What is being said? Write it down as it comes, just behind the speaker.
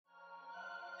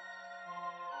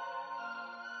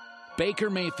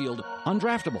Baker Mayfield,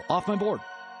 undraftable, off my board.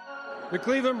 The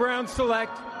Cleveland Browns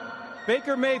select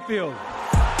Baker Mayfield. What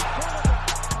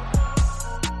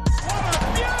a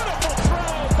beautiful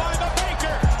throw by the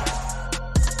Baker.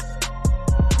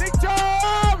 Big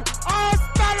Tom!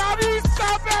 Hasta la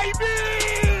vista,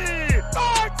 baby!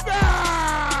 Touchdown!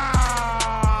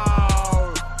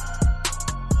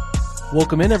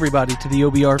 Welcome in, everybody, to the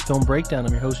OBR Film Breakdown.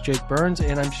 I'm your host, Jake Burns,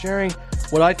 and I'm sharing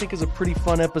what I think is a pretty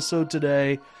fun episode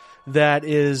today that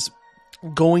is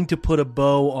going to put a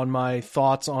bow on my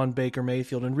thoughts on Baker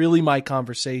Mayfield and really my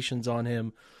conversations on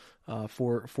him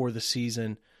for the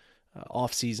season,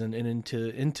 off season, and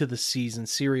into the season.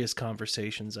 Serious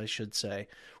conversations, I should say.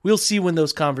 We'll see when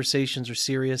those conversations are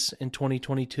serious in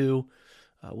 2022.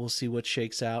 We'll see what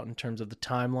shakes out in terms of the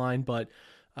timeline, but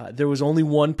there was only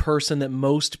one person that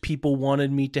most people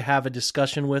wanted me to have a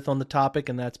discussion with on the topic,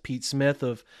 and that's Pete Smith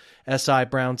of SI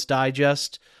Browns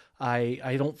Digest.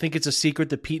 I don't think it's a secret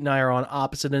that Pete and I are on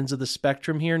opposite ends of the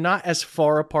spectrum here, not as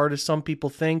far apart as some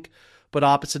people think, but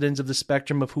opposite ends of the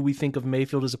spectrum of who we think of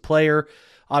Mayfield as a player.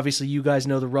 Obviously, you guys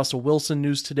know the Russell Wilson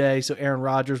news today, so Aaron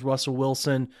Rodgers, Russell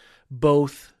Wilson,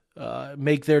 both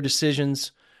make their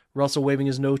decisions. Russell waiving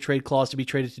his no-trade clause to be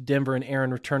traded to Denver, and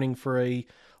Aaron returning for a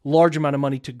large amount of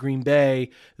money to Green Bay.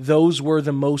 Those were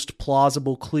the most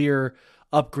plausible, clear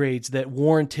upgrades that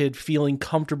warranted feeling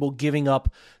comfortable giving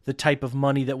up the type of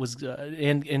money that was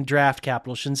in draft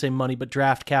capital. Shouldn't say money, but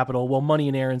draft capital. Well, money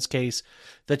in Aaron's case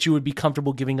that you would be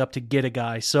comfortable giving up to get a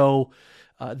guy. So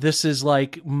this is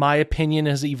like my opinion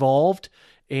has evolved,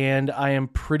 and I am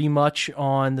pretty much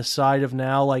on the side of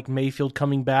now like Mayfield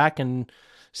coming back and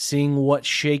seeing what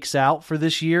shakes out for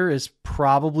this year is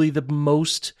probably the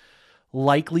most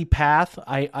likely path.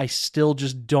 I still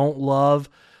just don't love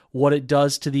what it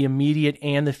does to the immediate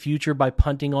and the future by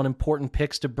punting on important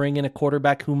picks to bring in a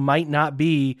quarterback who might not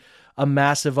be a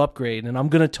massive upgrade. And I'm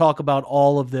going to talk about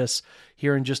all of this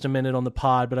here in just a minute on the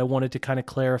pod, but I wanted to kind of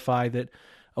clarify that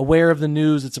aware of the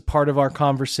news, it's a part of our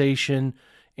conversation,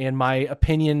 and my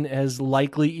opinion has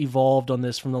likely evolved on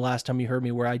this from the last time you heard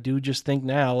me, where I do just think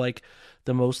now, like,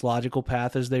 the most logical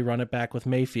path is they run it back with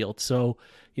Mayfield. So,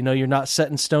 you know, you're not set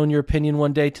in stone your opinion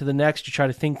one day to the next. You try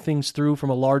to think things through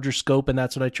from a larger scope, and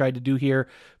that's what I tried to do here.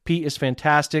 Pete is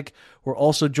fantastic. We're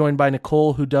also joined by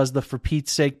Nicole, who does the For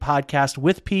Pete's Sake podcast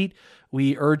with Pete.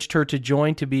 We urged her to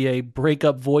join to be a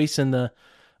breakup voice in the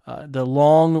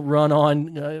long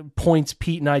run-on points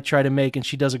Pete and I try to make, and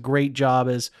she does a great job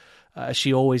as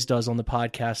she always does on the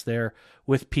podcast there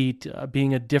with Pete,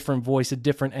 being a different voice, a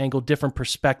different angle, different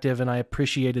perspective, and I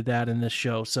appreciated that in this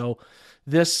show. So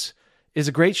this is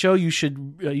a great show. You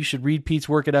should read Pete's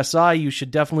work at SI. You should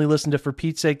definitely listen to For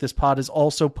Pete's Sake. This pod is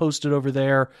also posted over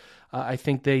there. I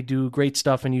think they do great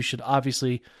stuff, and you should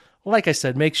obviously, like I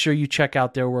said, make sure you check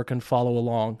out their work and follow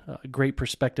along. Great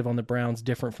perspective on the Browns,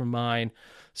 different from mine.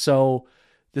 So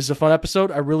this is a fun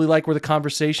episode. I really like where the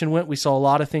conversation went. We saw a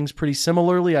lot of things pretty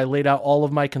similarly. I laid out all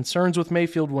of my concerns with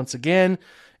Mayfield once again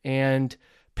and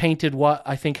painted what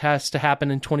I think has to happen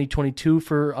in 2022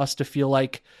 for us to feel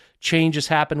like change has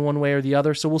happened one way or the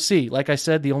other. So we'll see. Like I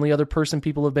said, the only other person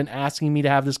people have been asking me to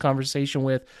have this conversation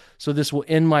with, so this will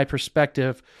end my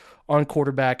perspective on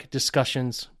quarterback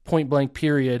discussions, point blank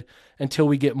period, until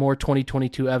we get more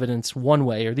 2022 evidence one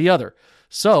way or the other.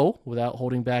 So, without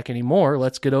holding back anymore,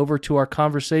 let's get over to our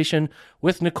conversation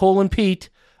with Nicole and Pete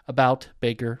about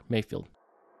Baker Mayfield.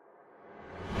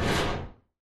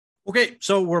 Okay,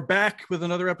 so we're back with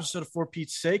another episode of For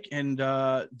Pete's Sake, and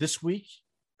this week,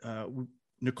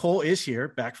 Nicole is here,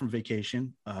 back from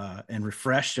vacation, and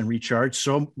refreshed and recharged,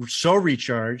 so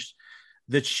recharged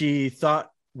that she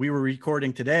thought we were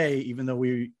recording today, even though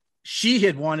she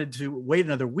had wanted to wait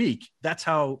another week. That's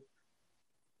how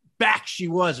back she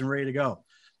was and ready to go.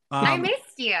 I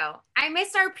missed you. I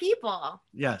missed our people.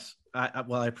 Yes. I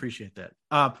appreciate that.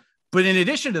 But in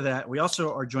addition to that, we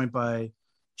also are joined by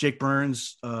Jake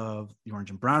Burns of the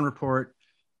Orange and Brown Report.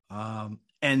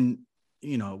 And,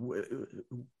 you know,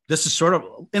 this is sort of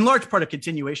in large part a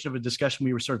continuation of a discussion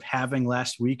we were sort of having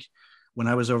last week when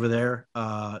I was over there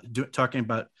talking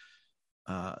about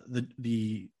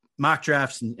the mock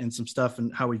drafts and some stuff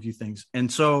and how we view things.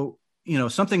 And so, you know,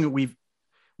 something that we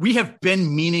have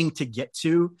been meaning to get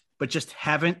to, but just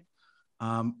haven't,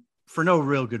 for no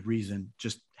real good reason,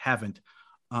 just haven't,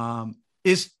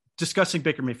 is discussing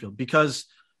Baker Mayfield, because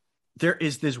there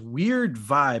is this weird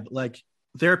vibe. Like,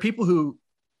 there are people who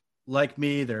like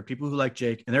me, there are people who like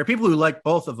Jake, and there are people who like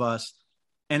both of us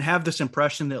and have this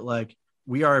impression that, like,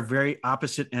 we are very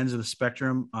opposite ends of the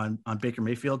spectrum on Baker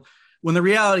Mayfield, when the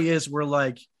reality is we're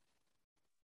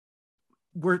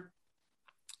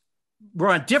we're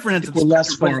on different ends of We're the less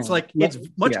spectrum, but far it's on. like it's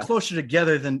much Yeah. closer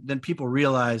together than people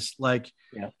realize. Like,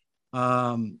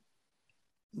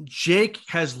 Jake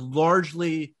has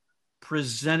largely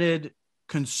presented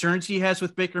concerns he has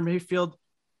with Baker Mayfield,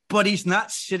 but he's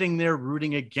not sitting there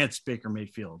rooting against Baker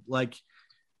Mayfield. Like,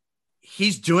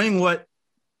 he's doing what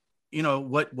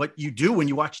you do when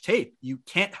you watch tape. You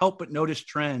can't help but notice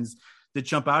trends that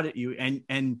jump out at you.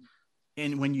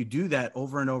 And when you do that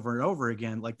over and over and over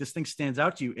again, like, this thing stands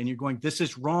out to you and you're going, this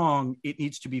is wrong. It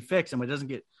needs to be fixed. And when it doesn't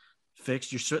get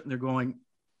fixed, you're sitting there going,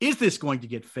 is this going to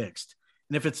get fixed?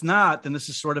 And if it's not, then this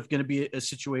is sort of going to be a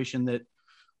situation that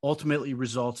ultimately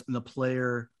results in the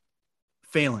player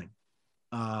failing.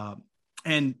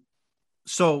 And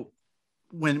so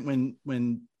when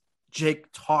Jake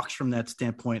talks from that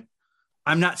standpoint,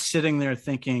 I'm not sitting there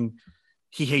thinking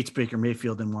he hates Baker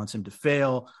Mayfield and wants him to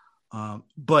fail.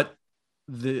 But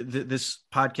this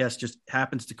podcast just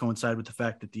happens to coincide with the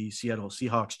fact that the Seattle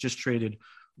Seahawks just traded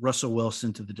Russell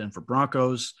Wilson to the Denver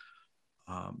Broncos.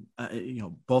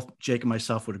 Both Jake and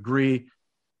myself would agree,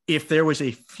 if there was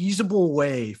a feasible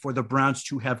way for the Browns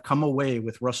to have come away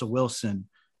with Russell Wilson,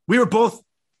 we were both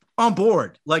on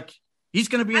board. Like, he's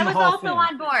going to be in the Hall of Fame. I was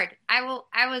also on board. I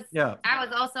was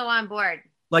also on board.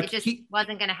 Like, it just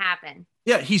wasn't going to happen.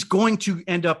 Yeah, he's going to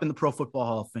end up in the Pro Football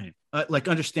Hall of Fame.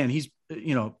 Understand, he's,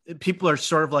 people are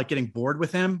sort of like getting bored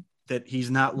with him, that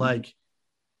he's not like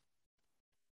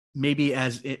maybe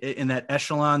as in that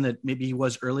echelon that maybe he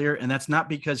was earlier. And that's not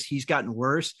because he's gotten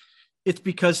worse. It's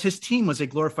because his team was a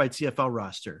glorified CFL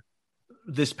roster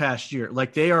this past year.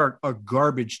 Like, they are a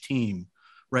garbage team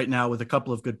right now with a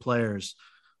couple of good players.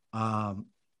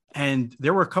 And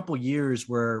there were a couple years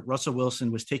where Russell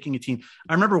Wilson was taking a team.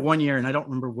 I remember one year, and I don't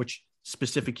remember which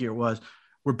specific year it was,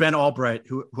 where Ben Albright,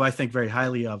 who I think very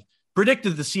highly of,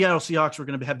 predicted the Seattle Seahawks were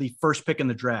going to have the first pick in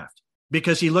the draft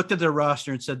because he looked at their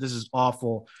roster and said, this is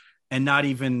awful. And not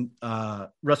even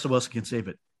Russell Wilson can save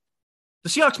it. The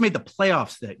Seahawks made the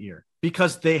playoffs that year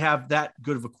because they have that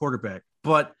good of a quarterback.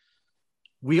 But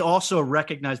we also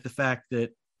recognize the fact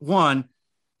that, one,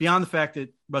 beyond the fact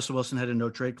that Russell Wilson had a no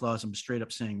trade clause and was straight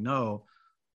up saying no,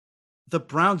 the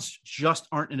Browns just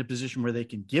aren't in a position where they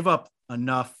can give up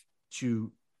enough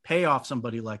to pay off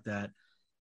somebody like that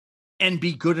and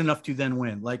be good enough to then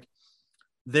win. Like,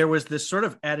 there was this sort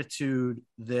of attitude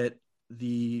that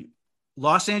the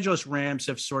Los Angeles Rams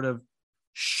have sort of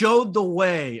showed the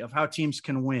way of how teams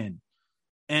can win.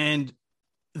 And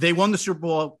they won the Super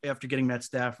Bowl after getting Matt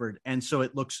Stafford. And so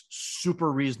it looks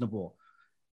super reasonable.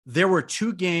 There were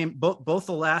two games, both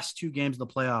the last two games in the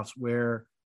playoffs, where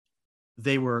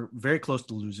they were very close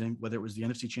to losing, whether it was the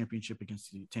NFC Championship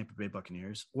against the Tampa Bay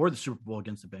Buccaneers or the Super Bowl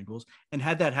against the Bengals. And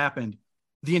had that happened,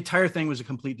 the entire thing was a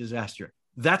complete disaster.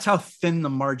 That's how thin the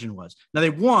margin was. Now, they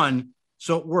won,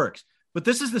 so it works. But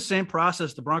this is the same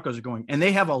process the Broncos are going, and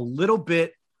they have a little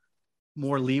bit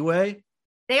more leeway.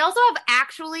 They also have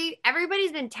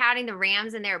everybody's been touting the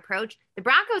Rams and their approach. The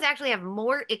Broncos actually have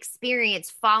more experience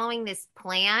following this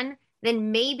plan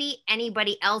than maybe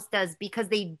anybody else does because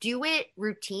they do it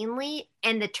routinely,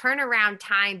 and the turnaround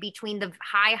time between the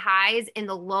high highs and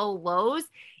the low lows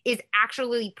is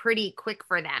actually pretty quick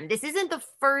for them. This isn't the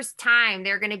first time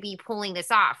they're going to be pulling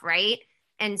this off, right?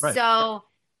 And right. So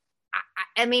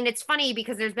I mean, it's funny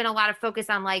because there's been a lot of focus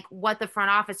on like what the front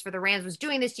office for the Rams was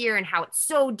doing this year and how it's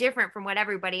so different from what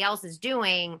everybody else is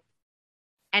doing.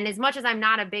 And as much as I'm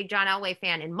not a big John Elway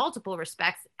fan in multiple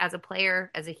respects, as a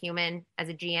player, as a human, as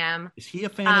a GM. Is he a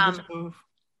fan of this move?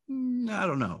 I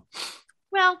don't know.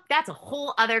 Well, that's a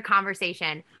whole other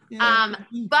conversation. Yeah.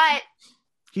 But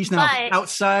he's now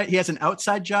outside. He has an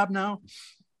outside job now.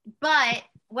 But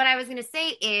what I was going to say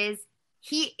is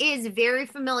he is very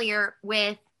familiar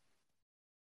with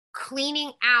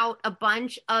cleaning out a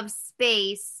bunch of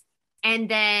space and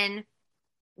then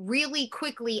really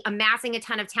quickly amassing a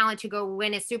ton of talent to go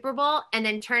win a Super Bowl and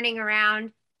then turning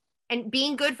around and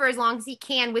being good for as long as he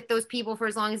can with those people for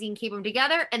as long as he can keep them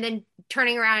together and then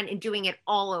turning around and doing it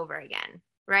all over again.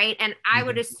 Right. And I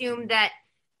would assume that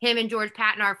him and George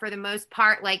Patton are for the most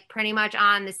part, like pretty much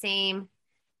on the same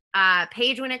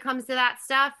page when it comes to that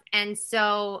stuff. And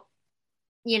so,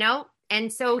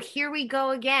 and so here we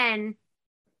go again.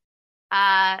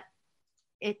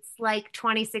 It's like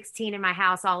 2016 in my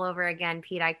house all over again,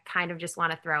 Pete. I kind of just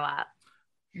want to throw up.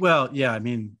 Well, yeah. I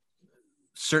mean,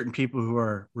 certain people who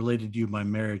are related to you by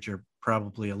marriage are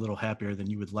probably a little happier than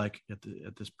you would like at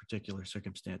this particular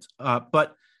circumstance.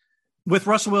 But with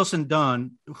Russell Wilson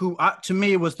done, who to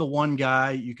me was the one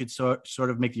guy you could sort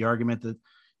of make the argument that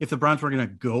if the Browns were going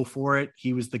to go for it,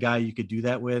 he was the guy you could do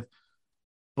that with.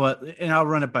 But, and I'll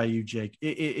run it by you, Jake.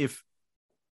 If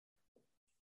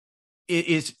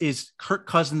is Kirk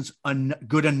Cousins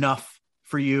good enough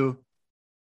for you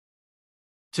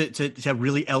to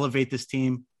really elevate this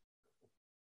team?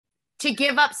 To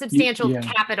give up substantial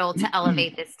capital to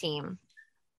elevate this team.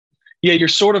 Yeah, you're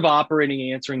sort of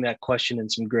answering that question in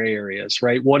some gray areas,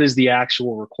 right? What is the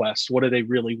actual request? What do they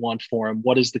really want for him?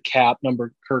 What is the cap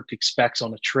number Kirk expects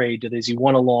on a trade? Does he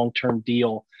want a long-term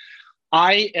deal?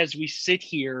 As we sit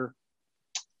here,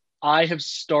 I have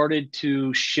started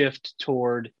to shift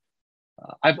toward,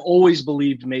 I've always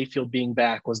believed Mayfield being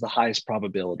back was the highest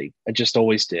probability. I just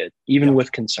always did, even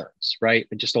with concerns, right?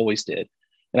 I just always did.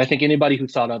 And I think anybody who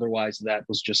thought otherwise, that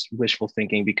was just wishful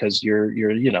thinking, because you're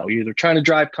either trying to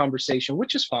drive conversation,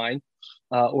 which is fine,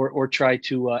 or try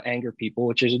to anger people,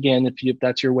 which is, again, if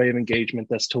that's your way of engagement,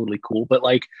 that's totally cool. But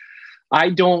like, I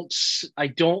don't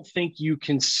think you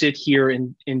can sit here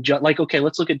and like, okay,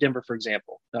 let's look at Denver, for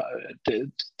example,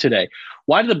 today.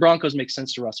 Why do the Broncos make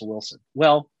sense to Russell Wilson?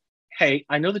 Well, hey,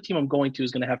 I know the team I'm going to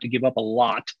is going to have to give up a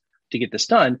lot to get this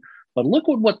done, but look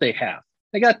at what they have.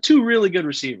 They got two really good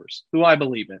receivers who I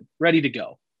believe in, ready to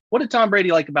go. What did Tom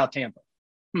Brady like about Tampa?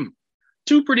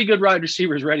 Two pretty good wide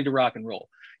receivers ready to rock and roll.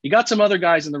 You got some other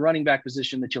guys in the running back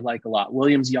position that you like a lot.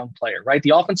 Williams, young player, right? The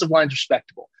offensive line's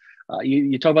respectable.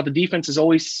 You talk about the defense has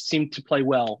always seemed to play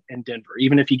well in Denver.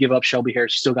 Even if you give up Shelby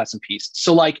Harris, you still got some pieces.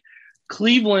 So like,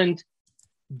 Cleveland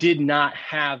did not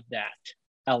have that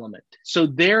element. So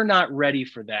they're not ready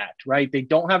for that, right? They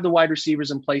don't have the wide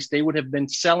receivers in place. They would have been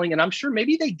selling, and I'm sure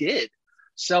maybe they did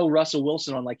sell Russell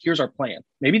Wilson on like, here's our plan.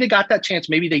 Maybe they got that chance.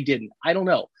 Maybe they didn't. I don't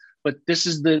know. But this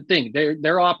is the thing.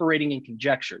 They're operating in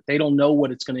conjecture. They don't know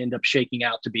what it's going to end up shaking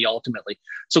out to be ultimately.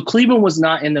 So Cleveland was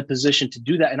not in the position to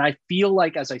do that. And I feel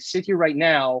like, as I sit here right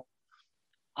now,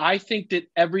 I think that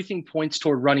everything points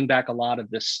toward running back a lot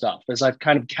of this stuff, as I've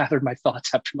kind of gathered my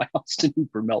thoughts after my Austin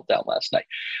Hooper meltdown last night.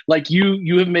 Like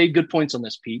you have made good points on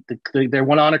this, Pete. They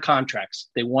went on to contracts.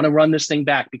 They want to run this thing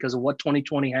back because of what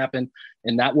 2020 happened.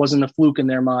 And that wasn't a fluke in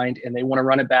their mind. And they want to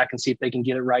run it back and see if they can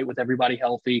get it right with everybody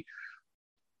healthy.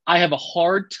 I have a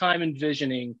hard time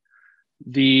envisioning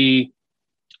the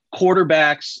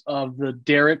quarterbacks of the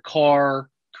Derek Carr,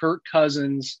 Kirk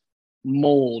Cousins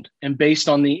mold, and based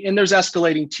on and there's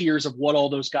escalating tiers of what all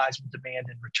those guys would demand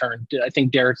in return. I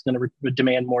think Derek's going to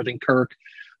demand more than Kirk.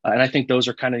 And I think those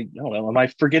are kind of, I don't know, am I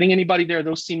forgetting anybody there?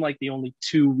 Those seem like the only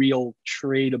two real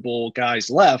tradable guys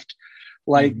left.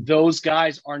 Like those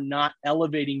guys are not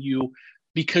elevating you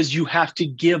because you have to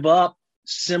give up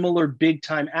similar big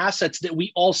time assets that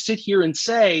we all sit here and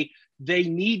say they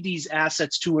need these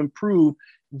assets to improve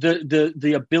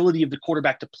the ability of the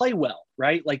quarterback to play well,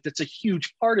 right? Like that's a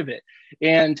huge part of it.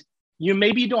 And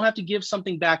maybe you don't have to give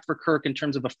something back for Kirk in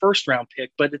terms of a first round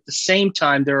pick, but at the same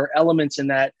time, there are elements in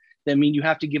that mean you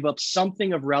have to give up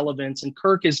something of relevance. And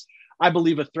Kirk is, I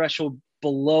believe, a threshold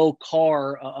below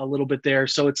Carr a little bit there.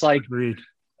 So it's like, agreed.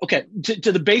 Okay,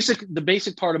 to the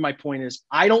basic part of my point is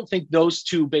I don't think those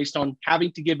two, based on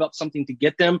having to give up something to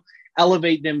get them,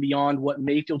 elevate them beyond what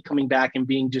Mayfield coming back and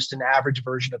being just an average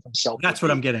version of himself. That's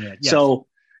what I'm getting at. Yes. So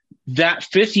that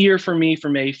fifth year for me for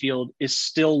Mayfield is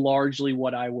still largely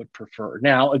what I would prefer.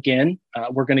 Now, again,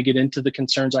 we're going to get into the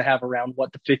concerns I have around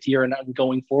what the fifth year and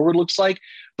going forward looks like.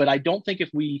 But I don't think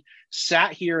if we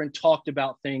sat here and talked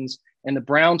about things and the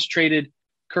Browns traded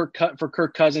for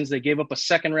Kirk Cousins, they gave up a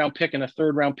second round pick and a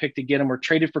third round pick to get him, or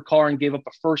traded for Carr and gave up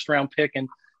a first round pick and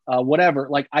whatever.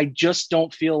 Like, I just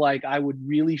don't feel like I would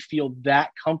really feel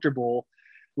that comfortable.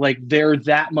 Like they're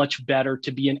that much better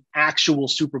to be an actual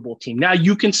Super Bowl team. Now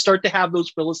you can start to have those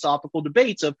philosophical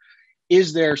debates of,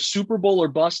 is there Super Bowl or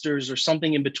busters or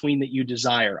something in between that you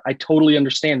desire? I totally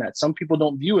understand that. Some people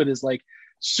don't view it as like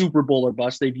Super Bowl or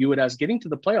bust. They view it as getting to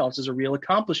the playoffs as a real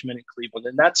accomplishment in Cleveland.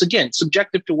 And that's, again,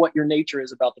 subjective to what your nature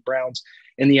is about the Browns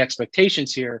and the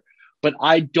expectations here. But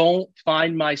I don't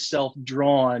find myself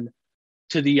drawn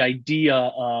to the idea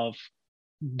of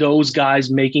those guys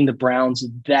making the Browns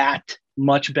that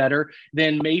much better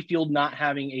than Mayfield not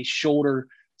having a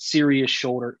serious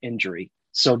shoulder injury.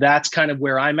 So that's kind of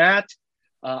where I'm at.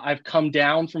 I've come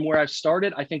down from where I've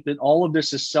started. I think that all of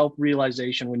this is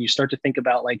self-realization when you start to think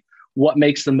about like what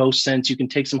makes the most sense. You can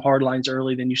take some hard lines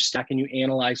early, then you stack and you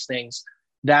analyze things.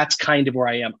 That's kind of where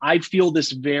I am. I feel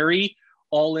this very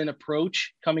all-in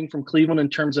approach coming from Cleveland in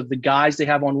terms of the guys they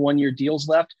have on one-year deals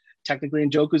left. Technically,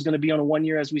 Njoku's going to be on a 1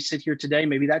 year as we sit here today.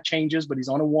 Maybe that changes, but he's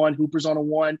on a 1. Hooper's on a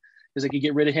 1 because they could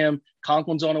get rid of him.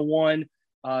 Conklin's on a 1.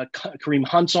 Kareem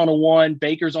Hunt's on a 1.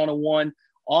 Baker's on a 1.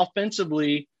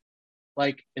 Offensively,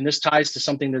 like, and this ties to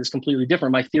something that is completely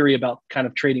different, my theory about kind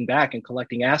of trading back and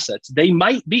collecting assets. They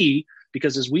might be,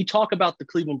 because as we talk about the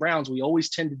Cleveland Browns, we always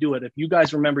tend to do it. If you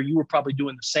guys remember, you were probably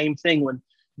doing the same thing when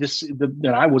and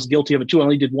I was guilty of it too. I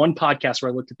only did one podcast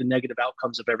where I looked at the negative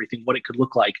outcomes of everything, what it could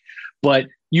look like. But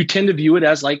you tend to view it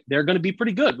as like, they're going to be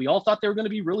pretty good. We all thought they were going to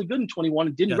be really good in 21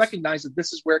 and didn't recognize that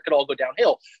this is where it could all go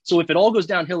downhill. So if it all goes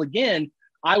downhill again,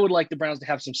 I would like the Browns to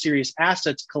have some serious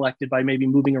assets collected by maybe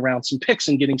moving around some picks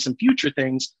and getting some future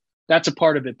things. That's a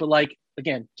part of it. But like,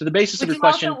 again, to the basis of your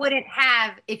question. You also wouldn't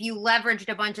have, if you leveraged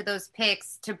a bunch of those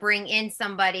picks to bring in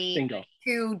somebody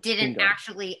who didn't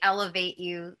actually elevate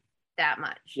you that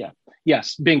much. Yeah.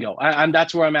 Yes. Bingo. I'm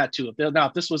that's where I'm at too.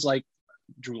 If this was like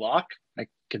Drew Lock, I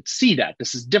could see that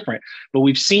this is different, but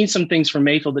we've seen some things from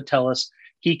Mayfield that tell us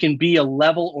he can be a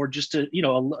level or just a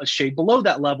shade below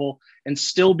that level and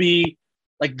still be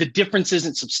like, the difference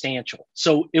isn't substantial.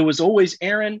 So it was always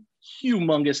Aaron,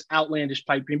 humongous, outlandish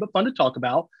pipe dream, but fun to talk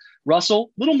about.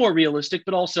 Russell, a little more realistic,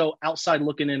 but also outside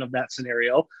looking in of that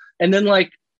scenario. And then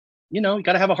like, you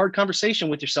got to have a hard conversation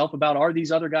with yourself about, are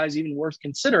these other guys even worth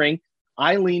considering?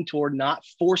 I lean toward not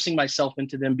forcing myself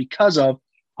into them because of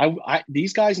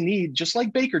these guys need, just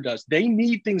like Baker does, they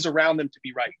need things around them to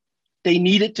be right. They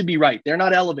need it to be right. They're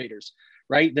not elevators,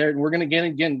 right? We're going to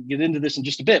get into this in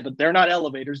just a bit, but they're not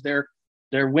elevators. They're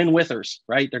win-withers,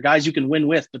 right? They're guys you can win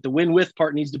with, but the win-with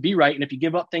part needs to be right. And if you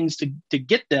give up things to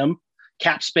get them,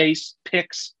 cap space,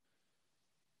 picks,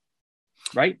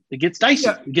 right? It gets dicey.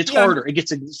 It gets harder. It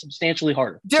gets substantially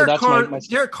harder.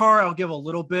 Derek Carr, I'll give a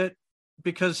little bit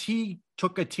because he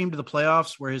took a team to the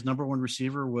playoffs where his number one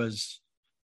receiver was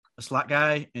a slot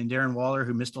guy and Darren Waller,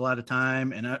 who missed a lot of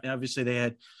time. And obviously they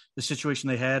had the situation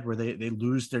they had where they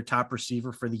lose their top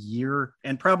receiver for the year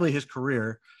and probably his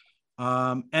career.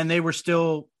 And they were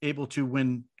still able to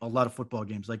win a lot of football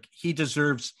games. Like he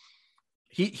deserves,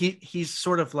 he's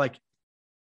sort of like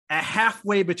a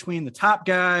halfway between the top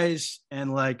guys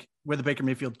and like where the Baker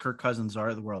Mayfield, Kirk Cousins are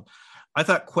of the world. I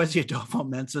thought Kwesi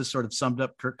Adofo-Mensah sort of summed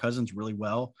up Kirk Cousins really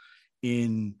well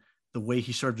in the way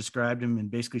he sort of described him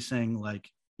and basically saying like,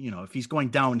 if he's going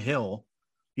downhill,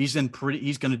 he's going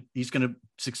to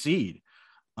succeed.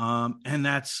 And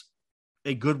that's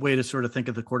a good way to sort of think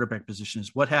of the quarterback position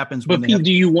is what happens. But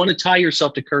do you want to tie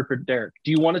yourself to Kirk or Derek?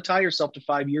 Do you want to tie yourself to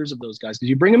 5 years of those guys? Because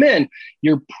you bring them in,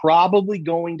 you're probably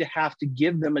going to have to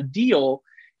give them a deal.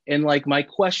 And like, my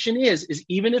question is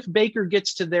even if Baker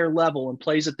gets to their level and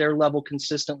plays at their level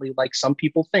consistently, like some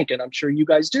people think, and I'm sure you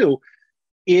guys do,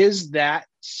 is that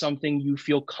something you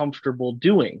feel comfortable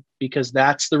doing? Because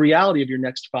that's the reality of your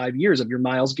next 5 years of your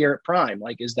Myles Garrett prime.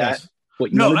 Like, is that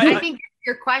what you want to do? I think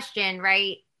your question,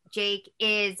 right, Jake,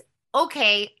 is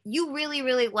okay, you really,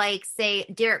 really like, say,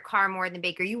 Derek Carr more than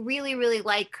Baker. You really, really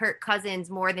like Kirk Cousins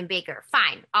more than Baker.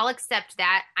 Fine. I'll accept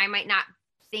that. I might not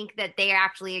think that they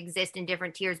actually exist in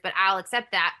different tiers, but I'll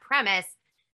accept that premise.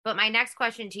 But my next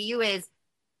question to you is,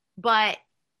 but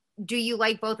do you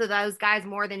like both of those guys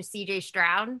more than CJ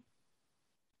Stroud?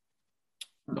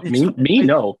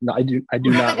 No, I do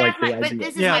not like the idea. But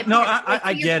this is my point.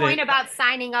 I get your point it. About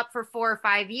signing up for 4 or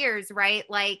 5 years, right?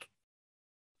 Like,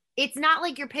 it's not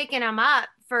like you're picking them up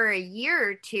for a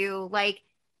year or two. Like,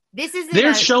 this isn't.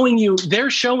 They're showing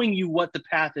you what the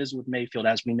path is with Mayfield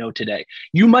as we know today.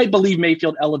 You might believe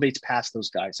Mayfield elevates past those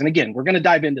guys, and again, we're going to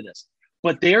dive into this.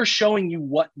 But they're showing you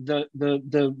what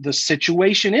the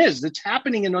situation is that's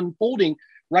happening and unfolding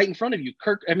right in front of you.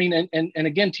 Kirk, I mean, and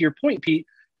again, to your point, Pete,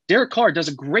 Derek Carr does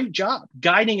a great job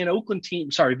guiding an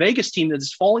Vegas team that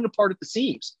is falling apart at the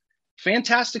seams.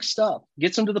 Fantastic stuff.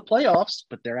 Gets them to the playoffs,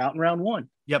 but they're out in round one.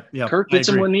 Yep. Kirk gets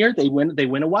them 1 year. They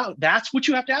win a while. That's what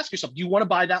you have to ask yourself. Do you want to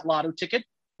buy that lotto ticket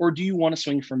or do you want to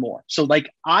swing for more? So like,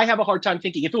 I have a hard time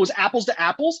thinking if it was apples to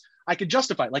apples, I could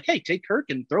justify it. Like, hey, take Kirk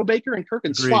and throw Baker and Kirk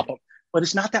and swap them. But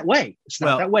it's not that way. It's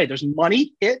not that way. There's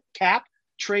money, hit, cap,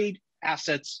 trade,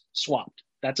 assets, swapped.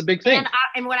 That's a big thing.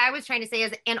 And what I was trying to say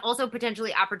is, and also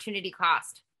potentially opportunity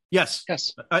cost. Yes.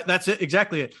 That's it.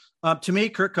 Exactly it. To me,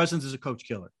 Kirk Cousins is a coach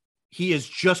killer. He is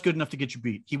just good enough to get you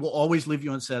beat. He will always leave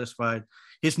you unsatisfied.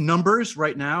 His numbers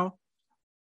right now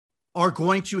are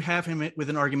going to have him with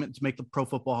an argument to make the Pro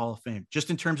Football Hall of Fame, just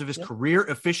in terms of his career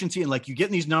efficiency. And like, you get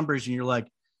in these numbers and you're like,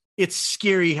 it's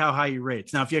scary how high he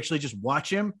rates. Now, if you actually just watch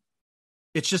him,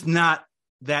 it's just not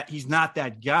that he's not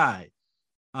that guy.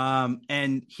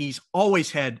 And he's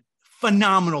always had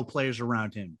phenomenal players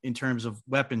around him in terms of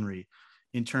weaponry,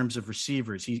 in terms of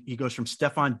receivers. He goes from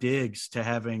Stephon Diggs to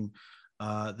having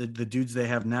the dudes they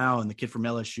have now and the kid from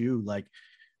LSU. Like,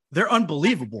 they're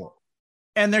unbelievable.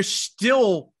 And they're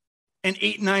still an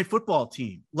 8-9 football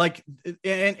team. Like,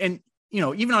 and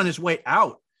even on his way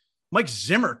out, Mike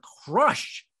Zimmer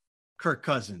crushed Kirk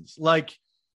Cousins. Like,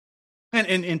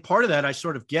 and part of that I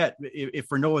sort of get, if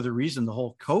for no other reason, the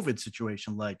whole COVID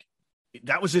situation, like,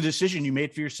 that was a decision you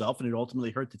made for yourself and it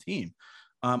ultimately hurt the team.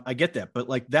 I get that, but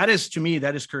like that is, to me,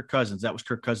 that is Kirk Cousins. That was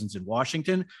Kirk Cousins in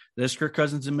Washington. That is Kirk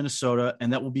Cousins in Minnesota,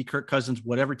 and that will be Kirk Cousins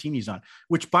whatever team he's on.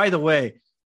 Which, by the way,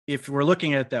 if we're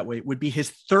looking at it that way, would be his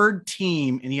third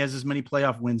team, and he has as many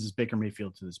playoff wins as Baker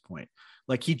Mayfield to this point.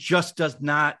 Like he just does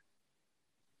not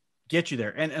get you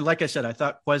there. And like I said, I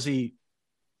thought Kwesi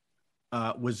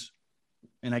was,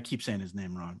 and I keep saying his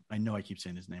name wrong. I know I keep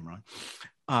saying his name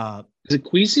wrong. Is it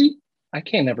Queasy? I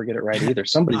can't never get it right either.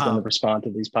 Somebody's going to respond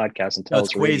to these podcasts and tell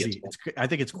us. Kwesi. I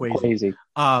think it's Kwesi.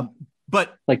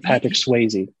 But like Patrick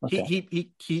Swayze. Okay.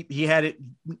 He had it.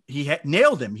 He had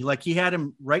nailed him. He had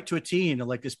him right to a T in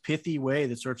like this pithy way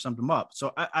that sort of summed him up.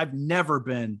 So I've never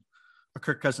been a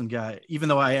Kirk Cousins guy, even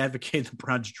though I advocated the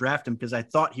Browns draft him because I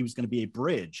thought he was going to be a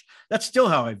bridge. That's still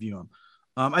how I view him.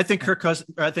 I think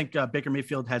Baker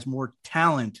Mayfield has more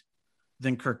talent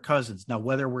than Kirk Cousins. Now,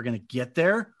 whether we're going to get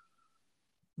there,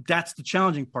 that's the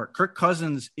challenging part. Kirk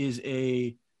Cousins is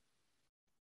a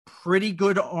pretty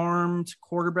good armed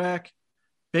quarterback.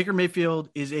 Baker Mayfield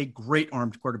is a great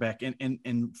armed quarterback.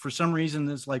 And for some reason,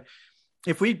 it's like,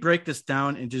 if we break this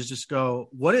down and just go,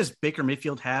 what does Baker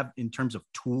Mayfield have in terms of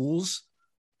tools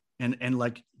and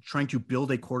like trying to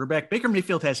build a quarterback? Baker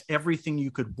Mayfield has everything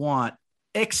you could want,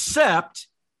 except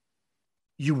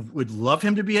you would love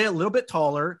him to be a little bit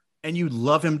taller and you'd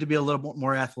love him to be a little bit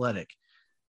more athletic.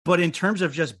 But in terms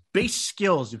of just base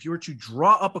skills, if you were to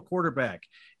draw up a quarterback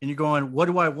and you're going, what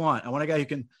do I want? I want a guy who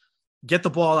can get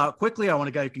the ball out quickly. I want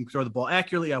a guy who can throw the ball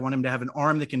accurately. I want him to have an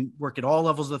arm that can work at all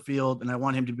levels of the field. And I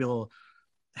want him to be able to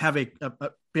have be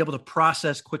able to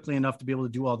process quickly enough to be able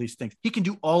to do all these things. He can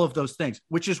do all of those things,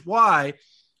 which is why,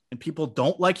 and people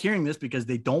don't like hearing this because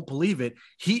they don't believe it,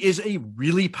 he is a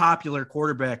really popular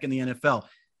quarterback in the NFL.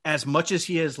 As much as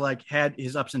he has like had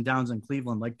his ups and downs in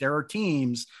Cleveland, like there are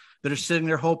teams that are sitting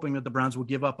there hoping that the Browns will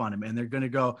give up on him. And they're going to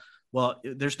go, well,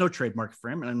 there's no trademark for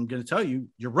him. And I'm going to tell you,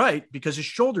 you're right, because his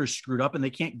shoulder's screwed up and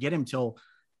they can't get him till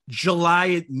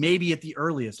July, maybe at the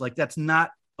earliest. Like that's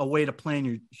not a way to plan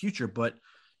your future. But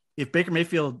if Baker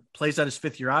Mayfield plays out his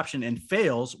fifth-year option and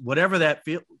fails, whatever that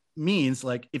means,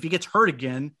 like if he gets hurt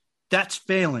again, that's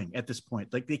failing at this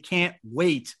point. Like they can't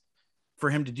wait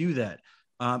for him to do that.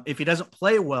 If he doesn't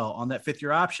play well on that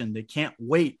fifth-year option, they can't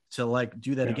wait to like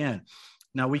do that again.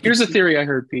 Now here's a theory I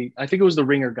heard, Pete. I think it was the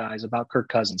Ringer guys about Kirk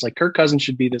Cousins. Like Kirk Cousins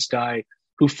should be this guy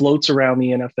who floats around the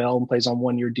NFL and plays on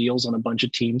one-year deals on a bunch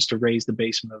of teams to raise the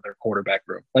basement of their quarterback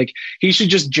room. Like he should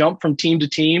just jump from team to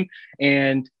team.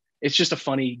 And it's just a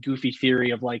funny, goofy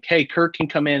theory of like, hey, Kirk can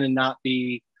come in and not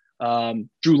be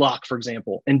Drew Lock, for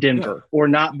example, in Denver, or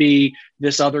not be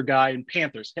this other guy in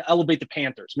Panthers. Elevate the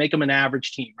Panthers, make them an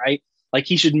average team, right? Like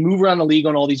he should move around the league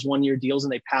on all these one-year deals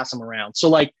and they pass him around. So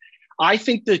like, I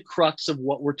think the crux of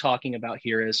what we're talking about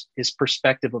here is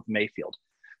perspective of Mayfield.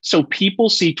 So people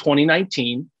see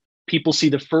 2019, people see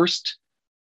the first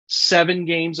 7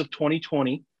 games of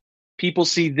 2020, people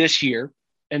see this year,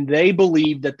 and they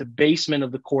believe that the basement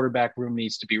of the quarterback room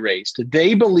needs to be raised.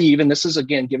 They believe, and this is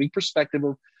again giving perspective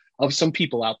of some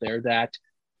people out there,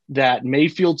 that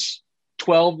Mayfield's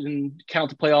 12 and count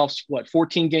the playoffs,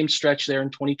 14 game stretch there in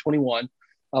 2021,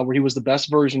 where he was the best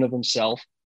version of himself.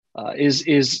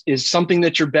 Is something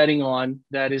that you're betting on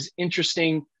that is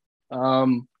interesting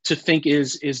to think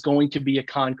is going to be a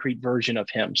concrete version of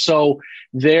him. So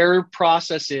their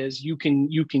process is you can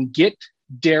get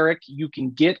Derek, you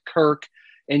can get Kirk,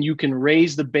 and you can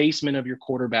raise the basement of your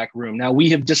quarterback room. Now we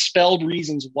have dispelled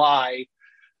reasons why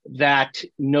that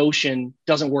notion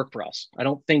doesn't work for us. I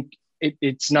don't think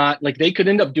it's not like they could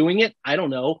end up doing it. I don't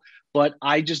know, but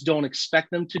I just don't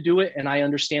expect them to do it. And I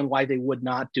understand why they would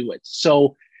not do it.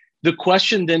 So the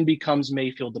question then becomes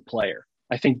Mayfield, the player.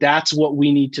 I think that's what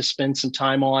we need to spend some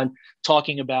time on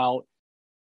talking about.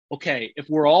 Okay, if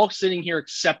we're all sitting here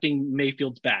accepting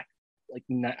Mayfield's back, like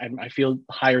I feel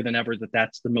higher than ever that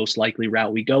that's the most likely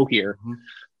route we go here. Mm-hmm.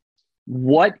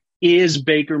 What is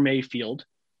Baker Mayfield?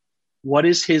 What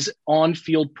is his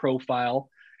on-field profile?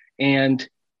 And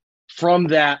from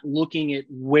that, looking at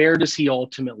where does he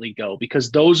ultimately go?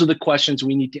 Because those are the questions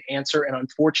we need to answer. And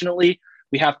unfortunately,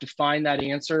 we have to find that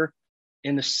answer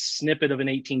in the snippet of an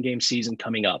 18-game season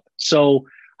coming up. So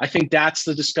I think that's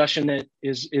the discussion that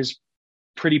is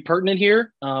pretty pertinent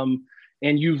here.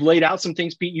 And you've laid out some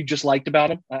things, Pete, you just liked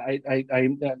about him. I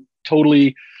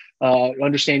totally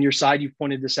understand your side. You've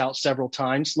pointed this out several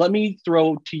times. Let me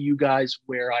throw to you guys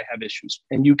where I have issues,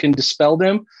 and you can dispel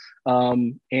them.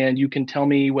 And you can tell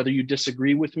me whether you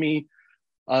disagree with me.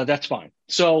 That's fine.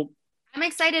 So I'm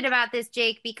excited about this,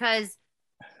 Jake, because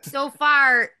so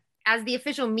far as the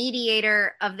official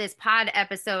mediator of this pod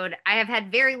episode, I have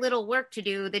had very little work to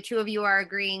do. The two of you are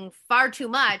agreeing far too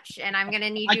much, and I'm going to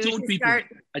need you to start.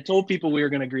 I told people we were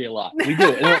going to agree a lot. We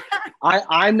do.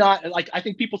 I'm not like, I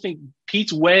think people think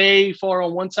Pete's way far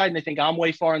on one side and they think I'm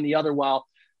way far on the other. While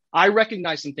I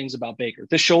recognize some things about Baker.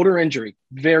 The shoulder injury,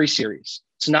 very serious.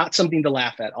 It's not something to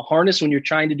laugh at. A harness when you're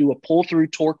trying to do a pull through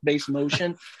torque based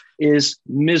motion is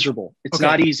miserable. It's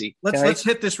not easy. Let's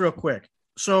hit this real quick.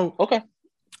 So okay.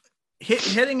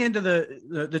 Heading into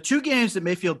the two games that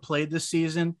Mayfield played this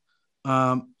season,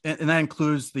 and that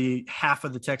includes the half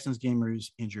of the Texans game where he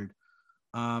was injured,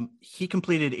 he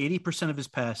completed 80% of his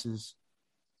passes,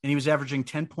 and he was averaging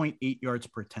 10.8 yards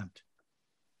per attempt.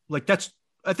 Like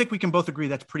I think we can both agree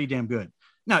that's pretty damn good.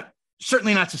 Now,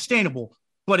 certainly not sustainable,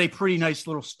 but a pretty nice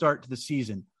little start to the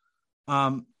season.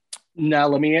 Now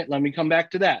let me come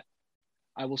back to that.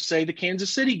 I will say the Kansas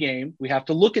City game, we have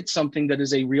to look at something that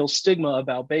is a real stigma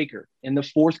about Baker. In the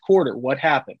fourth quarter, what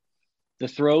happened? The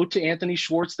throw to Anthony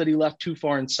Schwartz that he left too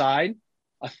far inside,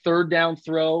 a third down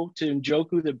throw to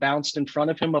Njoku that bounced in front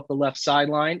of him up the left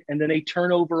sideline, and then a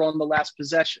turnover on the last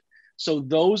possession. So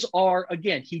those are,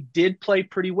 again, he did play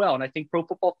pretty well. And I think Pro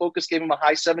Football Focus gave him a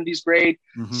high 70s grade.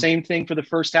 Mm-hmm. Same thing for the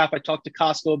first half. I talked to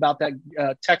Costco about that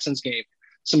Texans game.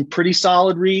 Some pretty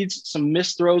solid reads, some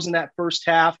missed throws in that first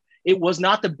half. It was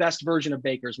not the best version of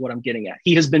Baker is what I'm getting at.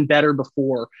 He has been better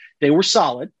before. They were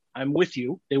solid. I'm with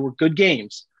you. They were good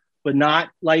games, but not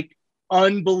like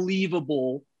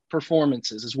unbelievable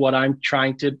performances is what I'm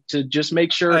trying to just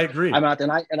make sure I agree. I'm out.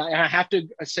 And I have to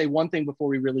say one thing before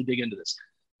we really dig into this.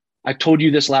 I told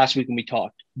you this last week when we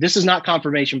talked. This is not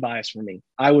confirmation bias for me.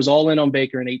 I was all in on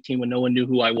Baker in 2018 when no one knew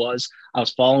who I was. I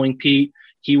was following Pete.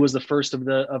 He was the first of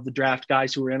the draft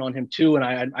guys who were in on him too. And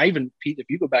I even, Pete,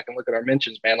 if you go back and look at our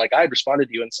mentions, man, like I had responded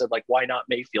to you and said, like, why not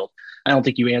Mayfield? I don't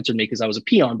think you answered me because I was a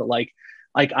peon, but like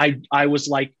I was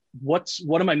like, what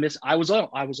am I missing? I was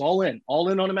all in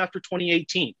on him after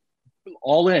 2018,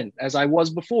 all in as I was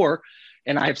before.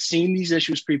 And I have seen these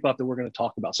issues creep up that we're going to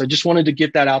talk about. So I just wanted to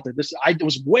get that out there. I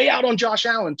was way out on Josh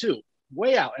Allen too,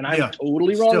 way out. And I'm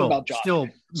totally wrong about Josh.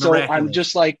 So I'm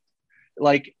just like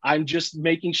I'm just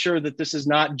making sure that this is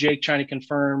not Jake trying to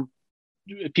confirm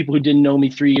people who didn't know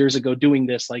me 3 years ago doing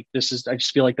this. Like this is, I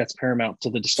just feel like that's paramount to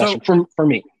the discussion for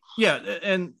me. Yeah.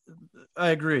 And I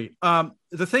agree.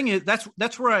 The thing is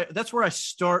that's where I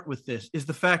start with this is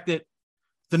the fact that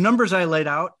the numbers I laid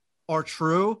out are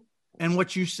true. And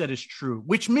what you said is true,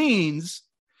 which means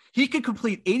he could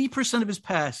complete 80% of his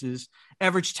passes,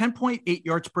 average 10.8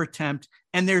 yards per attempt,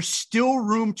 and there's still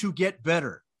room to get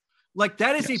better. Like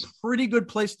that is a pretty good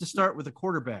place to start with a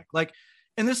quarterback. Like,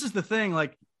 and this is the thing,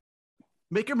 like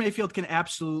Baker Mayfield can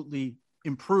absolutely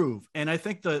improve. And I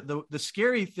think the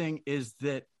scary thing is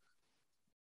that,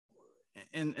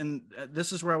 and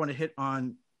this is where I want to hit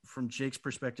on from Jake's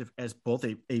perspective as both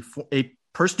a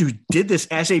person who did this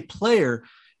as a player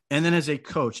and then as a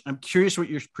coach. I'm curious what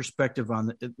your perspective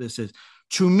on this is.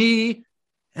 To me,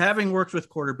 having worked with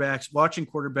quarterbacks, watching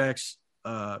quarterbacks,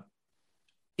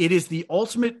 it is the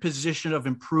ultimate position of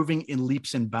improving in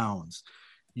leaps and bounds.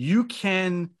 You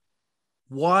can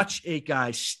watch a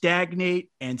guy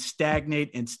stagnate, and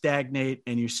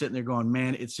you're sitting there going,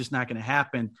 man, it's just not going to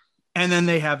happen. And then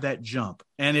they have that jump.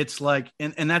 And it's like,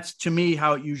 and that's to me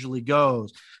how it usually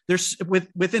goes. There's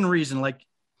within reason, like,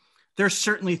 there's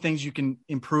certainly things you can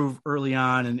improve early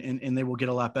on and they will get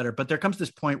a lot better. But there comes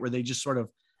this point where they just sort of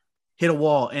hit a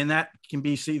wall, and that can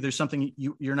be, there's something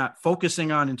you're not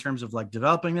focusing on in terms of like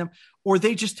developing them, or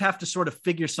they just have to sort of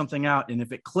figure something out. And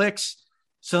if it clicks,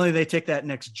 suddenly they take that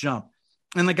next jump.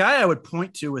 And the guy I would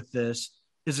point to with this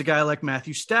is a guy like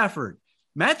Matthew Stafford.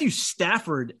 Matthew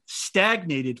Stafford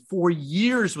stagnated for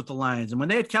years with the Lions. And when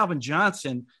they had Calvin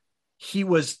Johnson, he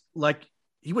was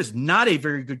not a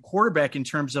very good quarterback in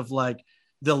terms of like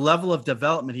the level of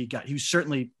development he got. He was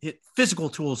certainly hit physical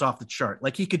tools off the chart.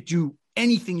 Like he could do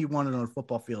anything you wanted on a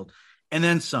football field and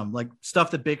then some, like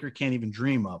stuff that Baker can't even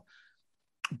dream of.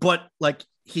 But like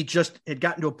he just had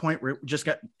gotten to a point where it just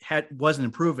wasn't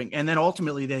improving. And then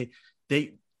ultimately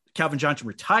Calvin Johnson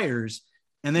retires,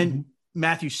 and then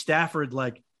Matthew Stafford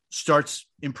like starts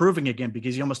improving again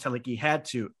because he almost he had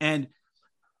to. And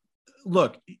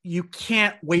look, you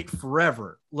can't wait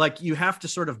forever. Like you have to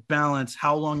sort of balance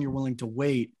how long you're willing to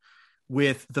wait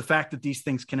with the fact that these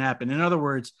things can happen. In other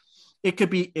words, it could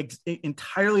be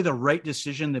entirely the right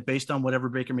decision that based on whatever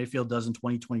Baker Mayfield does in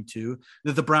 2022,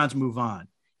 that the Browns move on.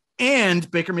 And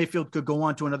Baker Mayfield could go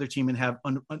on to another team and have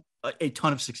a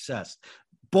ton of success.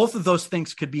 Both of those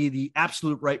things could be the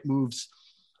absolute right moves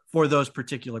for those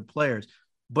particular players.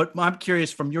 But I'm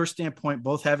curious from your standpoint,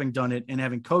 both having done it and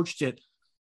having coached it,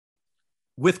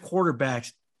 with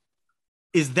quarterbacks.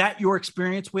 Is that your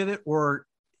experience with it, or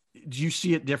do you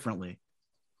see it differently?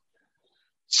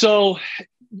 So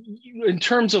in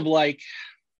terms of like,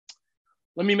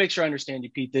 let me make sure I understand you,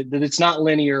 Pete, that it's not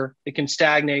linear. It can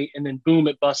stagnate and then boom,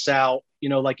 it busts out,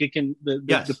 like it can,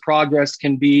 the progress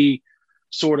can be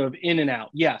sort of in and out.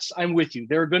 Yes, I'm with you.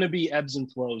 There are going to be ebbs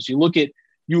and flows. You look at,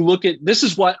 this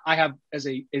is what I have as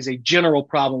a general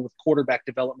problem with quarterback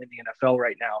development in the NFL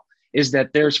right now, is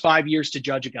that there's 5 years to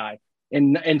judge a guy.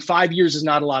 And 5 years is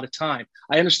not a lot of time.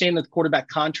 I understand that the quarterback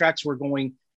contracts were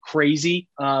going crazy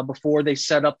before they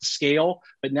set up the scale,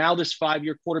 but now this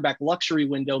 5-year quarterback luxury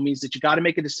window means that you got to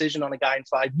make a decision on a guy in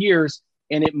 5 years,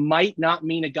 and it might not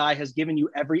mean a guy has given you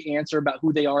every answer about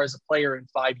who they are as a player in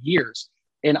 5 years.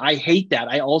 And I hate that.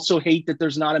 I also hate that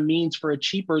there's not a means for a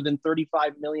cheaper than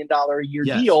 $35 million a year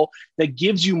deal that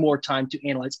gives you more time to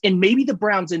analyze. And maybe the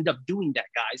Browns end up doing that,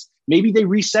 guys. Maybe they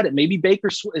reset it. Maybe Baker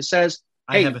says,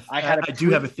 hey, I do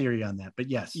have a theory on that,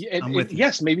 but yes, I'm with you.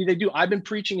 Yes, maybe they do. I've been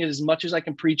preaching it as much as I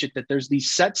can preach it, that there's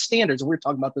these set standards. And we're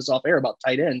talking about this off air about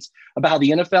tight ends, about how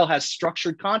the NFL has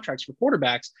structured contracts for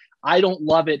quarterbacks. I don't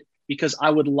love it because I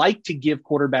would like to give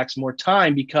quarterbacks more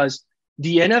time, because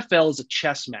the NFL is a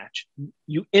chess match.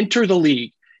 You enter the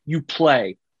league, you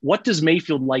play. What does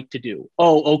Mayfield like to do?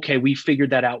 Oh, okay, we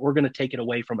figured that out. We're going to take it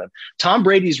away from him. Tom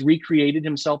Brady's recreated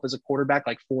himself as a quarterback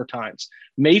like 4 times.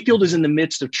 Mayfield is in the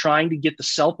midst of trying to get the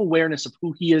self-awareness of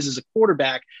who he is as a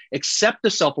quarterback, accept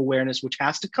the self-awareness, which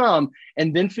has to come,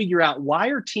 and then figure out, why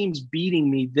are teams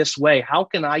beating me this way? How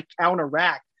can I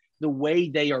counteract the way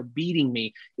they are beating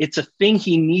me? It's a thing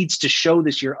he needs to show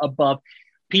this year above.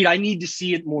 Pete, I need to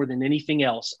see it more than anything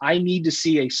else. I need to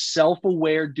see a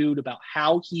self-aware dude about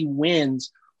how he wins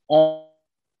on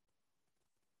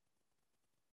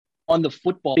the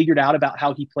football, figured out about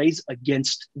how he plays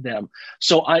against them.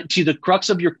 So to the crux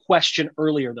of your question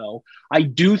earlier, though, I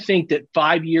do think that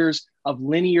 5 years of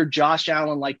linear Josh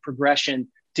Allen-like progression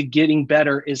to getting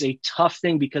better is a tough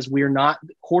thing, because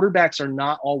quarterbacks are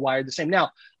not all wired the same.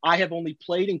 Now, I have only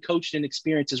played and coached in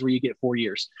experiences where you get 4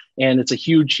 years, and it's a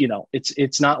huge,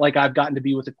 it's not like I've gotten to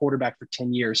be with a quarterback for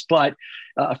 10 years, but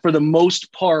for the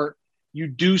most part, you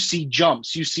do see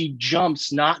jumps. You see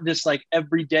jumps, not this like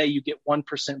every day you get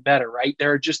 1% better, right?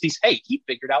 There are just these, hey, he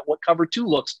figured out what cover 2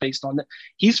 looks based on that.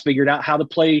 He's figured out how to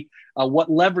play, what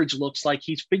leverage looks like.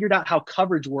 He's figured out how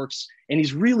coverage works, and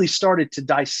he's really started to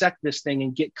dissect this thing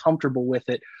and get comfortable with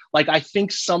it. Like, I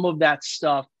think some of that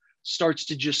stuff starts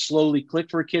to just slowly click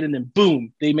for a kid, and then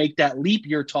boom, they make that leap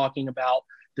you're talking about.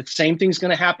 The same thing's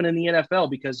going to happen in the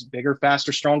NFL, because bigger,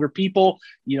 faster, stronger people,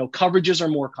 coverages are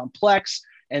more complex.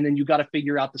 And then you got to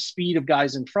figure out the speed of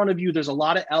guys in front of you. There's a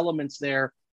lot of elements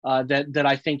there that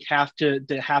I think have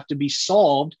to be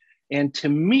solved. And to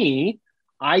me,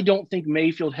 I don't think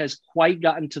Mayfield has quite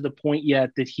gotten to the point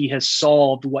yet that he has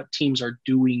solved what teams are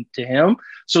doing to him.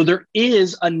 So there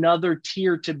is another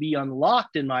tier to be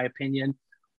unlocked, in my opinion.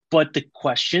 But the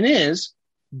question is,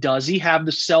 does he have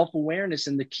the self-awareness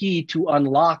and the key to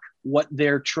unlock what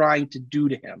they're trying to do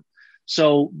to him?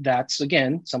 So that's,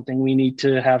 again, something we need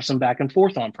to have some back and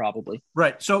forth on, probably.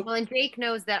 Right. So, well, and Jake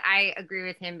knows that I agree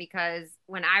with him, because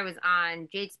when I was on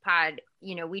Jake's pod,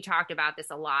 we talked about this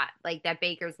a lot, like that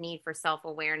Baker's need for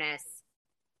self-awareness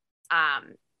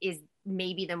is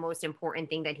maybe the most important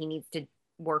thing that he needs to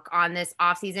work on this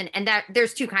offseason. And that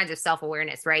there's 2 kinds of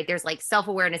self-awareness, right? There's like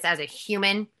self-awareness as a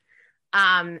human,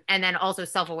 and then also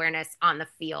self-awareness on the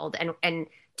field. And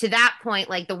to that point,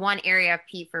 like the one area,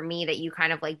 Pete, for me that you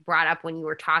kind of like brought up when you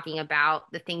were talking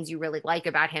about the things you really like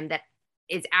about him, that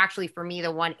is actually for me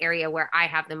the one area where I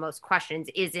have the most questions,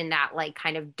 is in that like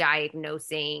kind of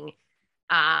diagnosing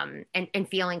and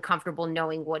feeling comfortable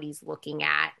knowing what he's looking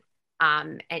at,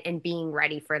 and being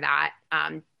ready for that.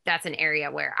 That's an area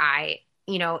where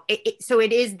so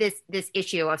it is this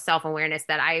issue of self-awareness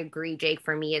that I agree, Jake,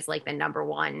 for me is like the number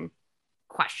one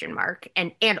question mark,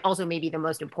 and also maybe the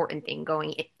most important thing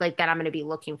going, like that I'm going to be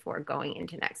looking for going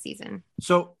into next season.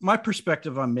 So my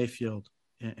perspective on Mayfield,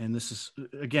 and this is,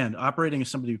 again, operating as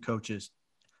somebody who coaches,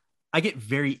 I get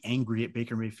very angry at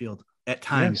Baker Mayfield at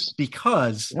times,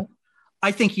 because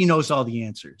I think he knows all the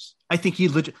answers. I think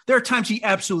there are times he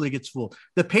absolutely gets fooled.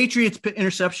 The Patriots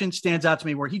interception stands out to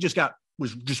me, where he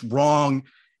was just wrong.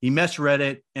 He misread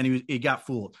it, and he got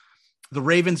fooled. The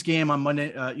Ravens game on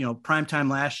Monday, primetime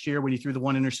last year, when he threw the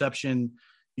one interception,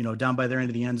 down by their end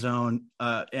of the end zone,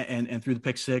 and threw the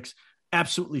pick 6,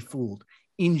 absolutely fooled.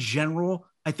 In general,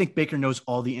 I think Baker knows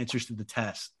all the answers to the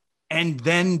test, and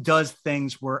then does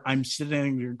things where I'm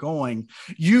sitting there going,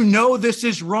 this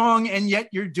is wrong, and yet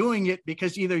you're doing it,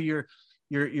 because either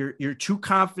you're too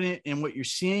confident in what you're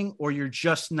seeing, or you're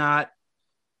just not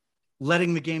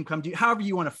letting the game come to you, however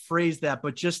you want to phrase that,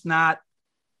 but just not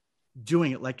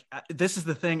doing it. Like, this is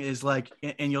the thing is like,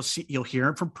 and you'll hear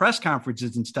him from press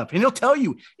conferences and stuff, and he'll tell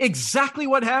you exactly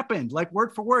what happened, like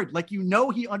word for word, like,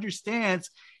 he understands,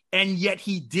 and yet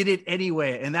he did it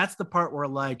anyway. And that's the part where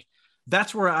like,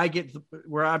 that's where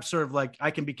where I'm sort of like, I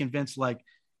can be convinced, like,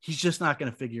 he's just not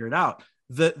going to figure it out.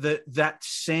 That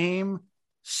same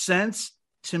sense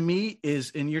to me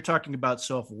is, and you're talking about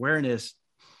self-awareness.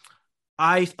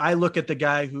 I look at the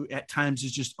guy who at times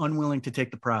is just unwilling to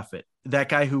take the profit, that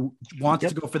guy who wants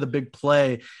to go for the big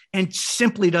play and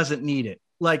simply doesn't need it.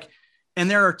 Like,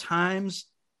 and there are times,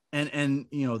 and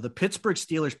the Pittsburgh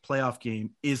Steelers playoff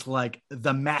game is like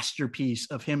the masterpiece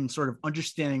of him sort of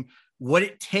understanding what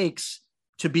it takes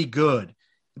to be good,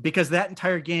 because that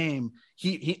entire game,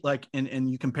 he like, and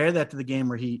you compare that to the game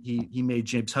where he made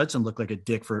James Hudson look like a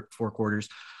dick for 4 quarters.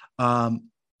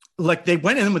 Like, they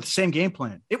went in with the same game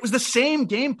plan. It was the same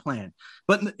game plan,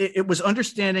 but it was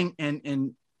understanding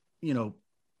and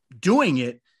doing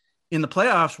it in the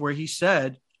playoffs, where he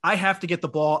said, I have to get the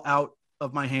ball out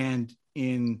of my hand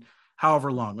in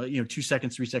however long, 2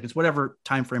 seconds, 3 seconds, whatever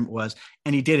time frame it was.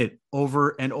 And he did it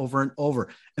over and over and over.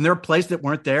 And there were plays that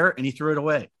weren't there and he threw it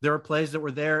away. There were plays that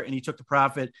were there and he took the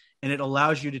profit, and it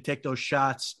allows you to take those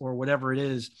shots or whatever it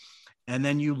is. And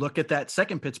then you look at that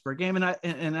second Pittsburgh game, and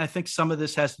I think some of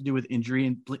this has to do with injury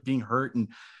and being hurt and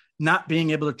not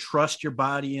being able to trust your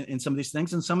body in some of these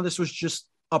things. And some of this was just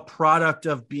a product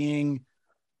of being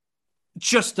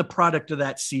just a product of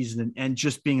that season and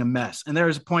just being a mess. And there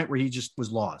was a point where he just was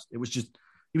lost. It was just,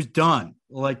 he was done.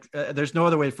 Like, there's no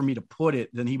other way for me to put it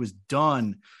than he was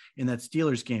done in that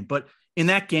Steelers game. But in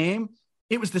that game,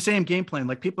 it was the same game plan.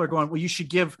 Like, people are going, well, you should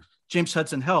give James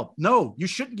Hudson help. No, you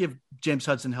shouldn't give James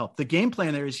Hudson help. The game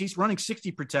plan there is he's running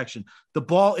 60 protection. The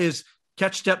ball is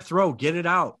catch, step, throw, get it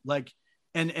out. Like,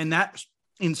 and that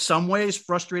in some ways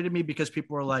frustrated me, because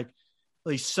people were like,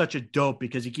 well, he's such a dope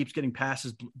because he keeps getting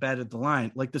passes bad at the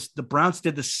line. Like this, the Browns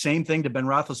did the same thing to Ben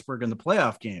Roethlisberger in the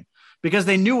playoff game, because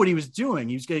they knew what he was doing.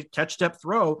 He was going to catch, step,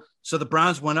 throw. So the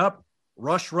Browns went up,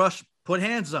 rush, put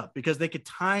hands up, because they could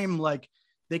time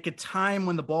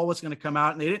when the ball was going to come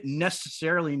out, and they didn't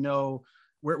necessarily know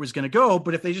where it was going to go.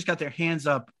 But if they just got their hands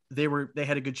up, they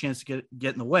had a good chance to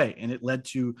get in the way. And it led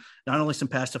to not only some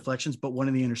pass deflections, but one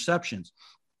of the interceptions.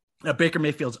 Now, Baker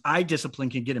Mayfield's eye discipline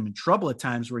can get him in trouble at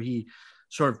times, where he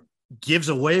sort of gives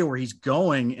away where he's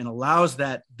going and allows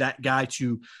that guy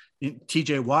to,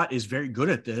 TJ Watt is very good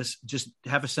at this, just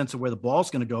have a sense of where the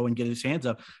ball's going to go and get his hands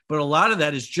up. But a lot of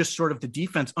that is just sort of the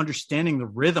defense understanding the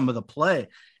rhythm of the play.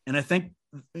 And I think,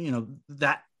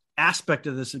 that aspect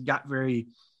of this got very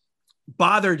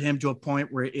bothered him to a point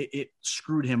where it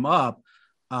screwed him up.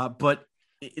 But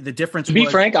the difference, to be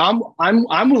frank, I'm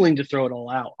willing to throw it all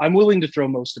out. I'm willing to throw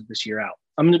most of this year out.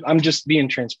 I'm just being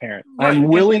transparent. Right. I'm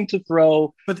willing to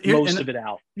throw most of it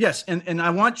out. Yes. And I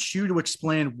want you to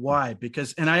explain why,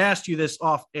 because, and I asked you this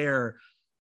off air,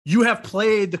 you have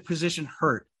played the position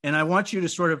hurt, and I want you to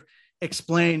sort of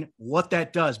explain what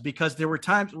that does, because there were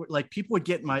times like people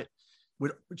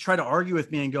would try to argue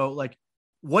with me and go like,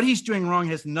 what he's doing wrong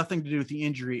has nothing to do with the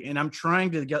injury. And I'm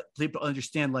trying to get people to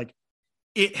understand, like,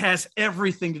 it has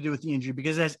everything to do with the injury,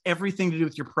 because it has everything to do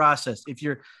with your process. If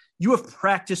you have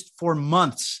practiced for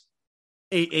months,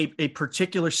 a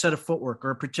particular set of footwork or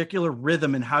a particular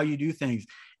rhythm in how you do things.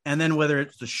 And then whether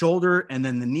it's the shoulder and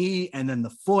then the knee and then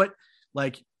the foot,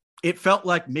 like, it felt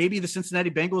like maybe the Cincinnati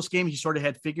Bengals game, he sort of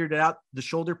had figured it out, the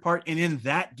shoulder part. And in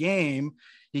that game,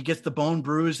 he gets the bone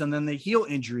bruise and then the heel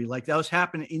injury. Like, that was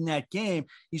happening in that game.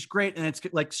 He's great. And it's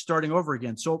like starting over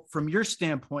again. So from your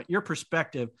standpoint, your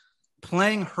perspective,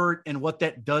 playing hurt and what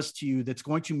that does to you, that's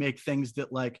going to make things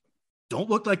that like don't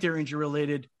look like they're injury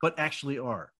related, but actually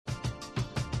are.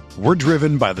 We're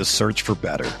driven by the search for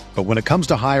better. But when it comes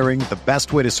to hiring, the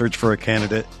best way to search for a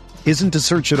candidate isn't to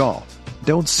search at all.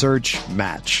 Don't search,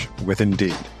 match with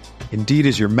Indeed. Indeed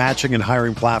is your matching and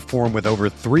hiring platform with over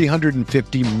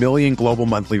 350 million global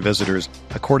monthly visitors,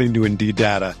 according to Indeed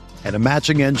data, and a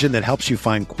matching engine that helps you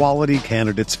find quality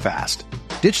candidates fast.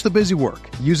 Ditch the busy work.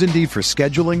 Use Indeed for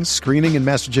scheduling, screening, and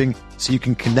messaging so you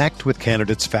can connect with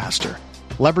candidates faster.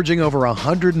 Leveraging over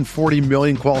 140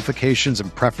 million qualifications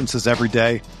and preferences every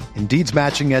day, Indeed's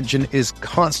matching engine is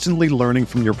constantly learning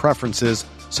from your preferences,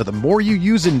 so the more you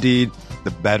use Indeed,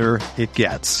 the better it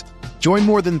gets. Join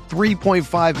more than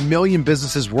 3.5 million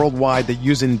businesses worldwide that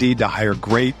use Indeed to hire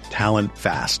great talent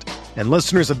fast. And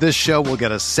listeners of this show will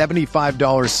get a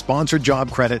 $75 sponsored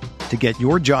job credit to get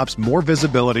your jobs more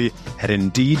visibility at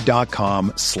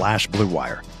Indeed.com/Blue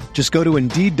Wire. Just go to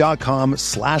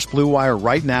Indeed.com/Blue Wire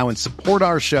right now and support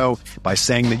our show by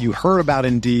saying that you heard about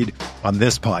Indeed on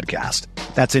this podcast.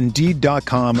 That's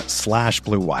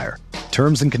Indeed.com/Blue Wire.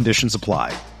 Terms and conditions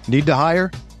apply. Need to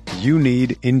hire? You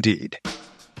need Indeed.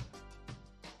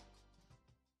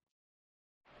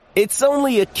 It's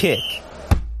only a kick,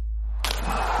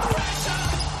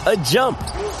 a jump,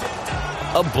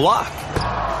 a block.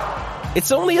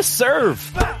 It's only a serve.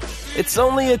 It's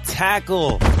only a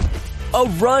tackle, a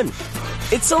run.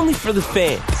 It's only for the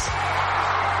fans.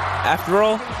 After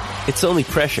all, it's only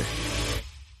pressure.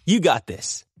 You got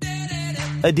this.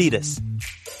 Adidas.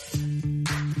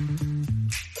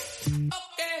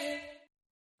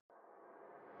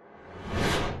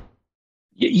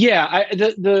 Yeah,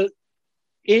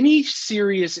 any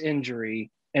serious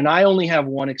injury, and I only have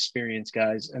one experience,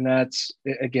 guys, and that's,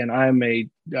 again, I am a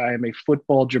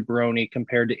football jabroni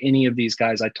compared to any of these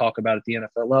guys I talk about at the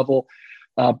NFL level.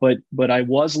 But I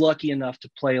was lucky enough to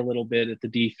play a little bit at the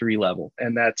D3 level,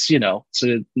 and that's, it's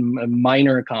a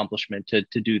minor accomplishment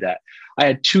to do that. I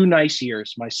had 2 nice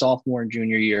years, my sophomore and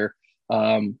junior year,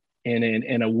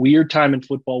 in a weird time in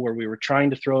football where we were trying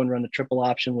to throw and run the triple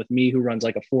option with me, who runs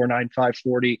like a 4.9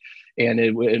 540,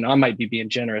 and I might be being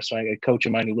generous. So a coach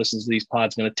of mine who listens to these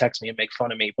pods is going to text me and make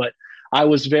fun of me, but I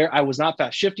was not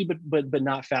fast shifty, but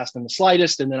not fast in the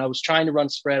slightest. And then I was trying to run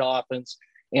spread offense.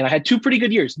 And I had 2 pretty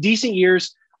good years, decent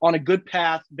years, on a good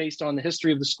path based on the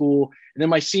history of the school. And then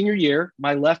my senior year,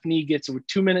 my left knee gets a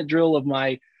 2-minute drill of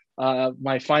my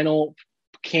final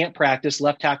camp practice.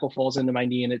 Left tackle falls into my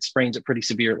knee and it sprains it pretty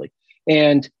severely.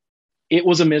 And it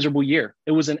was a miserable year.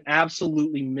 It was an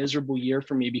absolutely miserable year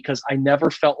for me because I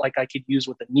never felt like I could use,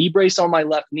 with a knee brace on my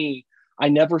left knee, I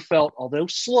never felt, although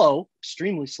slow,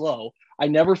 extremely slow, I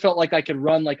never felt like I could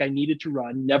run like I needed to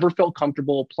run, never felt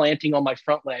comfortable planting on my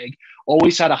front leg,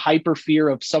 always had a hyper fear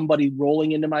of somebody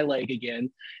rolling into my leg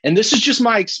again. And this is just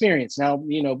my experience. Now,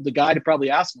 the guy to probably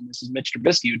ask him this is Mitch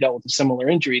Trubisky, who dealt with a similar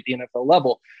injury at the NFL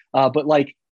level. But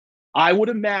I would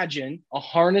imagine a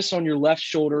harness on your left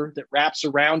shoulder that wraps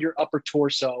around your upper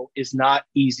torso is not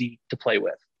easy to play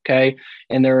with. Okay.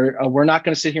 And we're not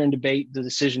going to sit here and debate the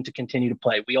decision to continue to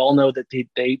play. We all know that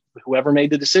whoever made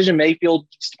the decision, Mayfield,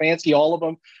 Stefanski, all of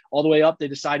them, all the way up, they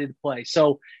decided to play.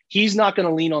 So he's not going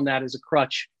to lean on that as a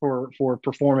crutch for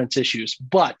performance issues.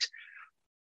 But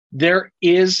there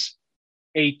is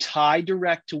a tie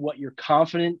direct to what your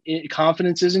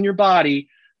confidence is in your body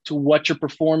to what your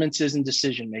performance is in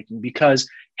decision making. Because,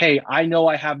 hey, I know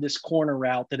I have this corner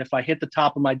route that if I hit the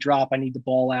top of my drop, I need the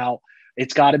ball out.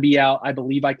 It's got to be out. I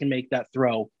believe I can make that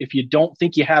throw. If you don't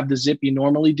think you have the zip you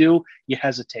normally do, you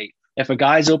hesitate. If a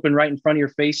guy's open right in front of your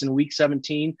face in week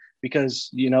 17 because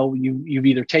you've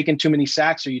either taken too many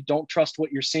sacks or you don't trust what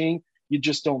you're seeing, you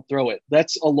just don't throw it.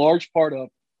 That's a large part of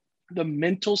the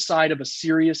mental side of a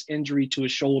serious injury to a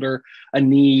shoulder, a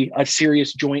knee, a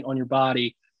serious joint on your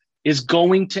body is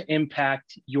going to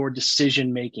impact your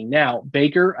decision making. Now,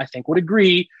 Baker, I think, would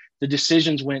agree the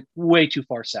decisions went way too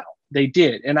far south. They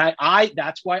did. And I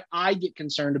that's why I get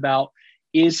concerned about,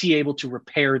 is he able to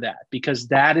repair that? Because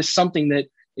that is something that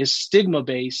is stigma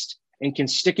based and can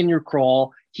stick in your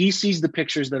crawl. He sees the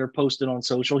pictures that are posted on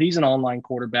social. He's an online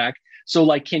quarterback.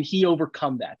 So can he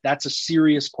overcome that? That's a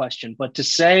serious question. But to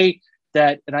say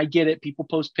that, and I get it, people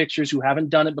post pictures who haven't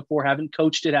done it before, haven't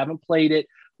coached it, haven't played it,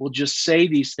 will just say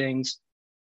these things.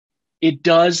 It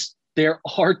does. There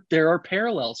are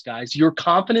parallels, guys. Your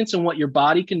confidence in what your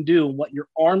body can do and what your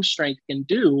arm strength can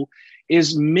do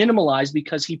is minimalized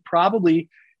because he probably,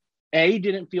 A,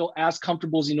 didn't feel as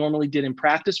comfortable as he normally did in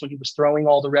practice when he was throwing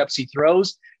all the reps he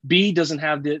throws. B, doesn't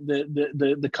have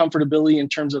the comfortability in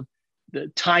terms of the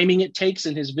timing it takes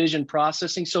in his vision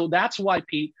processing. So that's why,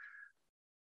 Pete,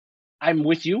 I'm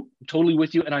with you, I'm totally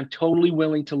with you, and I'm totally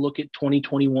willing to look at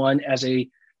 2021 as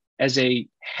a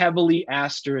heavily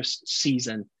asterisk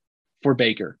season for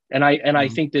Baker. And I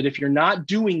think that if you're not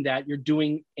doing that, you're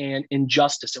doing an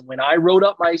injustice. And when I wrote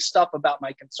up my stuff about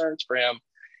my concerns for him,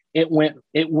 it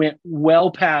went well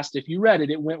past, if you read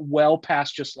it, it went well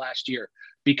past just last year.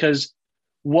 Because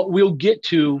what we'll get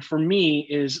to for me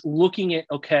is looking at,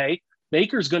 okay,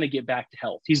 Baker's going to get back to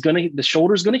health. The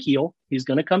shoulder's going to heal. He's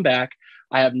going to come back.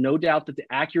 I have no doubt that the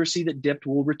accuracy that dipped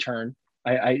will return.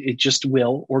 It just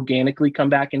will organically come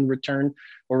back and return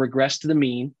or regress to the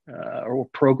mean or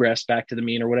progress back to the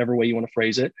mean or whatever way you want to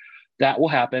phrase it. That will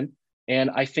happen.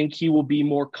 And I think he will be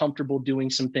more comfortable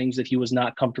doing some things that he was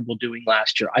not comfortable doing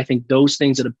last year. I think those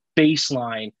things at a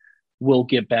baseline will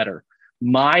get better.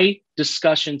 My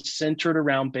discussion centered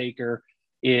around Baker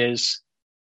is,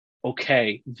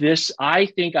 okay, I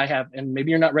think I have, and maybe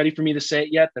you're not ready for me to say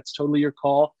it yet. That's totally your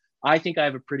call. I think I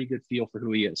have a pretty good feel for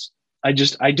who he is. I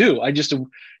do.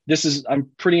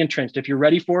 I'm pretty entrenched. If you're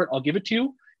ready for it, I'll give it to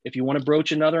you. If you want to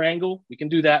broach another angle, we can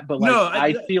do that. But no,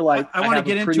 I feel like I want to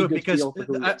get into it because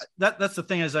that's the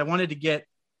thing is I wanted to get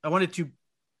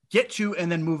to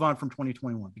and then move on from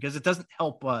 2021 because it doesn't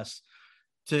help us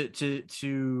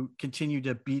to continue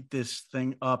to beat this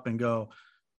thing up and go,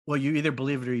 well, you either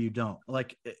believe it or you don't.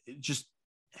 Like, just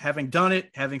having done it,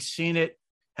 having seen it,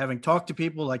 having talked to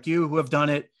people like you who have done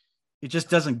it, it just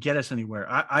doesn't get us anywhere.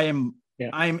 I am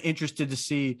interested to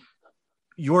see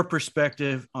your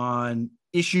perspective on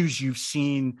issues you've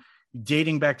seen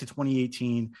dating back to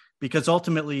 2018, because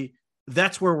ultimately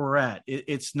that's where we're at.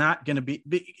 It's not going to be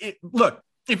look,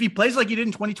 if he plays like he did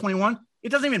in 2021, it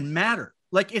doesn't even matter.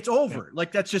 Like, it's over. Yeah.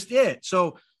 Like, that's just it.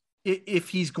 So if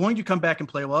he's going to come back and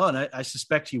play well, and I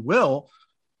suspect he will,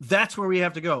 that's where we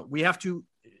have to go. We have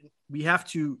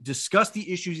to discuss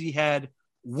the issues he had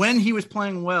when he was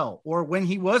playing well, or when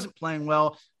he wasn't playing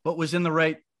well, but was in the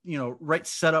right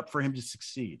setup for him to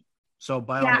succeed. So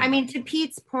I mean, to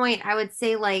Pete's point, I would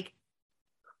say, like,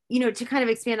 to kind of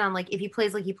expand on, like, if he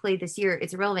plays like he played this year,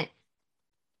 it's irrelevant.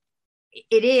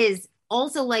 It is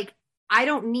also, like, I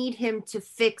don't need him to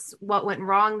fix what went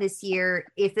wrong this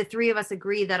year if the three of us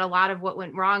agree that a lot of what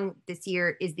went wrong this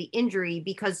year is the injury,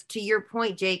 because to your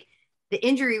point, Jake, the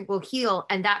injury will heal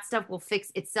and that stuff will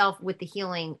fix itself with the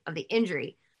healing of the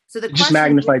injury. So the just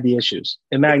magnified the issues.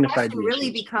 It magnified the issues.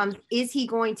 Really becomes, is he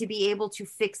going to be able to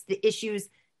fix the issues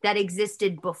that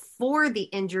existed before the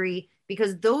injury?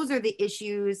 Because those are the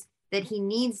issues that he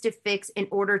needs to fix in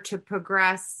order to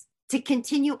progress, to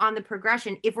continue on the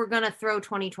progression if we're going to throw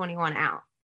 2021 out.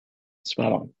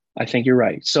 Spot on. I think you're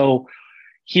right. So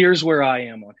here's where I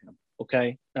am on him.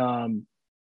 Okay.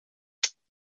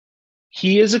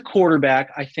 He is a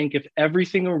quarterback. I think if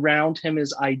everything around him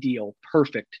is ideal,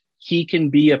 perfect, he can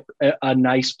be a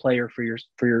nice player for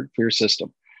your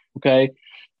system. Okay.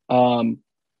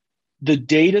 The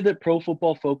data that Pro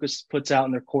Football Focus puts out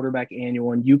in their quarterback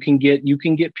annual, and you can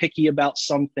get picky about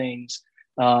some things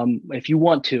if you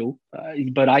want to,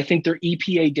 but I think their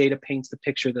EPA data paints the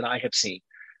picture that I have seen.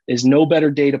 There's no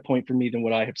better data point for me than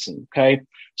what I have seen. Okay.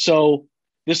 So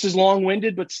this is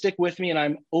long-winded, but stick with me, and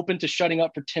I'm open to shutting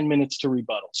up for 10 minutes to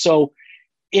rebuttal. So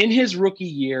in his rookie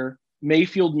year,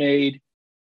 Mayfield made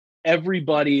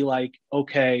everybody like,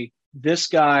 okay, this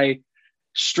guy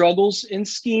struggles in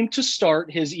scheme to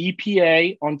start. His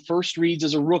EPA on first reads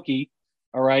as a rookie,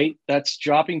 all right, that's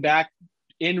dropping back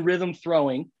in rhythm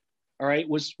throwing, all right,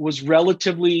 was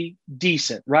relatively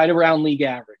decent, right around league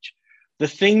average. The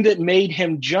thing that made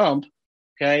him jump,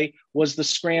 okay, was the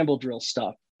scramble drill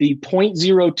stuff. The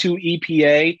 0.02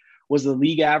 EPA was the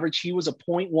league average. He was a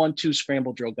 0.12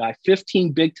 scramble drill guy,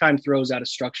 15 big-time throws out of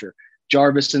structure.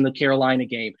 Jarvis in the Carolina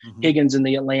game, Higgins in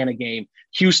the Atlanta game,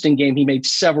 Houston game, he made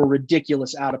several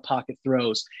ridiculous out-of-pocket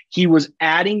throws. He was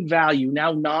adding value.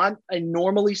 Now, not a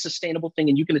normally sustainable thing,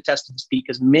 and you can attest to this,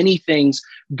 because many things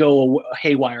go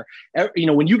haywire.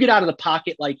 When you get out of the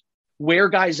pocket, like, where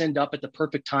guys end up at the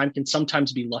perfect time can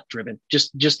sometimes be luck driven.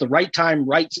 Just the right time,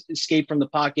 right escape from the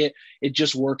pocket. It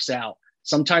just works out.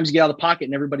 Sometimes you get out of the pocket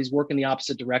and everybody's working the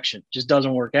opposite direction. Just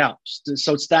doesn't work out.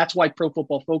 So that's why Pro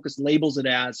Football Focus labels it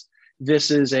as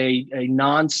this is a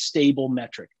non-stable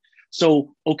metric.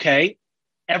 So, okay,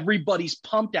 everybody's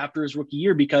pumped after his rookie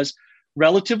year because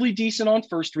relatively decent on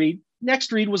first read.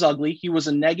 Next read was ugly. He was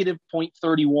a negative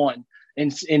 0.31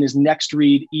 in his next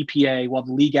read EPA, while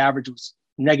the league average was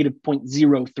negative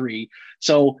 0.03.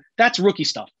 So that's rookie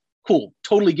stuff. Cool.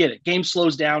 Totally get it. Game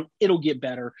slows down. It'll get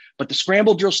better. But the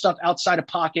scramble drill stuff outside of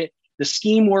pocket, the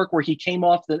scheme work where he came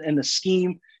off in the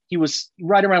scheme, he was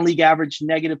right around league average,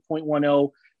 negative 0.10.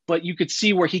 But you could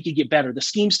see where he could get better. The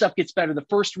scheme stuff gets better. The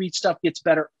first read stuff gets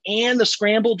better. And the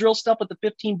scramble drill stuff with the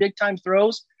 15 big time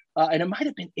throws. And it might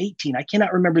have been 18. I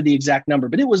cannot remember the exact number,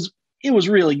 but it was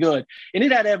really good. And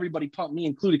it had everybody pumped, me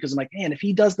included, because I'm like, man, if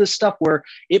he does this stuff where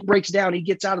it breaks down, he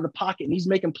gets out of the pocket and he's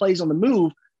making plays on the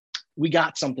move, we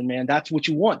got something, man. That's what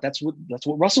you want. That's what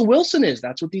Russell Wilson is.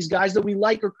 That's what these guys that we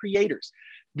like are creators.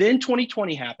 Then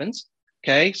 2020 happens.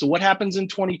 Okay. So what happens in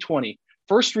 2020?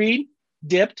 First read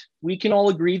dipped. We can all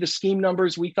agree the scheme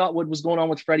numbers, we thought what was going on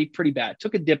with Freddie, pretty bad.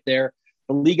 Took a dip there.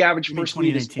 The league average first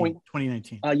read is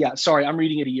 2019. Yeah, sorry, I'm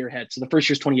reading it a year ahead. So the first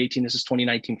year's 2018. This is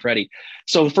 2019 Freddie.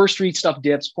 So the first read stuff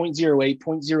dips, 0.08,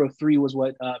 0.03 was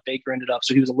what Baker ended up.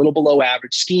 So he was a little below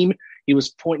average. Scheme, he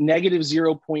was negative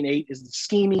 0.8 is the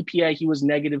scheme EPA. He was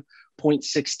negative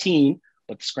 0.16,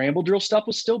 but the scramble drill stuff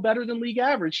was still better than league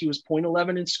average. He was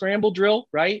 0.11 in scramble drill,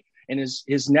 right? And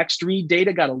his next read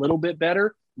data got a little bit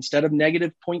better. Instead of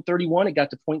negative 0.31, it got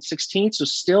to 0.16. So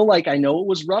still, like, I know it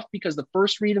was rough because the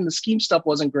first read and the scheme stuff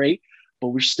wasn't great, but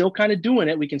we're still kind of doing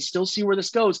it. We can still see where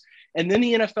this goes. And then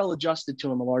the NFL adjusted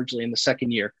to him largely in the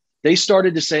second year. They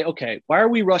started to say, okay, why are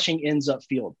we rushing ends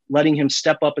upfield, letting him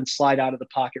step up and slide out of the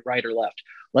pocket right or left?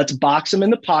 Let's box him in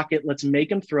the pocket. Let's make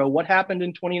him throw. What happened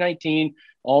in 2019?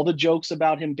 All the jokes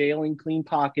about him bailing clean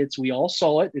pockets. We all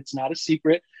saw it. It's not a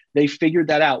secret. They figured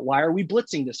that out. Why are we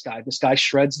blitzing this guy? This guy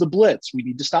shreds the blitz. We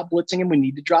need to stop blitzing him. We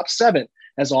need to drop 7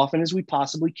 as often as we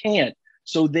possibly can.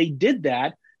 So they did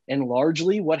that. And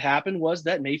largely what happened was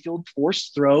that Mayfield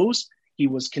forced throws. He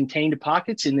was contained to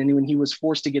pockets. And then when he was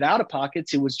forced to get out of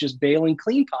pockets, it was just bailing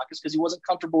clean pockets because he wasn't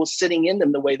comfortable with sitting in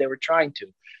them the way they were trying to.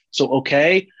 So,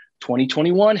 okay,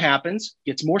 2021 happens,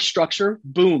 gets more structure,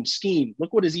 boom, scheme.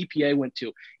 Look what his EPA went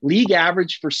to. League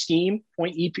average for scheme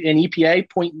and EPA,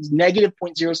 negative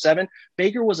 0.07.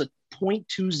 Baker was a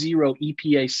 0.20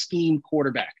 EPA scheme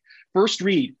quarterback. First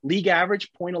read, league average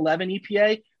 0.11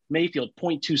 EPA, Mayfield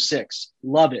 0.26.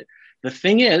 Love it. The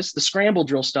thing is, the scramble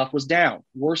drill stuff was down,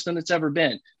 worse than it's ever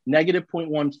been, negative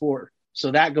 0.14.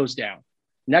 So that goes down.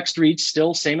 Next read,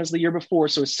 still same as the year before.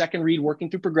 So his second read working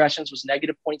through progressions was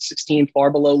negative 0.16, far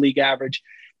below league average.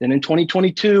 Then in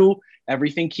 2022,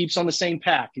 everything keeps on the same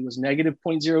path. He was negative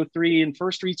 0.03 in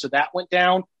first read, so that went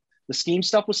down. The scheme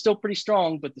stuff was still pretty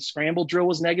strong, but the scramble drill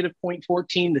was negative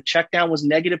 0.14. The check down was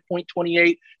negative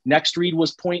 0.28. Next read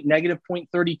was negative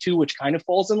 0.32, which kind of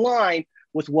falls in line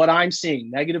with what I'm seeing.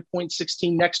 Negative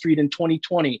 0.16 next read in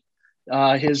 2020.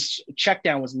 His check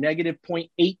down was negative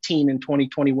 0.18 in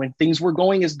 2020 when things were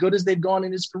going as good as they've gone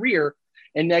in his career,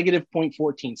 and negative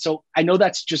 0.14. So I know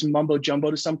that's just mumbo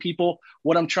jumbo to some people.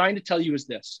 What I'm trying to tell you is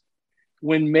this.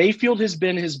 When Mayfield has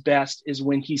been his best is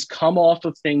when he's come off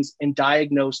of things and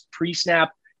diagnosed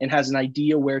pre-snap and has an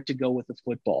idea where to go with the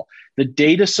football. The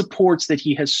data supports that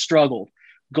he has struggled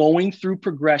going through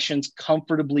progressions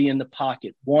comfortably in the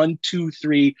pocket. 1, 2,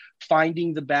 3,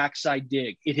 finding the backside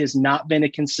dig. It has not been a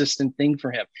consistent thing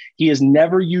for him. He has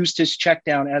never used his check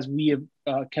down, as we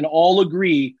have, can all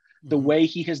agree, the way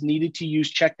he has needed to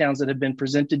use checkdowns that have been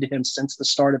presented to him since the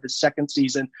start of his second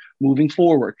season moving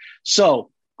forward.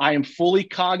 So I am fully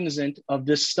cognizant of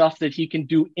this stuff that he can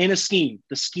do in a scheme.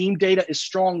 The scheme data is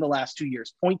strong the last 2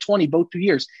 years, 0.20 both 2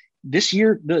 years. This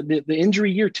year, the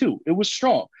injury year too, it was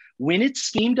strong. When it's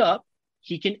schemed up,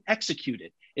 he can execute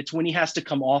it. It's when he has to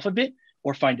come off of it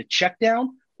or find a check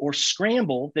down or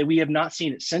scramble that we have not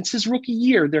seen it. Since his rookie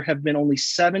year, there have been only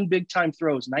 7 big-time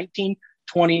throws, 19,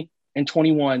 20, and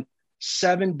 21,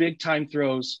 7 big-time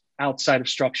throws outside of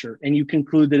structure. And you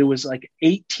conclude that it was like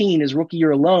 18 his rookie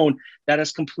year alone. That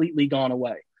has completely gone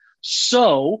away.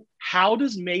 So how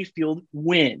does Mayfield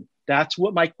win? That's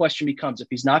what my question becomes. If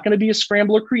he's not going to be a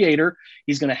scrambler creator,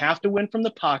 he's going to have to win from the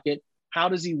pocket. How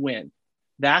does he win?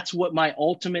 That's what my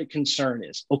ultimate concern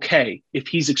is. Okay, if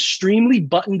he's extremely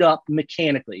buttoned up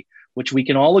mechanically, which we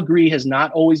can all agree has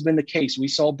not always been the case. We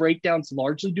saw breakdowns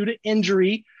largely due to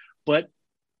injury, but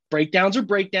breakdowns are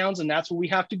breakdowns, and that's what we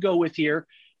have to go with here.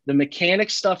 The mechanic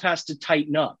stuff has to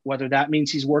tighten up, whether that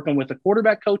means he's working with a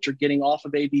quarterback coach or getting off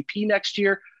of AVP next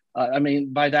year.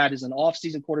 By that is an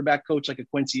off-season quarterback coach like a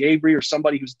Quincy Avery or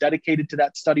somebody who's dedicated to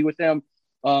that study with him.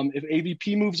 If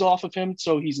AVP moves off of him,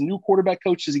 so he's a new quarterback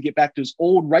coach, does he get back to his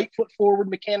old right foot forward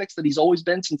mechanics that he's always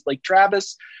been since Lake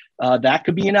Travis? That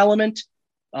could be an element.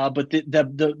 But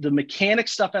the mechanic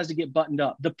stuff has to get buttoned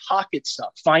up. The pocket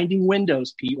stuff, finding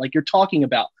windows, Pete, like you're talking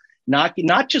about, not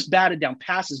just batted down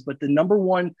passes, but the number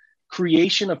one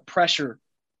creation of pressure,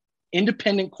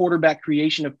 independent quarterback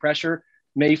creation of pressure,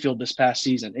 Mayfield this past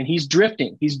season. And he's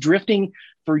drifting. He's drifting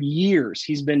for years.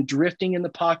 He's been drifting in the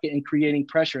pocket and creating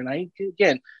pressure. And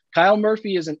again, Kyle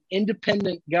Murphy is an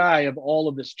independent guy of all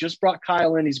of this. Just brought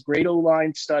Kyle in. He's great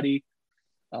O-line study.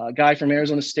 Guy from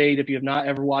Arizona State. If you have not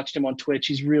ever watched him on Twitch,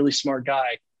 he's a really smart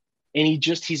guy. And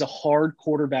he's a hard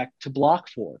quarterback to block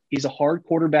for. He's a hard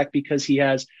quarterback because he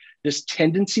has this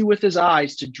tendency with his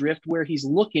eyes to drift where he's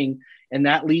looking. And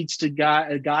that leads to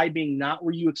a guy being not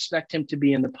where you expect him to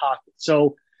be in the pocket.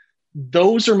 So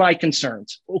those are my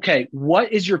concerns. Okay,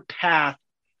 what is your path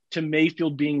to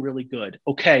Mayfield being really good?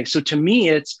 Okay, so to me,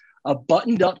 it's a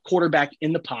buttoned up quarterback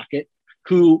in the pocket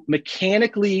who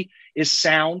mechanically is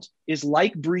sound, is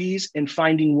like Breeze in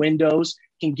finding windows,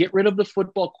 can get rid of the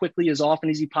football quickly as often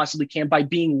as he possibly can by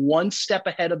being one step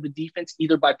ahead of the defense,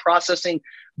 either by processing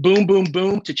boom, boom,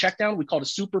 boom to check down. We call it a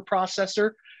super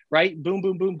processor, right? Boom,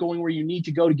 boom, boom, going where you need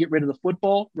to go to get rid of the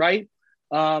football, right?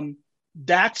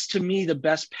 That's to me the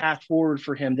best path forward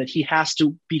for him, that he has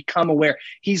to become aware.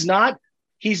 He's not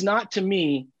to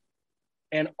me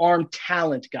an arm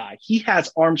talent guy. He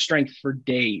has arm strength for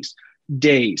days.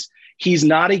 He's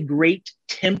not a great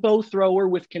tempo thrower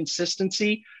with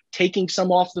consistency, taking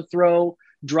some off the throw,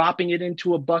 dropping it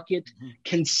into a bucket,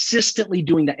 consistently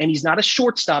doing that. And he's not a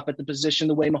shortstop at the position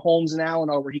the way Mahomes and Allen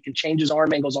are, where he can change his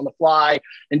arm angles on the fly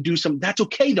and do some. That's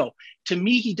okay, though. To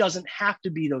me, he doesn't have to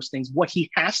be those things. What he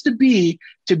has to be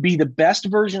the best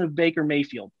version of Baker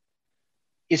Mayfield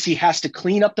is he has to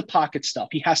clean up the pocket stuff.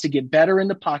 He has to get better in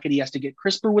the pocket. He has to get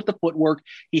crisper with the footwork.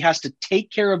 He has to take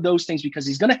care of those things because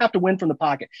he's going to have to win from the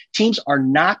pocket. Teams are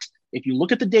not, if you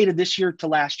look at the data this year to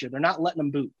last year, they're not letting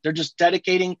him boot. They're just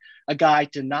dedicating a guy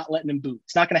to not letting him boot.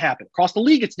 It's not going to happen. Across the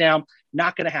league, it's down.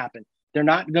 Not going to happen. They're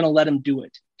not going to let him do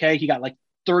it. Okay. He got like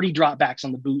 30 dropbacks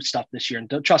on the boot stuff this year.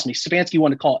 And trust me, Stefanski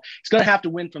wanted to call it. He's going to have to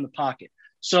win from the pocket.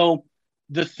 So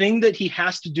the thing that he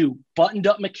has to do, buttoned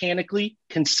up mechanically,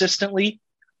 consistently,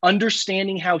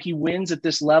 understanding how he wins at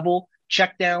this level,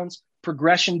 checkdowns,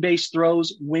 progression-based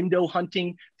throws, window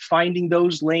hunting, finding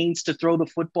those lanes to throw the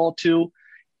football to,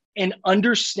 and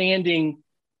understanding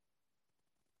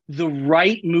the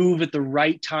right move at the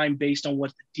right time based on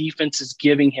what the defense is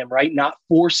giving him, right? Not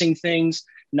forcing things,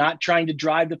 not trying to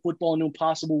drive the football into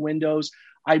impossible windows.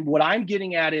 What I'm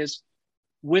getting at is,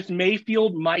 with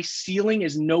Mayfield, my ceiling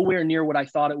is nowhere near what I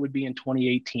thought it would be in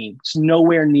 2018. It's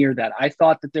nowhere near that. I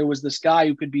thought that there was this guy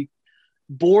who could be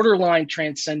borderline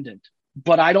transcendent,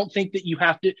 but I don't think that you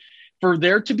have to, for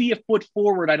there to be a foot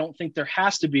forward, I don't think there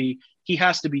has to be. He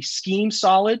has to be scheme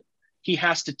solid. He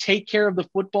has to take care of the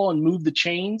football and move the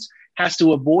chains, has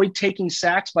to avoid taking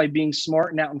sacks by being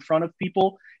smart and out in front of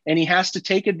people. And he has to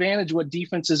take advantage of what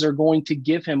defenses are going to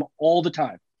give him all the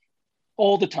time.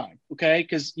 Okay.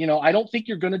 Cause I don't think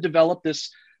you're going to develop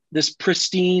this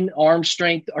pristine arm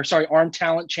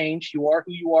talent change. You are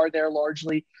who you are there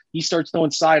largely. He starts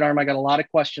throwing sidearm. I got a lot of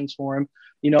questions for him.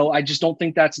 I just don't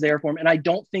think that's there for him. And I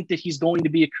don't think that he's going to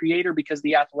be a creator because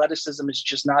the athleticism is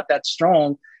just not that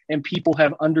strong and people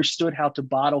have understood how to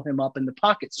bottle him up in the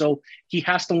pocket. So he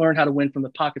has to learn how to win from the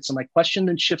pocket. So my question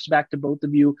then shifts back to both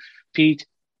of you, Pete,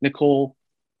 Nicole.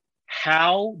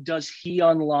 How does he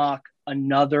unlock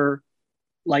another,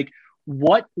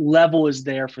 what level is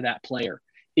there for that player?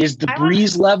 Is the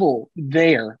Breeze level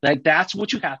there? That's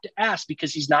what you have to ask,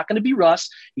 because he's not going to be Russ.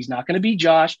 He's not going to be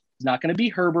Josh. He's not going to be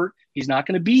Herbert. He's not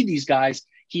going to be these guys.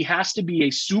 He has to be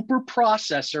a super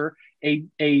processor,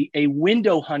 a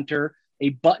window hunter, a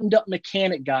buttoned up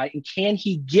mechanic guy. And can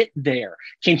he get there?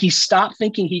 Can he stop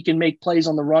thinking he can make plays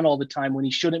on the run all the time when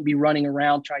he shouldn't be running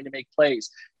around trying to make plays?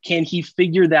 Can he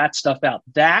figure that stuff out?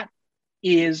 That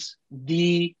is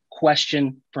the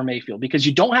question for Mayfield, because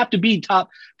you don't have to be top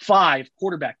 5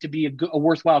 quarterback to be a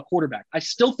worthwhile quarterback. I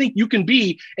still think you can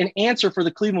be an answer for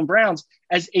the Cleveland Browns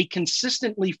as a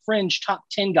consistently fringe top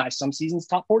 10 guy. Some seasons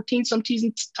top 14, some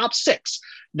seasons top 6.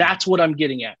 That's what I'm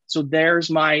getting at. So there's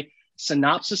my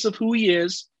synopsis of who he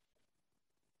is,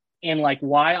 and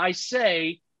why I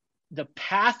say the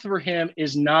path for him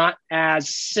is not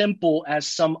as simple as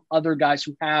some other guys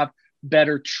who have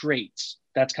better traits.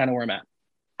 That's kind of where I'm at.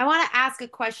 I want to ask a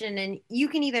question, and you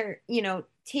can either,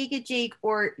 take it, Jake,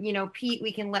 or, Pete,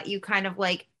 we can let you kind of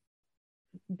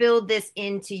build this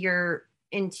into your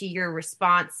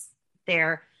response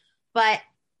there. But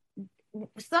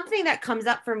something that comes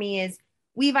up for me is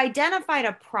we've identified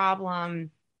a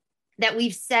problem that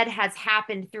we've said has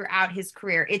happened throughout his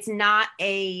career. It's not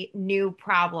a new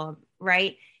problem,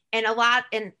 right? And a lot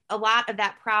of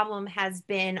that problem has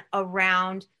been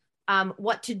around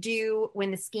what to do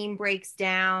when the scheme breaks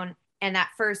down and that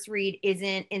first read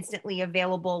isn't instantly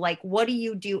available. What do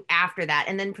you do after that?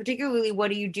 And then particularly,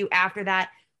 what do you do after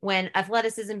that when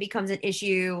athleticism becomes an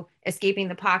issue, escaping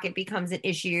the pocket becomes an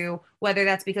issue, whether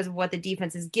that's because of what the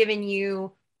defense has given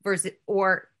you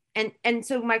and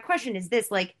so my question is this,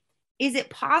 is it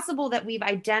possible that we've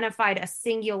identified a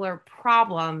singular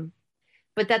problem,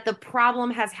 but that the problem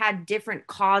has had different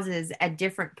causes at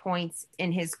different points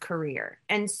in his career?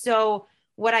 And so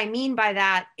what I mean by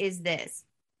that is this.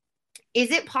 Is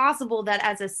it possible that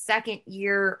as a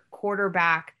second-year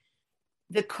quarterback,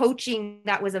 the coaching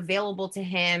that was available to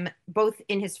him, both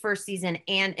in his first season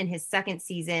and in his second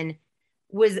season,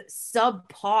 was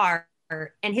subpar,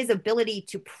 and his ability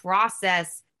to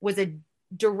process was a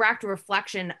direct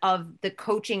reflection of the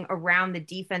coaching around the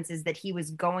defenses that he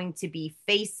was going to be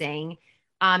facing,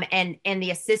 and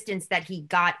the assistance that he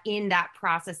got in that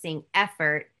processing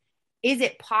effort? Is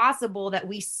it possible that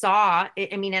we saw,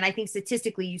 and I think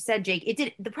statistically, you said,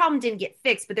 Jake, the problem didn't get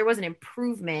fixed, but there was an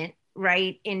improvement,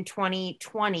 right, in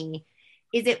 2020.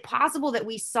 Is it possible that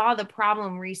we saw the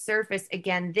problem resurface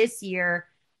again this year,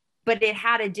 but it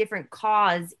had a different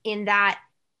cause, in that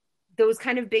those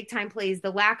kind of big time plays, the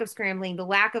lack of scrambling, the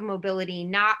lack of mobility,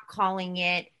 not calling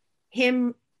it,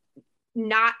 him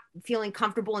not feeling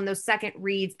comfortable in those second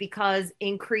reads because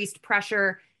increased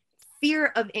pressure fear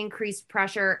of increased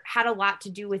pressure had a lot to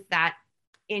do with that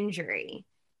injury.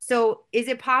 So is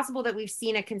it possible that we've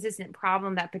seen a consistent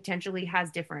problem that potentially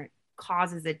has different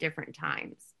causes at different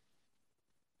times?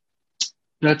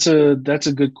 That's a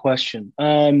good question.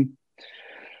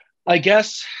 I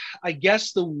guess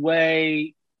the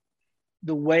way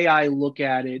I look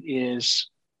at it is,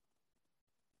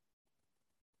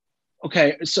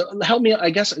 okay, so help me. I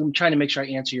guess I'm trying to make sure I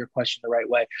answer your question the right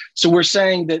way. So we're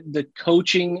saying that the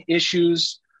coaching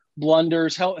issues,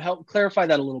 blunders, help clarify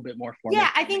that a little bit more for me. Yeah,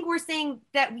 I think we're saying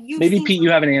that maybe Pete, you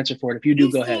have an answer for it. If you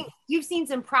do, go ahead. You've seen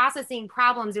some processing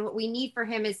problems, and what we need for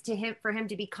him is for him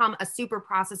to become a super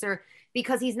processor,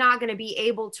 because he's not going to be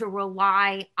able to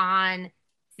rely on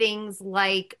things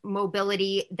like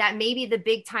mobility, that maybe the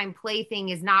big time play thing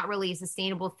is not really a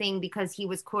sustainable thing because he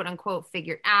was quote unquote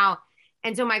figured out.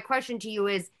 And so my question to you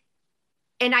is,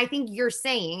 and I think you're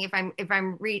saying, if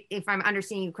I'm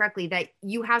understanding you correctly, that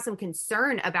you have some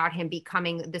concern about him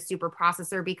becoming the super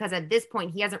processor, because at this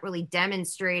point he hasn't really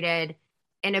demonstrated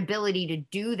an ability to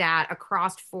do that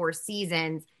across 4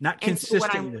 seasons. Not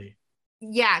consistently.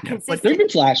 Consistently. But there've been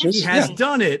flashes. He has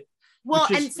done it. Well,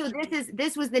 and so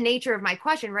this was the nature of my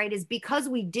question, right? Is because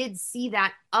we did see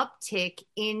that uptick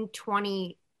in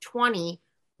 2020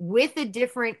 with a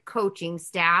different coaching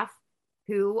staff,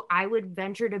 who I would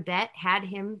venture to bet had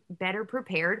him better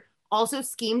prepared, also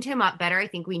schemed him up better. I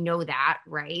think we know that,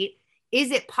 right? Is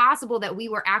it possible that we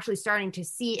were actually starting to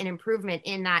see an improvement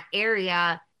in that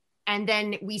area, and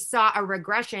then we saw a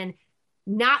regression,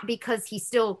 not because he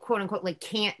still quote unquote like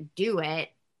can't do it,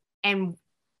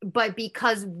 but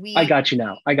because I got you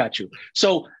now. I got you.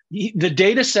 So the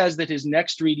data says that his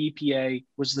next read EPA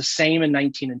was the same in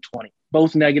 19 and 20,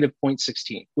 both negative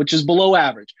 0.16, which is below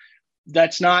average.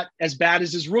 That's not as bad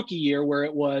as his rookie year, where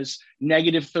it was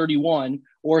negative 31,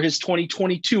 or his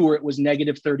 2022, where it was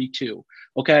negative 32.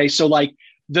 Okay. So like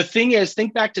the thing is,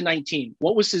 think back to 19.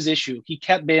 What was his issue? He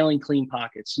kept bailing clean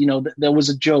pockets. There was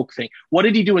a joke thing. What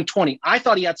did he do in 20? I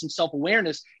thought he had some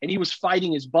self-awareness, and he was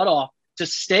fighting his butt off to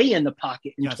stay in the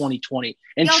pocket in 2020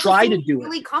 and try to do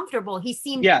really it. Comfortable. He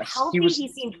seemed healthy. He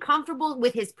seemed comfortable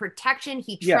with his protection.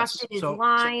 He trusted his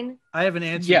line. So I have an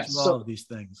answer to all of these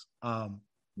things.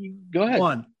 Go ahead.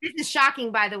 One. This is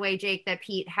shocking, by the way, Jake, that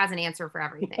Pete has an answer for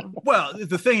everything. Well,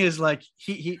 the thing is, like,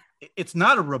 it's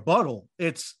not a rebuttal.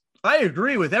 I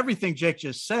agree with everything Jake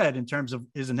just said in terms of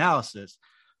his analysis.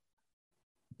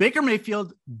 Baker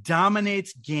Mayfield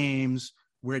dominates games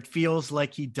where it feels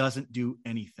like he doesn't do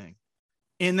anything.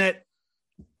 In that,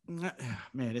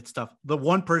 man, it's tough. The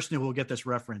one person who will get this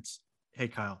reference, hey,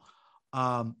 Kyle,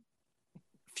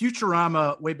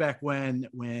 Futurama, way back when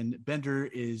Bender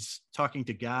is talking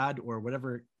to God or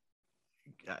whatever,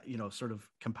 sort of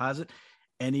composite,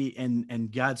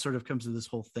 and God sort of comes to this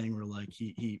whole thing where like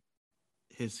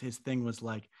his thing was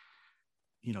like,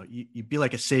 you be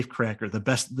like a safe cracker, the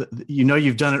best,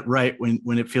 you've done it right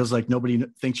when it feels like nobody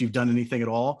thinks you've done anything at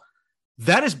all.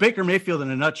 That is Baker Mayfield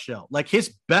in a nutshell. Like,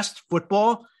 his best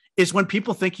football is when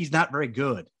people think he's not very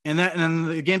good. And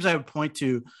the games I would point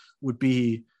to would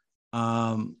be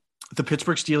the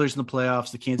Pittsburgh Steelers in the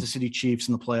playoffs, the Kansas City Chiefs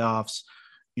in the playoffs,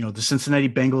 the Cincinnati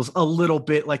Bengals a little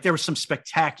bit. Like, there were some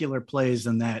spectacular plays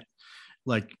in that.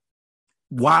 Like,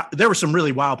 wow, there were some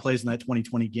really wild plays in that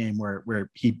 2020 game where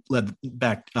he led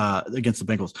back against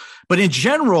the Bengals. But in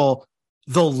general,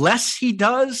 the less he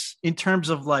does in terms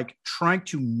of like trying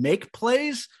to make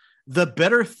plays, the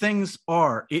better things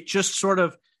are. It just sort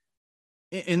of,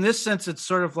 in this sense, it's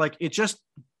sort of like he just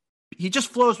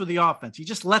flows with the offense. He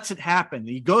just lets it happen.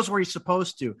 He goes where he's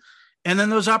supposed to. And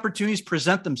then those opportunities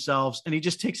present themselves and he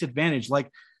just takes advantage.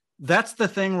 Like, that's the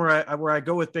thing where I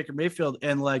go with Baker Mayfield.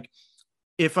 And like,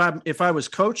 if I was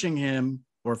coaching him,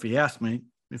 or if he asked me,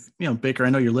 Baker, I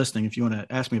know you're listening, if you want to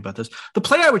ask me about this, the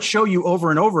play I would show you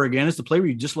over and over again is the play where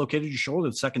you dislocated your shoulder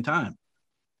the second time.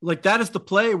 Like, that is the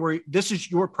play where this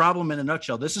is your problem in a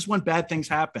nutshell. This is when bad things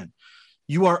happen.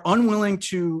 You are unwilling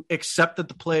to accept that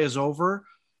the play is over.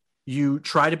 You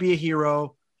try to be a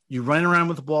hero. You run around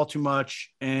with the ball too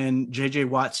much, and JJ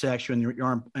Watt sacks you and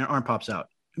your arm pops out.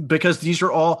 Because these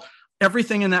are all,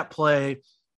 everything in that play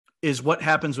is what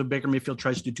happens when Baker Mayfield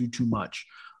tries to do too much.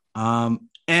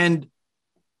 And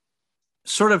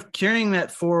sort of carrying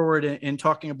that forward and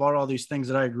talking about all these things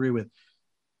that I agree with,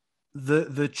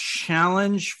 the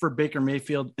challenge for Baker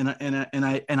Mayfield, and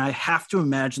I have to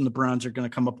imagine the Browns are going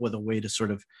to come up with a way to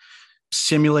sort of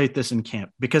simulate this in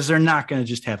camp, because they're not going to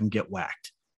just have him get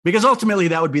whacked, because ultimately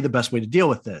that would be the best way to deal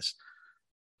with this,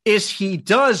 is he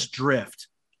does drift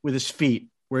with his feet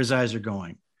where his eyes are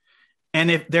going.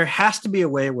 And if there has to be a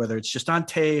way, whether it's just on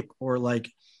tape or like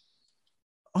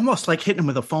almost like hitting him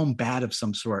with a foam bat of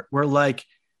some sort, where like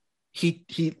he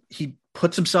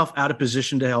puts himself out of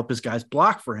position to help his guys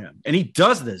block for him. And he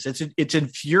does this. It's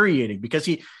infuriating because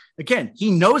he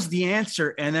knows the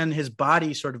answer, and then his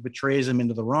body sort of betrays him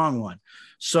into the wrong one.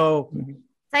 So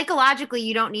psychologically,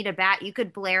 you don't need a bat. You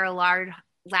could blare a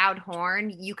loud horn.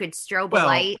 You could strobe a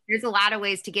light. There's a lot of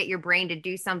ways to get your brain to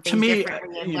do something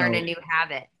different and learn a new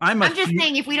habit. I'm just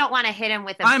saying, if we don't want to hit him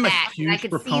with a bat,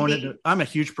 I'm a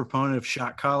huge proponent of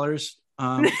shot collars.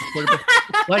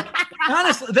 Like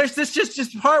honestly, there's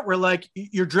this part where like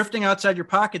you're drifting outside your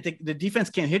pocket. The defense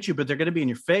can't hit you, but they're going to be in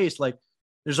your face. Like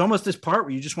there's almost this part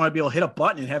where you just want to be able to hit a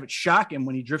button and have it shock him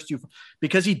when he drifts you,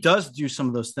 because he does do some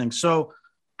of those things. So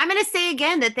I'm going to say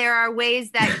again that there are ways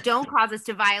that don't cause us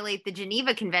to violate the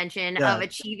Geneva Convention of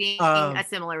achieving a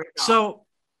similar result. So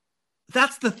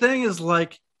that's the thing, is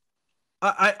like,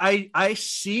 I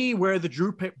see where the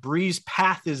Drew Brees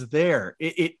path is there.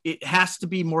 It has to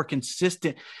be more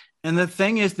consistent. And the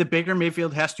thing is that Baker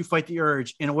Mayfield has to fight the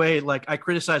urge in a way. Like, I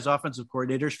criticize offensive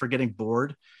coordinators for getting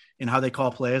bored in how they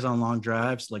call plays on long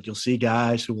drives. Like, you'll see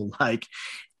guys who will like,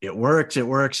 it works.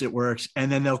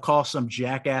 And then they'll call some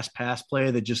jackass pass play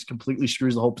that just completely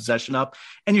screws the whole possession up.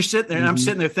 And you're sitting there, and I'm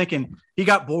sitting there thinking he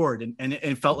got bored and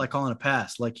it felt like calling a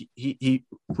pass. Like he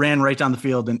ran right down the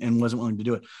field and wasn't willing to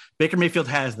do it. Baker Mayfield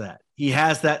has that. He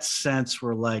has that sense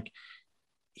where like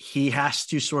he has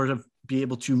to sort of be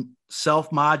able to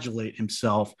self-modulate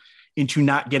himself into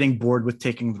not getting bored with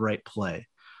taking the right play.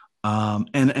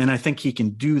 And I think he can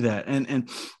do that. And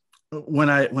when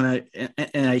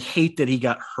I hate that he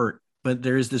got hurt, but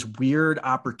there is this weird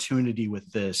opportunity with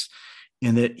this,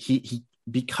 in that he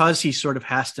because he sort of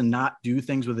has to not do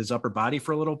things with his upper body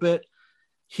for a little bit,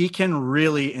 he can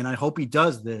really, and I hope he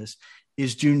does this,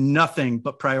 is do nothing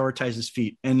but prioritize his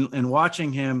feet. And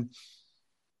watching him,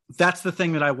 that's the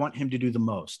thing that I want him to do the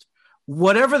most.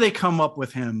 Whatever they come up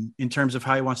with him in terms of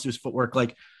how he wants to do his footwork,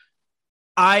 like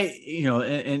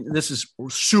and this is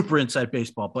super inside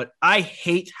baseball, but I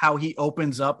hate how he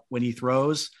opens up when he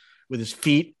throws with his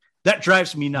feet. That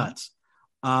drives me nuts.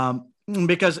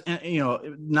 Because,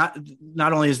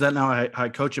 not only is that now how I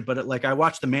coach it, but like I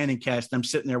watch the Manning cast, and I'm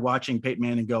sitting there watching Peyton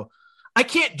Manning go, I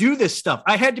can't do this stuff.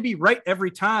 I had to be right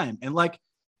every time. And like,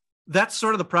 that's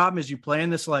sort of the problem, is you play in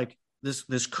this, like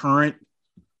this current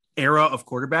era of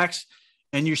quarterbacks,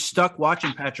 and you're stuck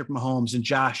watching Patrick Mahomes and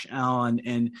Josh Allen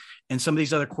and some of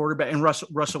these other quarterbacks, and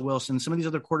Russell Wilson, some of these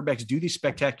other quarterbacks do these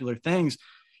spectacular things.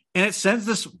 And it sends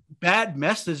this bad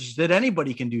message that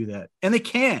anybody can do that, and they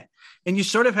can't. And you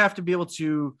sort of have to be able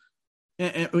to,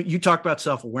 and you talk about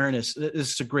self-awareness.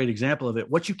 This is a great example of it,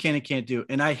 what you can and can't do.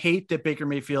 And I hate that Baker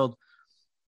Mayfield,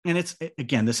 and it's,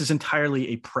 again, this is entirely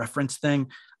a preference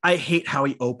thing. I hate how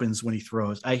he opens when he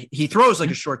throws. He throws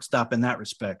like a shortstop in that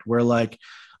respect, where like,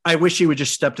 I wish he would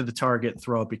just step to the target and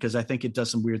throw it, because I think it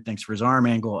does some weird things for his arm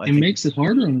angle. It makes it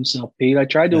harder on himself, Pete. I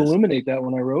tried to illuminate that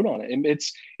when I wrote on it.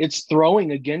 It's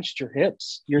throwing against your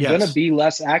hips. You're going to be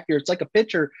less accurate. It's like a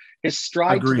pitcher. His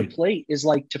stride to the plate is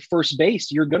like to first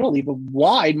base. You're going to leave a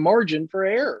wide margin for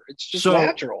error. It's just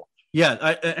natural.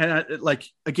 Yeah. Like,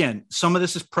 again, some of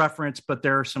this is preference, but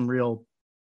there are some real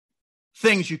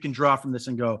things you can draw from this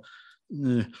and go.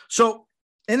 So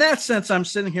in that sense, I'm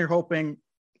sitting here hoping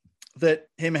that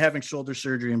him having shoulder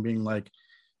surgery and being like,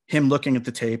 him looking at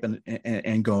the tape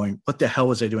and going, what the hell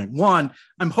was I doing? One,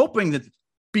 I'm hoping that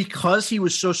because he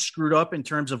was so screwed up in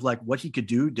terms of like what he could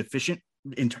do, deficient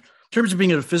in terms of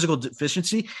being a physical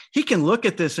deficiency, he can look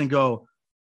at this and go,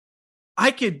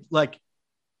 I could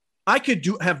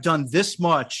have done this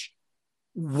much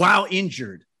while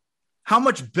injured. How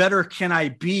much better can I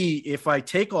be if I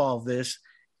take all of this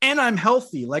and I'm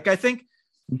healthy? Like, I think,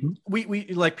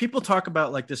 we like, people talk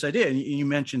about like this idea, and you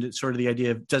mentioned it, sort of the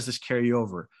idea of, does this carry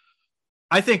over?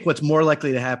 I think what's more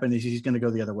likely to happen is he's going to go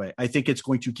the other way. I think it's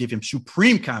going to give him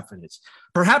supreme confidence,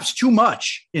 perhaps too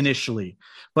much initially,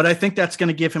 but I think that's going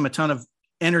to give him a ton of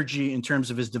energy in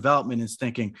terms of his development, is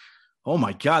thinking, oh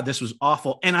my God, this was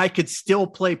awful, and I could still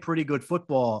play pretty good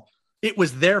football. It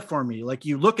was there for me. Like,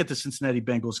 you look at the Cincinnati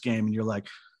Bengals game and you're like,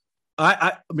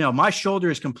 my shoulder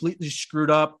is completely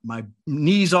screwed up. My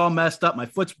knee's all messed up. My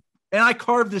foot's, and I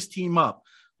carved this team up.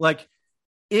 Like,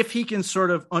 if he can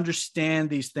sort of understand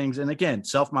these things, and again,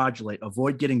 self-modulate,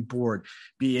 avoid getting bored,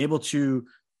 be able to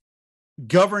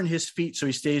govern his feet so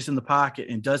he stays in the pocket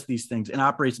and does these things and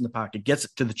operates in the pocket, gets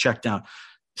to the check down,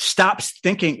 stops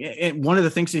thinking. And one of the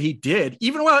things that he did,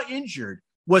 even while injured,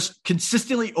 was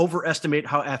consistently overestimate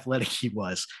how athletic he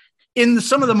was. In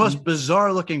some of the most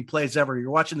bizarre looking plays ever,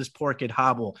 you're watching this poor kid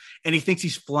hobble, and he thinks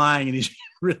he's flying, and he's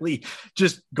really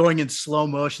just going in slow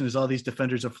motion as all these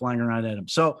defenders are flying around at him.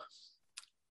 So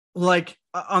like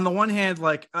on the one hand,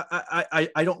 like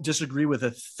I don't disagree with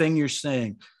a thing you're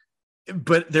saying,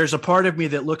 but there's a part of me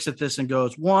that looks at this and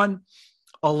goes, one,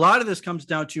 a lot of this comes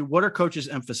down to what are coaches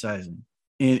emphasizing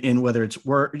in whether it's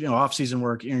work, off-season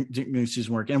work,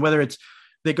 season work, and whether it's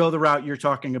they go the route you're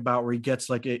talking about where he gets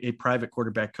like a private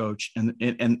quarterback coach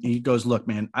and he goes, look,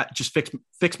 man, just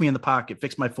fix me in the pocket,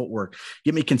 fix my footwork,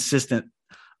 get me consistent.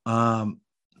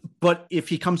 But if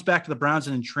he comes back to the Browns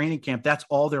and in training camp, that's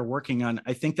all they're working on.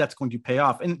 I think that's going to pay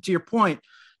off. And to your point,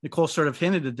 Nicole sort of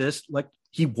hinted at this, like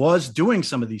he was doing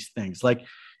some of these things, and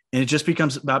it just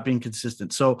becomes about being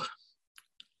consistent. So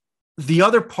the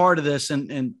other part of this,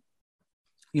 and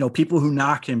people who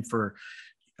knock him for,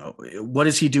 what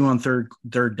does he do on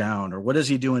third down, or what does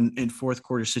he do in fourth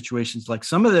quarter situations? Like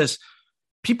some of this,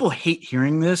 people hate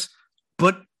hearing this,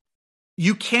 but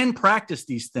you can practice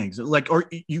these things, or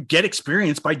you get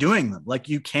experience by doing them. Like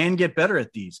you can get better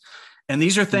at these. And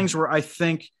these are things where I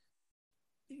think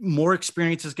more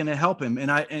experience is going to help him.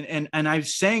 And I'm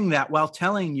saying that while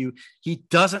telling you he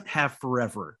doesn't have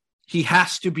forever. He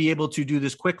has to be able to do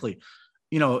this quickly.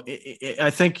 I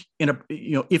think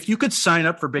if you could sign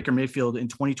up for Baker Mayfield in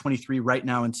 2023 right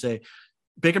now and say,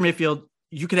 Baker Mayfield,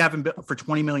 you could have him for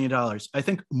 $20 million. I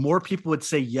think more people would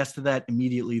say yes to that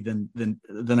immediately than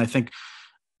I think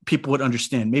people would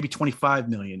understand. Maybe 25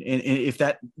 million. And if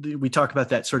that, we talk about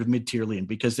that sort of mid-tier league,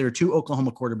 because there are two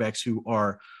Oklahoma quarterbacks who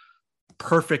are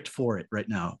perfect for it right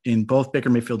now in both Baker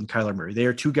Mayfield and Kyler Murray. They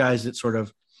are two guys that sort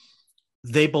of,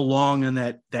 they belong in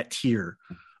that tier.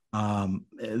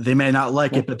 They may not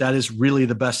like it, but that is really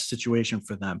the best situation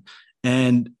for them.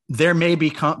 And there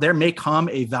may come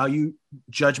a value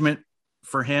judgment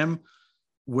for him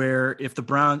where if the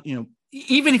Browns,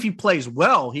 even if he plays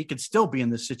well, he could still be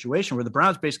in this situation where the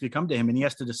Browns basically come to him and he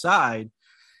has to decide,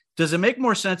 does it make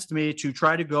more sense to me to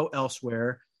try to go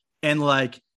elsewhere and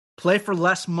play for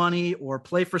less money or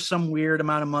play for some weird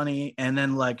amount of money and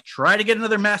then try to get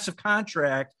another massive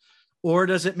contract? Or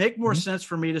does it make more sense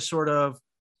for me to sort of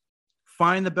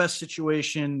find the best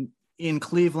situation in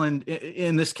Cleveland,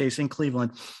 in this case, in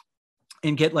Cleveland,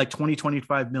 and get 20,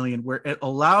 25 million, where it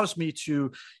allows me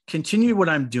to continue what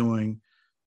I'm doing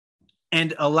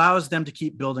and allows them to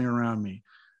keep building around me.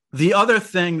 The other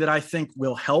thing that I think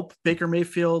will help Baker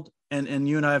Mayfield, and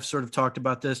you and I have sort of talked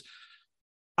about this,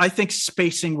 I think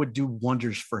spacing would do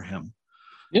wonders for him.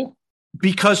 Yeah.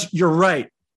 Because you're right.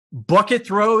 Bucket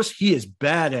throws, he is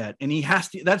bad at, and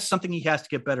that's something he has to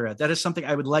get better at. That is something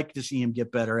I would like to see him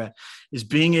get better at, is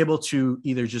being able to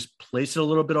either just place it a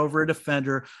little bit over a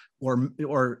defender or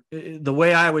the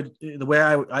way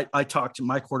I talk to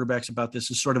my quarterbacks about this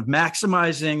is sort of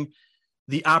maximizing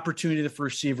the opportunity for a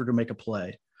receiver to make a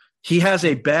play. He has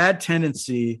a bad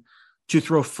tendency to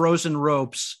throw frozen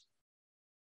ropes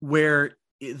where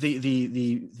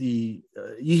he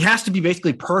has to be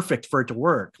basically perfect for it to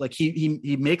work.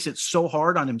 He makes it so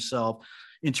hard on himself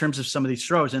in terms of some of these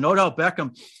throws. And Odell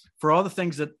Beckham, for all the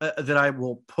things that I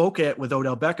will poke at with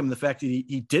Odell Beckham, the fact that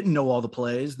he didn't know all the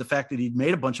plays, the fact that he'd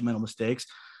made a bunch of mental mistakes,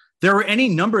 there were any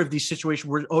number of these situations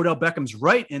where Odell Beckham's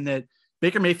right in that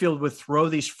Baker Mayfield would throw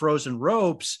these frozen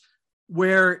ropes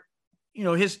where,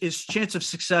 his chance of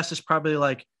success is probably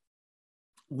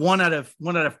 1 out of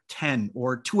 10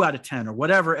 or 2 out of 10 or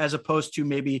whatever, as opposed to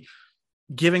maybe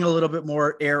giving a little bit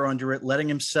more air under it, letting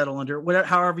him settle under it, whatever,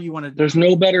 however you want to. There's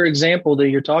no better example that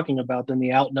you're talking about than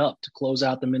the out and up to close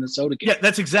out the Minnesota game. Yeah,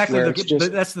 that's exactly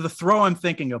that's the throw I'm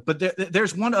thinking of. But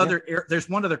there's one other there's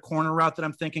one other corner route that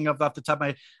I'm thinking of off the top of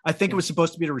my. I think it was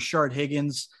supposed to be to Rashard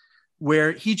Higgins,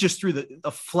 where he just threw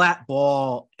a flat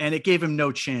ball and it gave him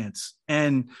no chance.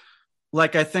 And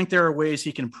I think there are ways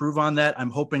he can improve on that.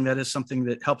 I'm hoping that is something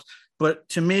that helps. But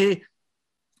to me,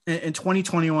 in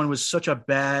 2021 was such a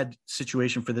bad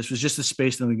situation for this. It was just the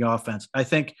space in the offense. I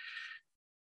think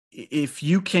if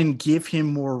you can give him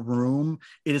more room,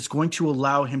 it is going to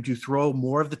allow him to throw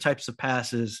more of the types of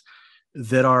passes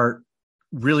that are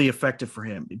really effective for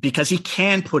him, because he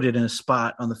can put it in a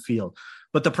spot on the field.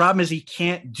 But the problem is he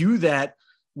can't do that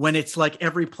when it's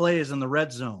every play is in the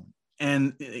red zone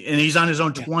and he's on his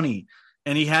own 20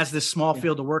 and he has this small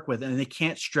field to work with and they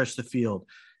can't stretch the field.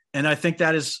 And I think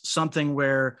that is something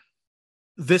where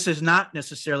this is not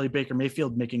necessarily Baker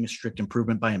Mayfield making a strict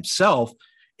improvement by himself.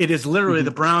 It is literally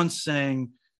the Browns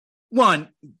saying, one,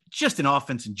 just in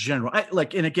offense in general.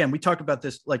 And again, we talk about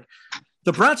this,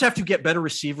 the Browns have to get better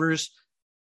receivers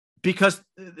because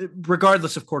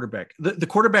regardless of quarterback, the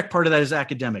quarterback part of that is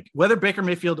academic. Whether Baker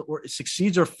Mayfield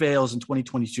succeeds or fails in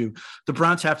 2022, the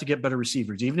Browns have to get better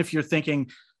receivers. Even if you're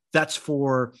thinking that's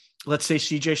for, let's say,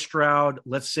 CJ Stroud,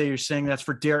 let's say you're saying that's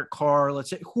for Derek Carr, let's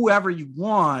say whoever you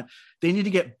want, they need to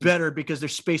get better because their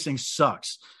spacing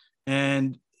sucks.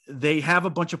 and they have a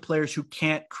bunch of players who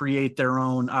can't create their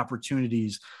own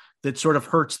opportunities. That sort of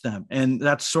hurts them. And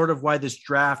that's sort of why this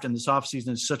draft and this offseason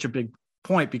is such a big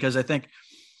point, because I think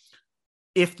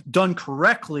if done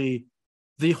correctly,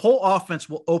 the whole offense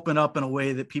will open up in a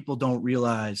way that people don't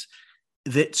realize,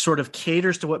 that sort of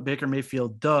caters to what Baker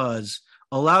Mayfield does,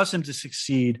 allows him to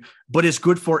succeed, but is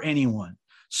good for anyone.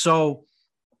 So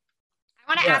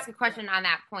I want to ask a question on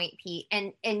that point, Pete,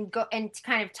 and go and to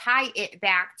kind of tie it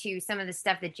back to some of the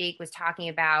stuff that Jake was talking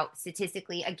about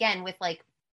statistically, again, with like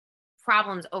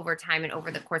problems over time and over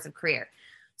the course of career.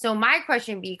 So my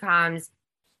question becomes,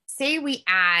 say we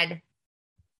add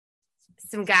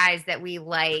some guys that we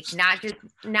like, not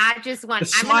just one. The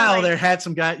smile there had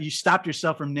some guy. You stopped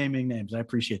yourself from naming names. I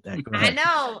appreciate that. Go ahead.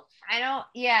 I know.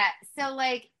 Yeah. So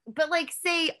but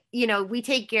say, we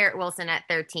take Garrett Wilson at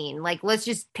 13, like, let's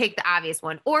just pick the obvious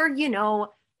one, or,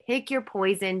 pick your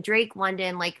poison, Drake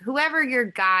London, like whoever your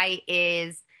guy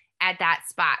is at that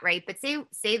spot. Right. But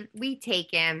say we take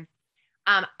him.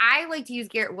 I like to use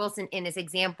Garrett Wilson in this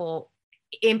example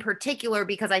in particular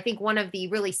because I think one of the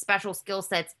really special skill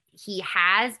sets he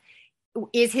has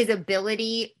is his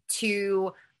ability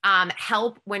to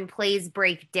help when plays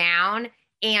break down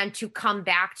and to come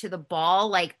back to the ball.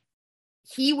 Like,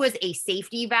 he was a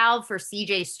safety valve for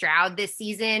CJ Stroud this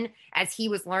season as he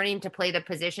was learning to play the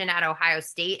position at Ohio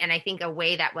State. And I think a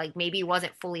way that like maybe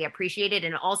wasn't fully appreciated,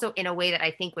 and also in a way that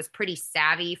I think was pretty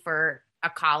savvy for a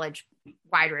college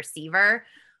wide receiver.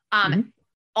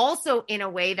 Also in a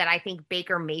way that I think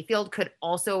Baker Mayfield could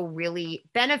also really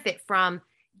benefit from.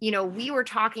 We were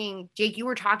talking, Jake, you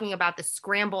were talking about the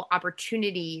scramble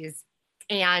opportunities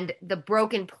and the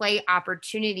broken play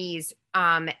opportunities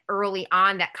early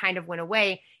on that kind of went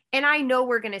away. And I know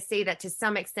we're going to say that to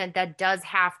some extent that does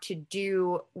have to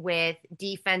do with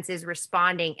defenses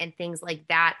responding and things like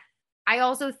that. I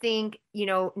also think,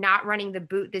 not running the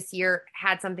boot this year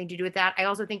had something to do with that. I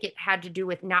also think it had to do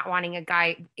with not wanting a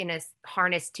guy in a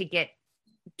harness to get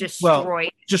destroyed. Well,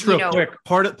 just real quick,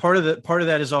 part of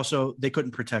that is also they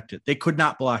couldn't protect it. They could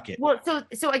not block it. Well,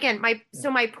 so again,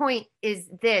 my point is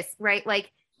this, right?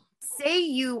 Like, say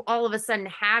you all of a sudden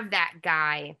have that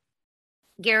guy,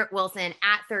 Garrett Wilson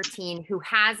at 13, who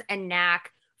has a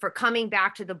knack for coming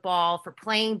back to the ball, for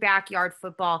playing backyard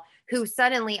football, who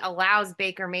suddenly allows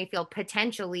Baker Mayfield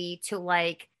potentially to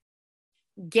like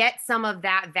get some of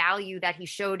that value that he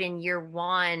showed in year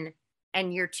one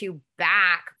and year two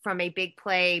back from a big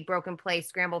play, broken play,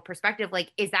 scramble perspective.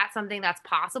 Like, is that something that's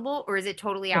possible, or is it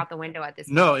totally out the window at this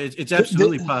point? No, it's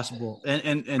absolutely possible.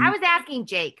 And I was asking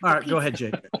Jake. All right, go ahead,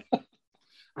 Jake.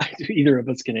 Either of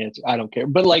us can answer. I don't care.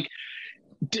 But like,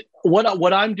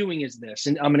 what I'm doing is this,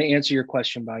 and I'm going to answer your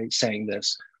question by saying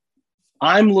this.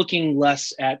 I'm looking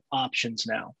less at options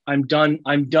now. I'm done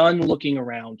looking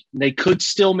around. They could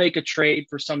still make a trade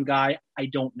for some guy. I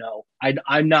don't know.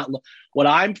 I'm not. What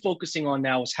I'm focusing on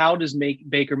now is how does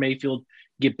Baker Mayfield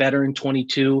get better in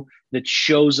 22 that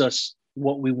shows us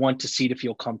what we want to see to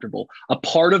feel comfortable. A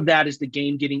part of that is the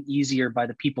game getting easier by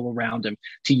the people around him.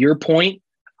 To your point,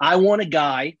 I want a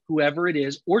guy, whoever it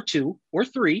is, or two or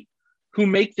three, who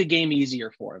make the game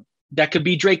easier for him. That could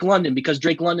be Drake London, because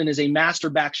Drake London is a master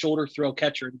back shoulder throw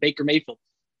catcher. And Baker Mayfield,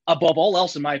 above all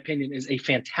else, in my opinion, is a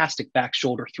fantastic back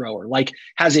shoulder thrower. Like,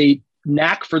 has a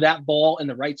knack for that ball in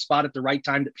the right spot at the right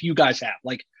time that few guys have.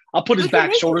 Like, I'll put his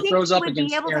back shoulder throws up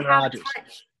against Aaron Rodgers.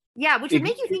 Yeah, which would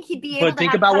make you think he'd be able to. But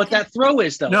think about what that throw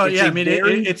is, though. No, yeah, I mean,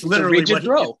 it's literally a rigid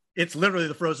throw. It's literally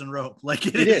the frozen rope. Like,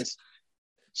 it is.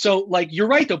 So, like, you're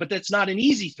right, though, but that's not an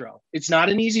easy throw. It's not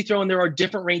an easy throw, and there are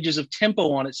different ranges of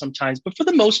tempo on it sometimes. But for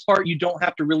the most part, you don't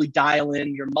have to really dial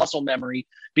in your muscle memory,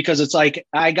 because it's like,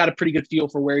 I got a pretty good feel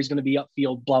for where he's going to be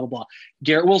upfield, blah, blah, blah.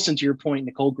 Garrett Wilson, to your point,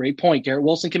 Nicole, great point. Garrett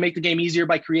Wilson can make the game easier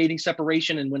by creating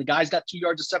separation. And when a guy's got 2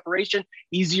 yards of separation,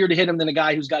 easier to hit him than a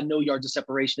guy who's got no yards of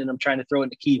separation and I'm trying to throw it in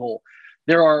the keyhole.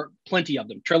 There are plenty of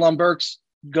them. Treylon Burks,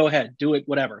 go ahead, do it,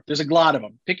 whatever. There's a lot of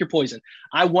them. Pick your poison.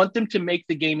 I want them to make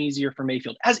the game easier for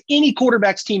Mayfield, as any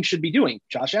quarterback's team should be doing.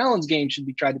 Josh Allen's game should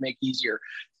be tried to make easier.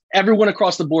 Everyone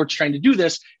across the board's trying to do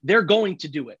this. They're going to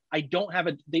do it. I don't have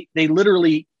they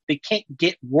literally, they can't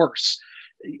get worse.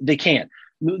 They can't.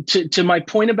 To my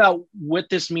point about what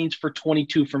this means for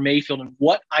 22 for Mayfield and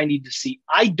what I need to see,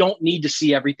 I don't need to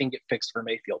see everything get fixed for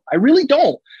Mayfield. I really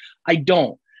don't. I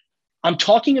don't. I'm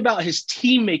talking about his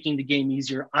team making the game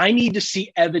easier. I need to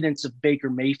see evidence of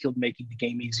Baker Mayfield making the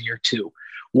game easier too.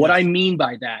 What I mean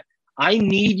by that, I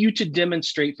need you to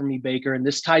demonstrate for me, Baker, and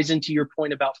this ties into your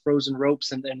point about frozen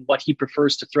ropes and what he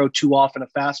prefers to throw too often, a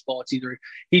fastball. It's either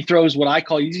he throws what I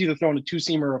call, he's either throwing a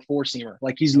 2-seamer or a 4-seamer.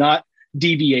 Like, he's not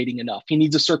deviating enough. He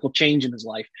needs a circle change in his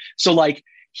life. So like,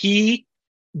 he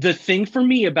The thing for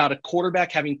me about a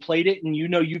quarterback, having played it and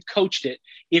you've coached it,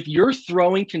 if you're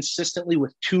throwing consistently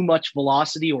with too much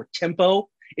velocity or tempo,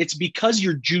 it's because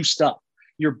you're juiced up.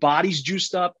 Your body's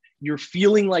juiced up. You're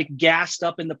feeling like gassed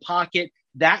up in the pocket.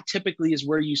 That typically is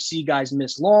where you see guys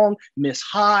miss long, miss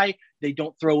high. They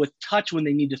don't throw with touch when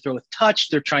they need to throw with touch.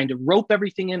 They're trying to rope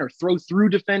everything in or throw through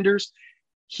defenders.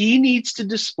 He needs to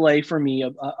display, for me,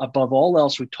 above all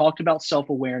else, we talked about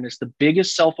self-awareness. The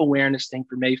biggest self-awareness thing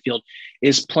for Mayfield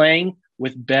is playing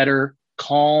with better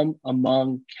calm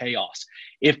among chaos.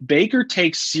 If Baker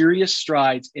takes serious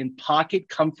strides in pocket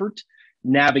comfort,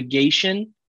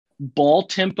 navigation, ball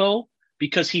tempo,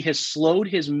 because he has slowed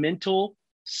his mental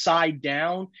side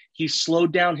down, he's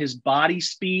slowed down his body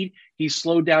speed, he's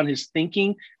slowed down his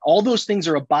thinking. All those things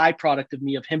are a byproduct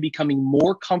of him becoming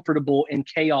more comfortable in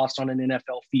chaos on an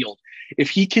NFL field. If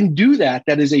he can do that,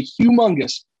 that is a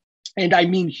humongous, and I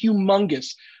mean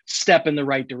humongous, step in the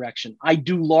right direction. I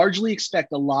do largely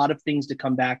expect a lot of things to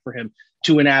come back for him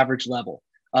to an average level.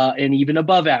 And even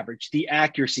above average, the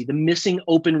accuracy, the missing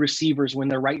open receivers when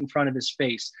they're right in front of his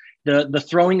face, the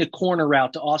throwing a corner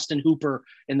route to Austin Hooper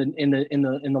in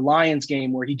the Lions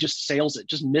game where he just sails it,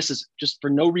 just misses it, just for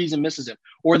no reason misses it,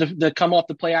 or the come off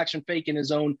the play action fake in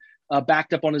his own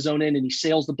backed up on his own end and he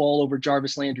sails the ball over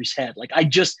Jarvis Landry's head. Like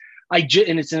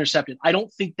and it's intercepted. I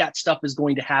don't think that stuff is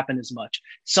going to happen as much.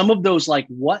 Some of those, like,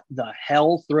 what the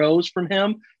hell throws from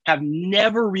him have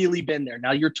never really been there.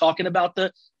 Now you're talking about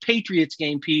the Patriots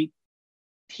game, Pete.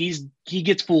 He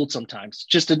gets fooled sometimes.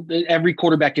 Every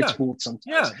quarterback gets fooled sometimes.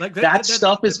 Yeah, like that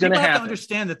stuff is going to happen.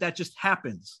 Understand that just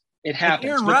happens. It happens.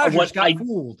 Aaron Rodgers got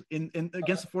fooled in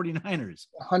against the 49ers.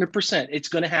 100%. It's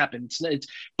going to happen.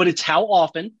 But it's how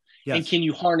often. Yes. And can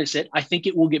you harness it? I think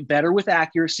it will get better with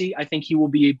accuracy. I think he will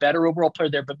be a better overall player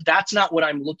there, but that's not what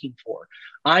I'm looking for.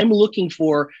 I'm looking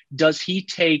for, does he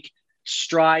take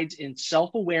strides in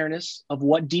self-awareness of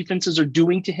what defenses are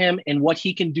doing to him and what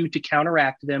he can do to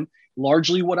counteract them?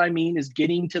 Largely what I mean is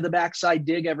getting to the backside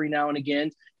dig every now and again,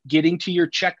 getting to your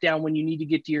check down when you need to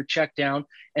get to your check down.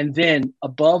 And then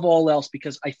above all else,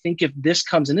 because I think if this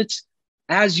comes, and it's,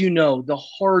 as you know, the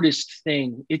hardest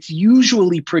thing, it's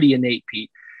usually pretty innate,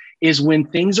 Pete, is when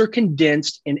things are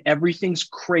condensed and everything's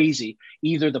crazy.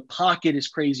 Either the pocket is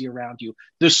crazy around you,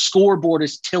 the scoreboard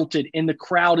is tilted and the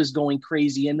crowd is going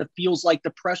crazy and it feels like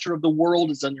the pressure of the world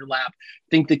is on your lap.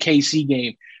 Think the KC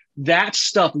game. That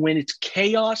stuff, when it's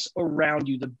chaos around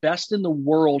you, the best in the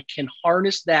world can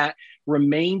harness that,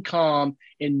 remain calm,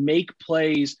 and make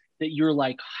plays that you're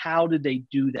like, how did they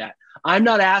do that? I'm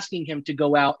not asking him to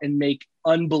go out and make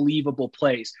unbelievable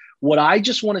plays. What I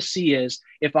just want to see is,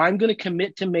 if I'm going to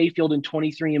commit to Mayfield in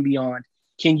 23 and beyond,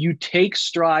 can you take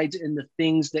strides in the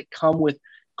things that come with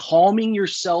calming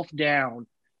yourself down?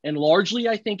 And largely,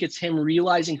 I think it's him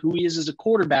realizing who he is as a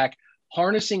quarterback,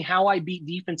 harnessing how I beat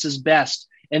defenses best,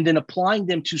 and then applying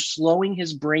them to slowing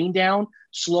his brain down,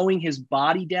 slowing his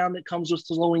body down that comes with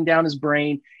slowing down his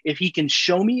brain. If he can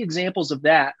show me examples of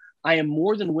that, I am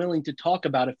more than willing to talk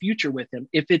about a future with him.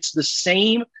 If it's the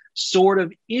same sort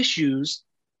of issues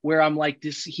where I'm like,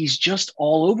 he's just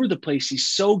all over the place. He's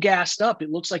so gassed up. It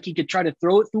looks like he could try to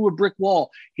throw it through a brick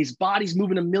wall. His body's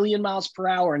moving 1,000,000 miles per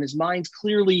hour and his mind's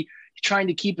clearly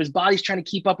his body's trying to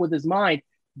keep up with his mind.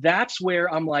 That's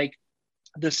where I'm like,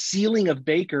 the ceiling of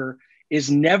Baker is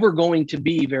never going to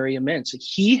be very immense.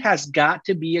 He has got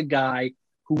to be a guy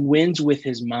who wins with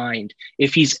his mind.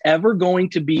 If he's ever going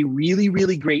to be really,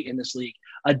 really great in this league,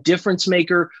 a difference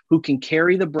maker who can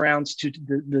carry the Browns to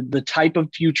the type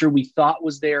of future we thought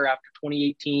was there after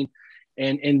 2018,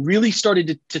 and really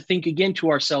started to think again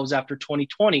to ourselves after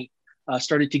 2020,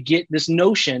 started to get this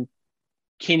notion,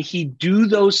 can he do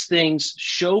those things,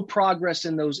 show progress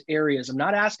in those areas? I'm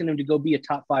not asking him to go be a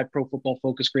top 5 Pro Football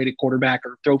Focus graded quarterback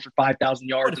or throw for 5,000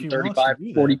 yards and 35,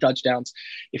 40 touchdowns.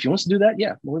 If he wants to do that,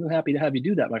 yeah, more than happy to have you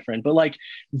do that, my friend. But like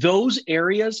those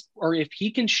areas, or if he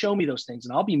can show me those things,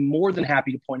 and I'll be more than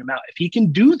happy to point them out. If he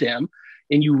can do them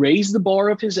and you raise the bar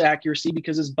of his accuracy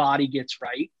because his body gets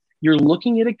right, you're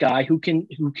looking at a guy who can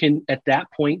at that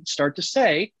point start to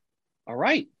say, all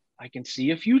right, I can see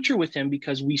a future with him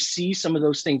because we see some of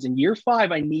those things. In year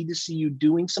 5, I need to see you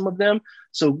doing some of them.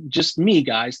 So just me,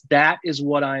 guys, that is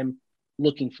what I'm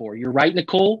looking for. You're right,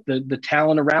 Nicole. The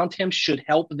talent around him should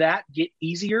help that get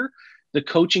easier. The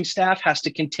coaching staff has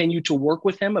to continue to work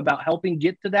with him about helping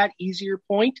get to that easier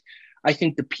point. I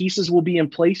think the pieces will be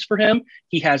in place for him.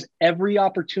 He has every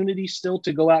opportunity still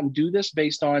to go out and do this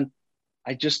based on,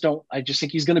 I just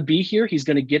think he's going to be here. He's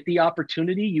going to get the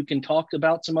opportunity. You can talk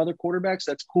about some other quarterbacks.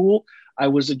 That's cool. I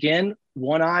was, again,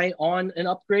 one eye on an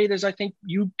upgrade, as I think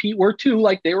you, Pete, were too,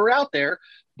 like they were out there.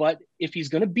 But if he's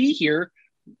going to be here,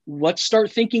 let's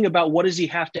start thinking about what does he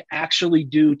have to actually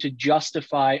do to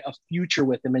justify a future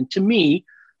with him. And to me,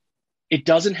 it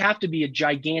doesn't have to be a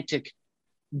gigantic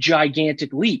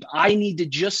leap. I need to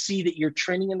just see that you're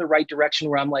trending in the right direction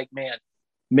where I'm like, man,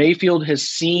 Mayfield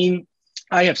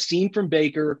I have seen from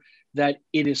Baker that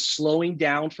it is slowing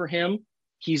down for him.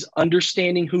 He's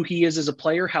understanding who he is as a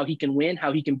player, how he can win,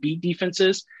 how he can beat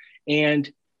defenses. And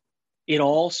it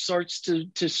all starts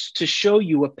to show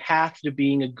you a path to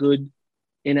being a good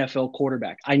NFL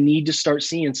quarterback. I need to start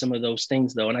seeing some of those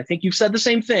things, though. And I think you've said the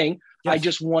same thing. Yes. I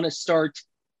just want to start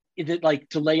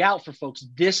to lay out for folks.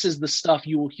 This is the stuff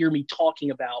you will hear me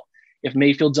talking about. If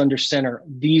Mayfield's under center,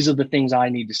 these are the things I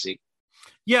need to see.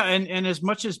 Yeah. And as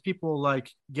much as people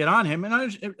like get on him,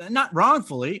 and not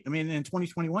wrongfully, I mean, in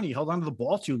 2021, he held onto the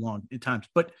ball too long at times,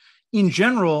 but in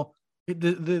general,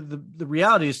 the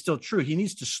reality is still true. He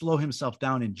needs to slow himself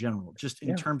down in general, just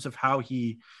in terms of how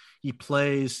he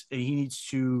plays. He needs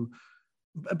to,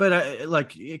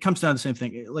 but it comes down to the same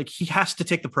thing. Like, he has to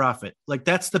take the profit. Like,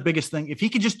 that's the biggest thing. If he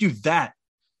could just do that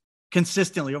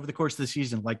consistently over the course of the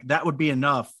season, like, that would be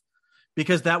enough,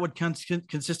 because that would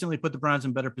consistently put the Browns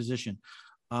in better position.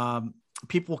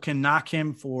 People can knock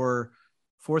him for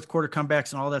fourth quarter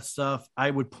comebacks and all that stuff. I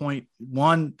would point,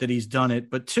 one, that he's done it,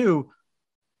 but two,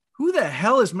 who the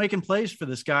hell is making plays for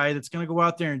this guy that's going to go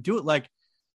out there and do it? Like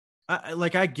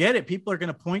I get it. People are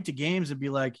going to point to games and be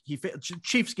like,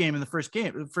 Chiefs game in the first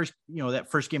game,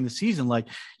 that first game of the season, like,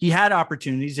 he had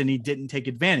opportunities and he didn't take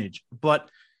advantage. But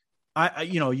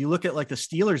you look at like the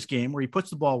Steelers game where he puts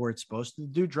the ball where it's supposed to, the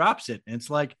dude drops it. And it's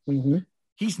like,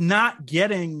 he's not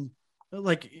getting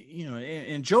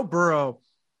and Joe Burrow.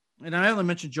 And I only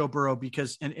mentioned Joe Burrow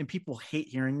because, and people hate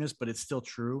hearing this, but it's still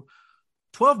true.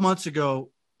 12 months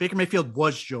ago, Baker Mayfield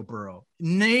was Joe Burrow.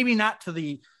 Maybe not to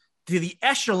the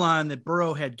echelon that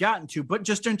Burrow had gotten to, but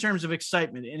just in terms of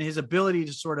excitement and his ability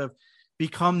to sort of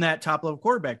become that top level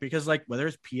quarterback, because like whether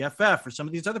it's PFF or some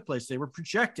of these other places, they were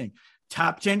projecting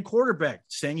top 10 quarterback,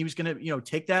 saying he was going to,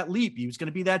 take that leap. He was going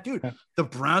to be that dude. The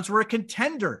Browns were a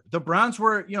contender. The Browns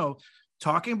were,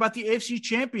 talking about the AFC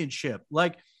Championship.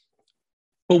 Like,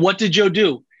 but what did Joe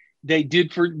do? They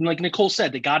did, for, like Nicole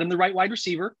said, they got him the right wide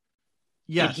receiver.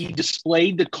 Yes. And he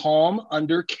displayed the calm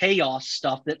under chaos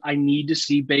stuff that I need to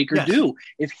see Baker do.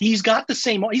 If he's got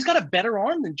he's got a better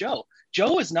arm than Joe.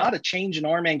 Joe is not a change in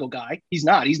arm angle guy. He's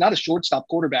not a shortstop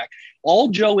quarterback. All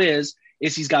Joe is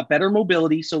he's got better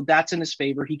mobility. So that's in his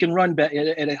favor. He can run at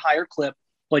a higher clip,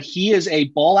 but he is a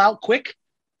ball out quick,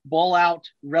 ball out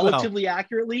relatively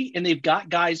accurately. And they've got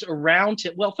guys around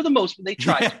him. Well, for the most part, they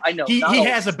try. Yeah. I know he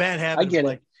has a bad habit. I get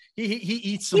it. He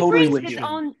eats.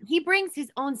 He brings his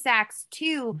own sacks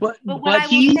too. But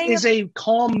he is a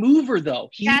calm mover, though.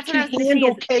 He can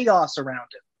handle chaos around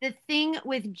him. The thing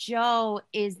with Joe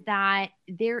is that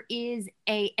there is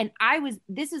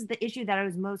this is the issue that I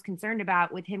was most concerned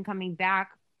about with him coming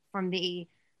back from the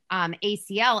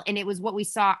ACL. And it was what we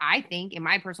saw, I think, in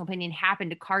my personal opinion, happen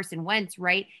to Carson Wentz,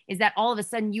 right? Is that all of a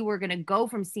sudden you were going to go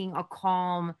from seeing a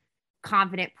calm,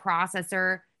 confident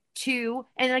processor to,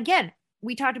 and again,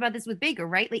 we talked about this with Baker,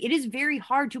 right? Like, it is very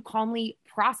hard to calmly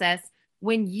process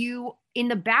when you, in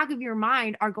the back of your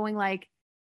mind, are going like,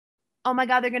 oh my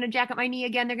God, they're going to jack up my knee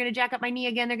again. They're going to jack up my knee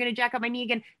again. They're going to jack up my knee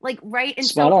again. Like, right. And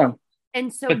spot on.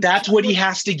 And so, but that's what he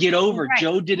has to get over. Right,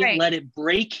 Joe didn't let it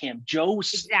break him. Joe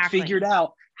figured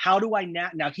out, how do I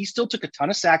now he still took a ton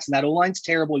of sacks, and that O-line's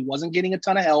terrible. He wasn't getting a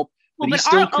ton of help, but he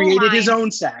still created his own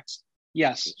sacks.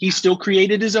 Yes, he still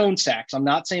created his own sacks. I'm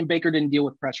not saying Baker didn't deal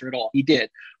with pressure at all. He did.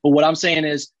 But what I'm saying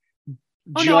is,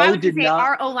 I would say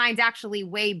our O-line's actually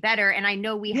way better. And I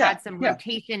know we had some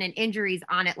rotation and injuries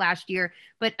on it last year,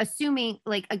 but assuming,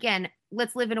 like, again,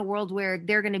 let's live in a world where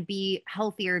they're going to be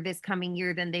healthier this coming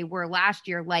year than they were last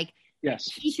year. Like,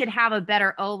 he should have a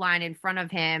better O-line in front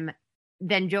of him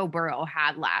than Joe Burrow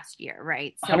had last year.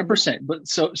 Right. So, 100%. But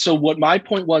so what my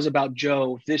point was about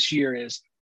Joe this year is,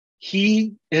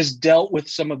 he has dealt with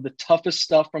some of the toughest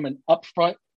stuff from an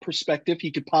upfront perspective he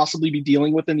could possibly be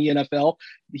dealing with in the NFL.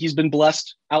 He's been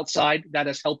blessed outside. That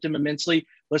has helped him immensely.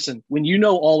 Listen, when you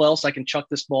know all else, I can chuck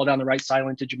this ball down the right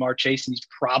sideline to Jamar Chase, and he's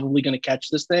probably going to catch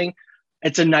this thing.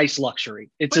 It's a nice luxury.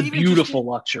 It's a beautiful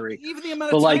luxury. Even the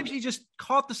amount of times he just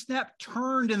caught the snap,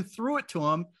 turned and threw it to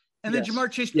him, and then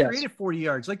Jamar Chase created 40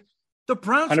 yards. Like, the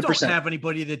Browns 100%. Don't have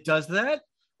anybody that does that.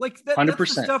 Like, that's the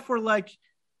stuff where, like,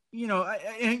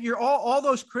 and all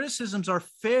those criticisms are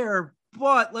fair,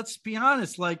 but let's be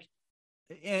honest, like,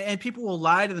 and people will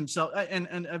lie to themselves.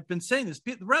 And I've been saying this,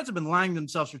 the Browns have been lying to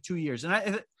themselves for 2 years,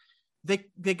 and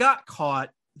they got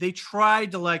caught. They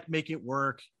tried to, like, make it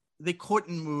work. They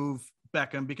couldn't move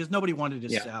Beckham because nobody wanted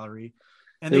his salary.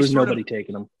 And there was nobody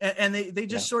taking him. And they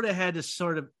just sort of had to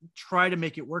sort of try to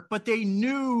make it work, but they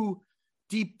knew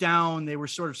deep down they were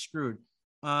sort of screwed.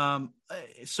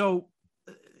 So,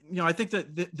 I think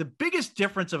that the biggest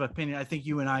difference of opinion I think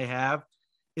you and I have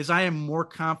is I am more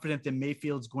confident that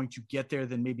Mayfield's going to get there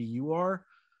than maybe you are,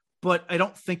 but I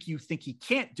don't think you think he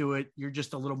can't do it. You're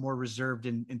just a little more reserved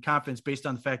in confidence based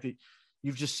on the fact that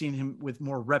you've just seen him with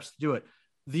more reps to do it.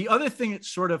 The other thing that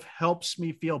sort of helps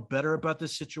me feel better about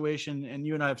this situation, and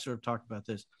you and I have sort of talked about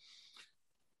this,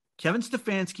 Kevin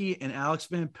Stefanski and Alex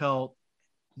Van Pelt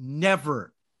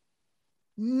never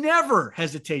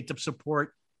hesitate to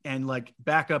support and like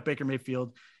back up Baker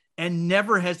Mayfield, and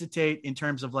never hesitate in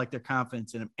terms of like their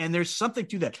confidence in him. And there's something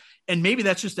to that. And maybe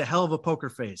that's just a hell of a poker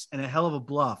face and a hell of a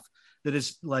bluff that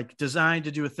is like designed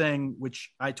to do a thing,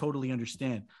 which I totally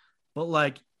understand. But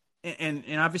like, and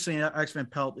obviously Alex Van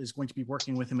Pelt is going to be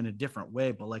working with him in a different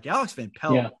way, but like Alex Van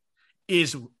Pelt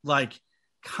is like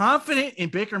confident in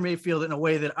Baker Mayfield in a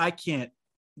way that I can't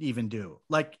even do.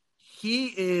 Like he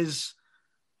is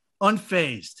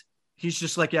unfazed. He's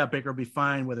just like, yeah, Baker will be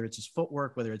fine, whether it's his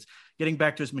footwork, whether it's getting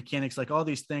back to his mechanics, like all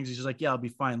these things. He's just like, yeah, I'll be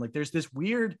fine. Like there's this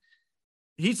weird,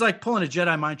 he's like pulling a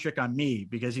Jedi mind trick on me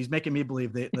because he's making me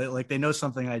believe that like they know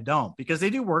something I don't, because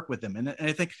they do work with him. And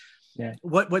I think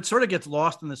what sort of gets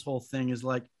lost in this whole thing is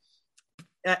like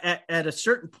at a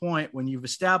certain point when you've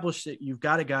established that you've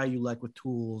got a guy you like with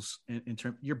tools in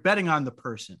terms, you're betting on the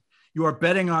person. You are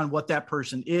betting on what that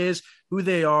person is, who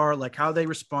they are, like how they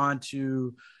respond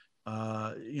to,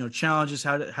 challenges,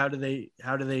 how do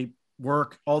they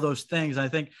work, all those things. And I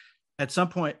think at some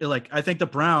point, like, I think the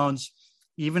Browns,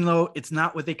 even though it's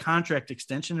not with a contract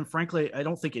extension, and frankly, I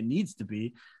don't think it needs to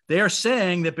be, they are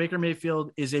saying that Baker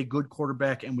Mayfield is a good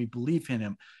quarterback and we believe in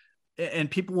him. And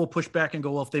people will push back and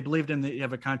go, well, if they believed in, they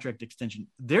have a contract extension.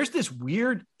 There's this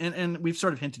weird, and we've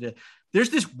sort of hinted at, there's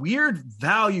this weird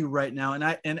value right now.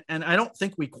 And I don't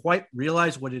think we quite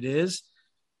realize what it is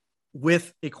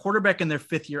with a quarterback in their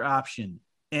fifth year option.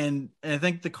 And I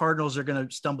think the Cardinals are going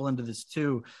to stumble into this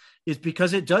too, is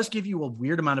because it does give you a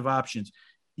weird amount of options.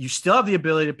 You still have the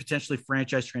ability to potentially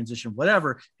franchise transition,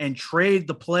 whatever, and trade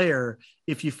the player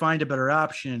if you find a better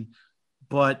option.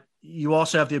 But you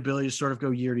also have the ability to sort of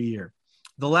go year to year.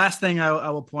 The last thing I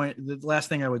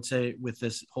would say with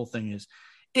this whole thing is,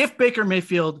 if Baker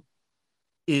Mayfield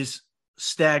is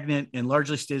stagnant and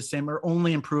largely stays the same or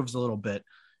only improves a little bit,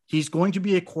 he's going to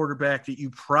be a quarterback that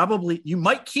you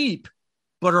might keep,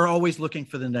 but are always looking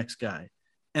for the next guy.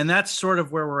 And that's sort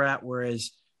of where we're at.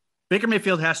 Whereas Baker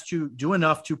Mayfield has to do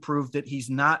enough to prove that he's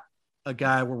not a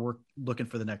guy where we're looking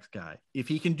for the next guy. If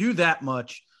he can do that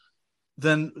much,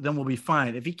 then we'll be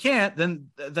fine. If he can't, then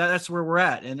that's where we're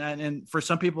at. And for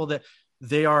some people that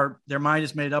their mind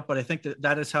is made up, but I think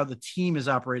that is how the team is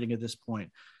operating at this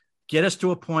point. Get us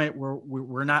to a point where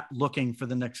we're not looking for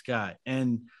the next guy.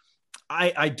 And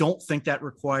I don't think that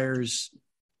requires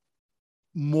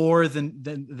more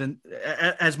than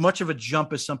as much of a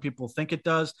jump as some people think it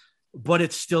does, but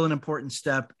it's still an important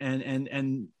step.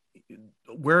 And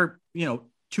where,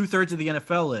 2/3 of the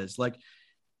NFL is like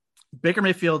Baker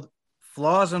Mayfield,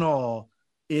 flaws and all,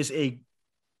 is a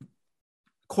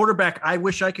quarterback I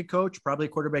wish I could coach, probably a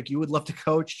quarterback you would love to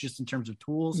coach just in terms of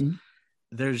tools. Mm-hmm.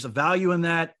 There's a value in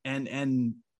that.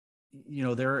 And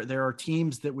there are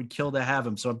teams that would kill to have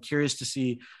him. So I'm curious to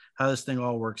see how this thing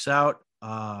all works out.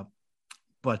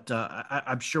 But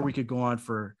I'm sure we could go on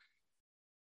for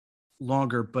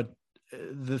longer. But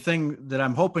the thing that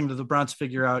I'm hoping that the Browns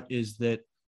figure out is that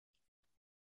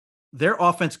their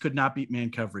offense could not beat man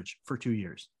coverage for 2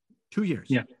 years. 2 years.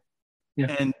 Yeah.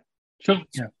 And sure.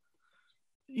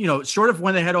 Yeah. Sort of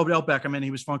when they had Odell Beckham and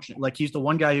he was functioning, like he's the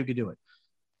one guy who could do it.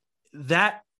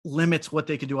 That limits what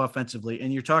they could do offensively.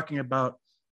 And you're talking about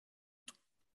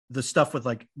the stuff with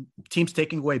like teams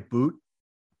taking away boot.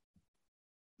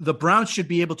 The Browns should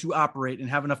be able to operate and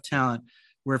have enough talent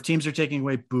where if teams are taking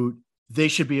away boot, they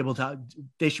should be able to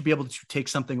take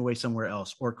something away somewhere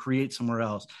else or create somewhere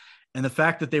else. And the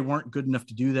fact that they weren't good enough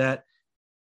to do that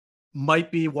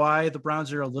might be why the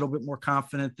Browns are a little bit more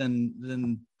confident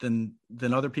than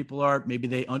other people are. Maybe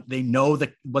they know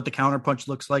what the counterpunch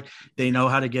looks like. They know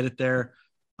how to get it there.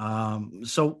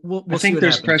 So we'll I think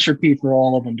there's pressure, Pete, for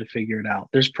all of them to figure it out.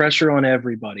 There's pressure on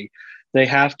everybody. They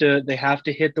have to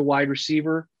hit the wide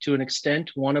receiver to an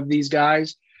extent. One of these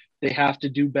guys, they have to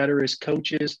do better as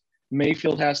coaches.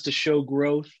 Mayfield has to show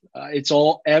growth.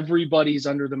 Everybody's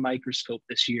under the microscope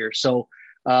this year. So,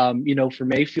 for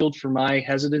Mayfield, for my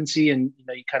hesitancy, and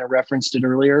you kind of referenced it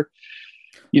earlier,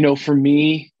 for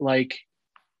me, like,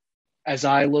 as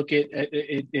I look at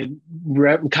it,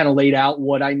 kind of laid out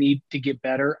what I need to get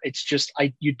better. It's just,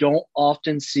 you don't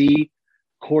often see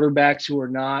quarterbacks who are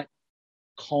not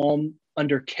calm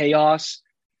under chaos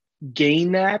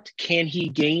gain that. Can he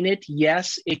gain it?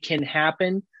 Yes, it can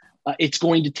happen. It's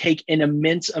going to take an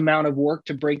immense amount of work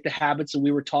to break the habits that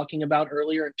we were talking about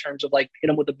earlier in terms of like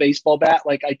hit him with a baseball bat.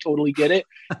 Like, I totally get it.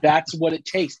 That's what it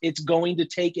takes. It's going to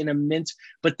take an immense,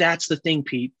 but that's the thing,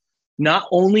 Pete. Not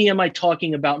only am I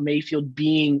talking about Mayfield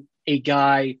being a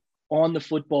guy on the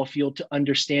football field to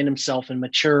understand himself and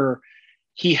mature,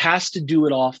 he has to do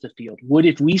it off the field.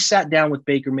 If we sat down with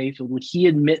Baker Mayfield, would he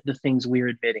admit the things we're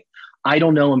admitting? I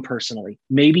don't know him personally.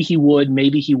 Maybe he would,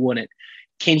 maybe he wouldn't.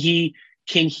 Can he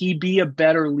be a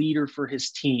better leader for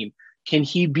his team? Can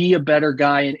he be a better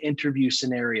guy in interview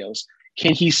scenarios?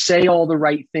 Can he say all the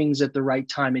right things at the right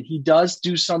time? And he does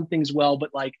do some things well, but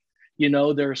like,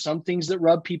 there are some things that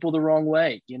rub people the wrong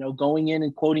way, going in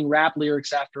and quoting rap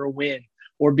lyrics after a win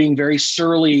or being very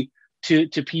surly to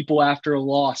people after a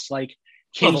loss. Like,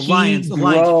 can the Lions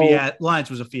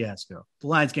was a fiasco. The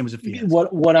Lions game was a fiasco.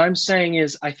 What I'm saying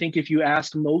is, I think if you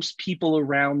ask most people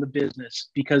around the business,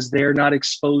 because they're not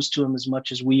exposed to him as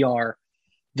much as we are,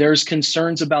 there's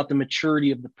concerns about the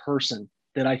maturity of the person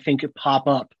that I think could pop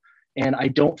up. And I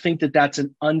don't think that that's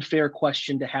an unfair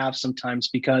question to have sometimes,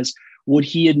 because would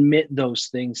he admit those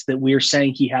things that we're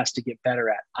saying he has to get better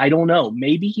at? I don't know.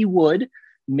 Maybe he would.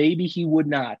 Maybe he would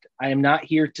not. I am not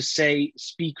here to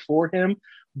speak for him,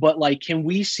 but like, can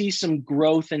we see some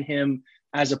growth in him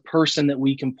as a person that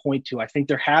we can point to? I think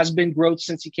there has been growth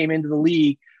since he came into the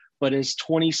league, but is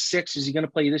 26, is he going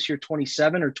to play this year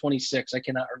 27 or 26? I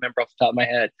cannot remember off the top of my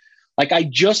head. Like, I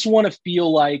just want to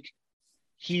feel like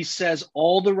he says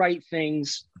all the right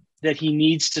things that he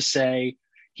needs to say.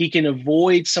 He can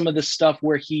avoid some of the stuff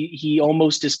where he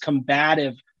almost is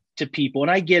combative to people.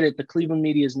 And I get it. The Cleveland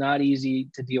media is not easy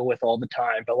to deal with all the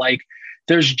time, but like,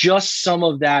 there's just some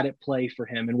of that at play for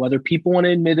him. And whether people want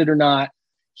to admit it or not,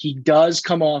 he does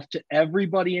come off to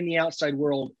everybody in the outside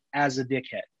world as a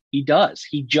dickhead. He does.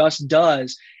 He just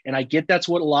does. And I get that's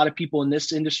what a lot of people in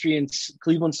this industry and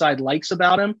Cleveland side likes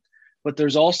about him. But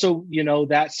there's also,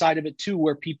 that side of it too,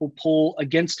 where people pull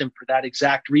against him for that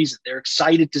exact reason. They're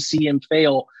excited to see him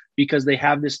fail because they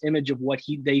have this image of what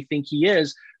they think he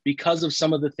is because of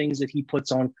some of the things that he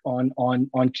puts on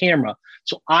camera.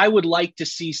 So I would like to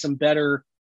see some better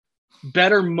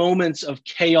moments of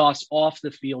chaos off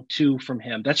the field too from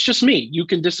him. That's just me. You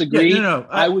can disagree. Yeah,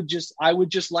 I would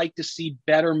just like to see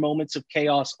better moments of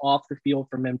chaos off the field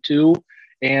from him too.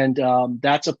 And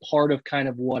that's a part of kind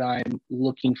of what I'm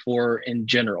looking for in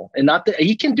general. And not that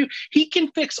he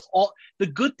can fix all. The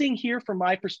good thing here from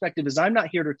my perspective is I'm not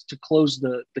here to close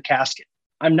the casket.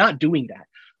 I'm not doing that.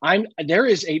 There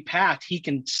is a path he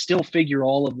can still figure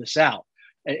all of this out.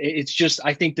 It's just,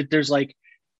 I think that there's like,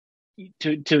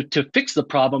 to fix the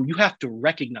problem, you have to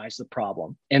recognize the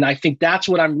problem. And I think that's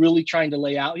what I'm really trying to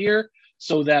lay out here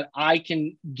so that I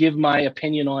can give my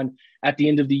opinion on at the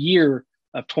end of the year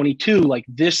of 22, like,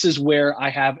 this is where I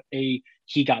have he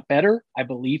got better. I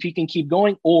believe he can keep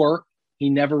going, or he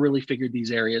never really figured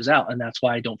these areas out. And that's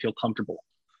why I don't feel comfortable.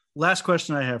 Last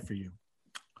question I have for you.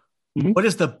 Mm-hmm. What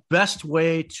is the best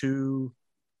way to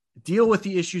deal with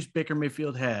the issues Baker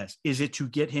Mayfield has? Is it to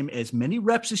get him as many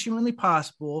reps as humanly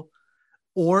possible,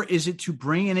 or is it to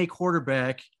bring in a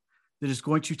quarterback that is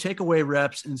going to take away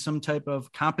reps in some type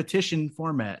of competition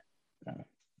format?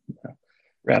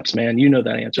 Reps, man. You know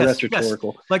that answer. Yes, that's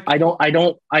rhetorical. Yes. Like, I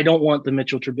don't want the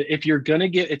Mitchell Trubisky. If you're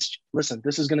going to listen,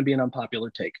 this is going to be an unpopular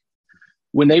take.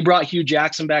 When they brought Hugh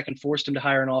Jackson back and forced him to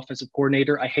hire an offensive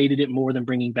coordinator, I hated it more than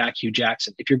bringing back Hugh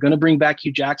Jackson. If you're going to bring back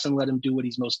Hugh Jackson, let him do what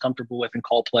he's most comfortable with and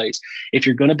call plays. If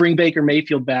you're going to bring Baker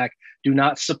Mayfield back, do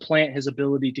not supplant his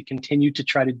ability to continue to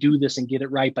try to do this and get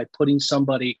it right by putting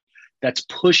somebody that's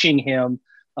pushing him,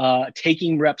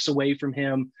 taking reps away from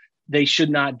him. They should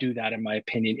not do that, in my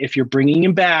opinion. If you're bringing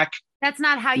him back, that's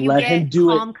not how you let him get do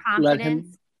calm it.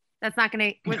 confidence. That's not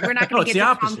going to. We're not going to it's get the to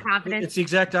calm opposite. confidence. It's the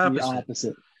exact opposite.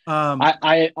 The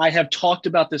opposite. I have talked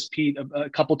about this, Pete, a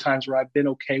couple times where I've been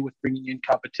okay with bringing in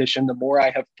competition. The more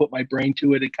I have put my brain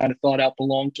to it and kind of thought out the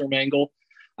long-term angle,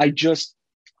 I just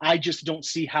don't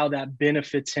see how that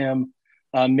benefits him.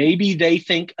 Maybe they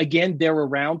think, again, they're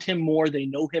around him more. They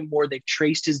know him more. They've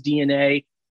traced his DNA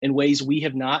in ways we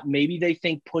have not. Maybe they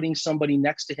think putting somebody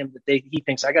next to him that he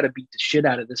thinks, I got to beat the shit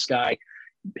out of this guy,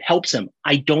 helps him.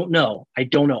 I don't know. I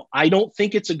don't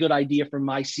think it's a good idea from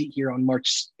my seat here on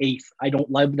March 8th. I don't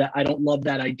love that. I don't love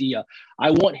that idea. I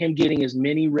want him getting as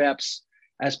many reps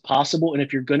as possible. And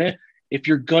if you're going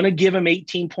to give him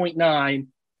 18.9,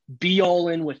 be all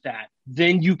in with that.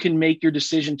 Then you can make your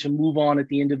decision to move on at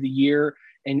the end of the year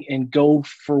and go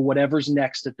for whatever's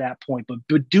next at that point.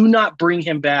 But do not bring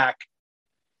him back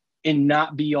and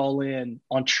not be all in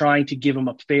on trying to give him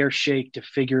a fair shake to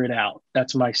figure it out.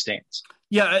 That's my stance.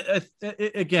 Yeah.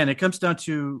 Again, it comes down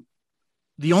to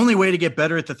the only way to get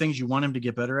better at the things you want him to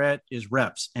get better at is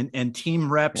reps and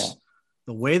team reps. Yeah.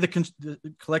 The way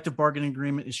the collective bargaining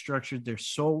agreement is structured, they're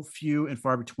so few and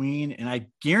far between. And I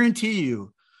guarantee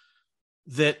you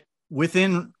that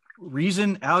within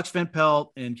reason, Alex Van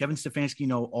Pelt and Kevin Stefanski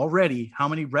know already how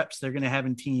many reps they're going to have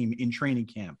in team in training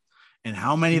camp and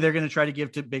how many they're going to try to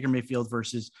give to Baker Mayfield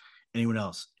versus anyone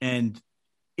else. And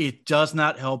it does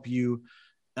not help you.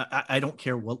 I don't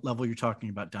care what level you're talking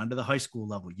about, down to the high school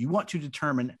level. You want to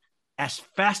determine as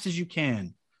fast as you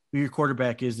can who your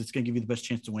quarterback is that's going to give you the best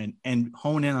chance to win and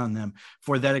hone in on them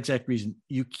for that exact reason.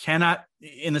 You cannot,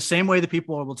 in the same way that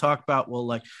people will talk about, well,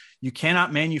 like you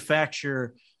cannot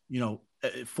manufacture,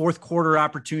 fourth quarter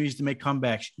opportunities to make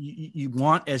comebacks. You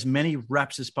want as many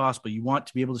reps as possible. You want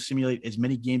to be able to simulate as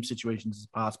many game situations as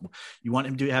possible. You want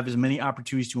him to have as many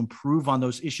opportunities to improve on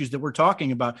those issues that we're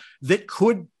talking about that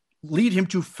could lead him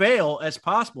to fail as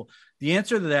possible. The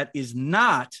answer to that is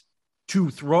not to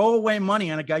throw away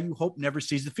money on a guy you hope never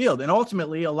sees the field. And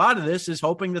ultimately, a lot of this is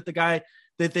hoping that the guy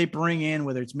that they bring in,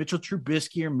 whether it's Mitchell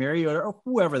Trubisky or Mariota or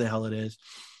whoever the hell it is,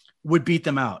 would beat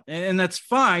them out. And that's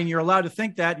fine. You're allowed to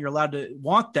think that. You're allowed to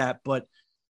want that. But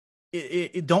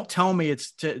don't tell me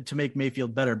it's to make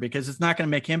Mayfield better, because it's not going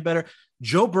to make him better.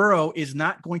 Joe Burrow is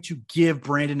not going to give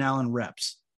Brandon Allen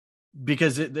reps,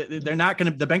 because they're not going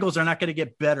to, the Bengals are not going to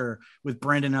get better with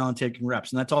Brandon Allen taking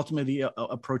reps. And that's ultimately the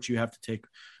approach you have to take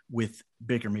with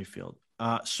Baker Mayfield.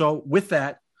 So with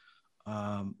that,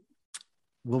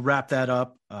 we'll wrap that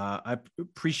up. I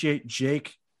appreciate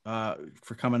Jake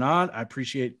for coming on. I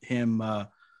appreciate him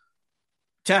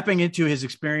tapping into his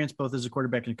experience, both as a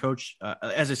quarterback and a coach.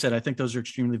 As I said, I think those are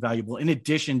extremely valuable, in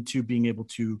addition to being able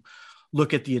to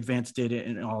look at the advanced data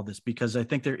and all this, because I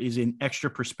think there is an extra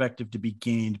perspective to be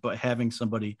gained by having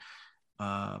somebody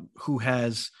who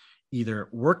has either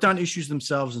worked on issues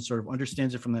themselves and sort of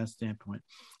understands it from that standpoint,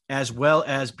 as well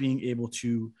as being able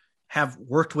to have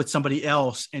worked with somebody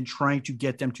else and trying to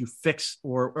get them to fix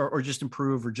or just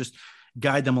improve or just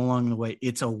guide them along the way.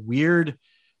 It's a weird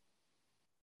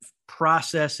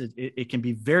process. It can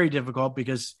be very difficult,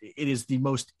 because it is the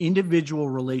most individual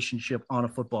relationship on a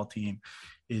football team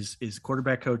is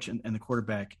quarterback coach and the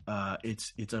quarterback.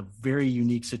 It's a very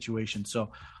unique situation.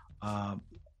 So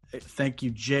thank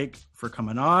you, Jake, for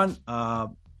coming on.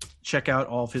 Check out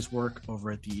all of his work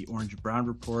over at the Orange and Brown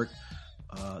Report.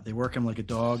 They work him like a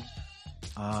dog.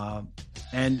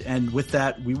 And with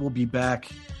that, we will be back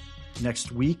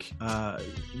next week.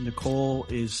 Nicole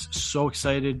is so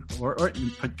excited, or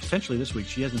potentially this week.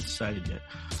 She hasn't decided yet.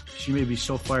 She may be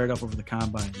so fired up over the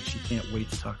combine that she can't wait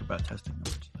to talk about testing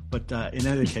numbers. But in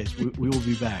any case, we will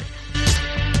be back.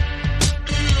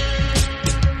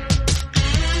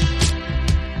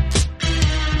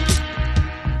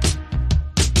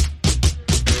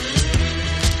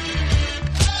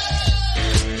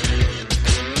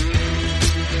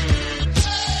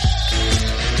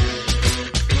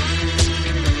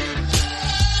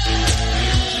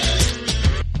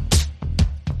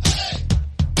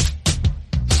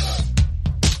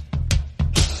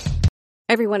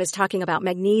 Everyone is talking about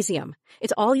magnesium.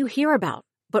 It's all you hear about.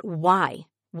 But why?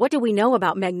 What do we know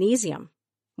about magnesium?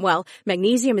 Well,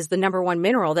 magnesium is the number one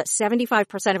mineral that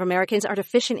 75% of Americans are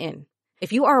deficient in.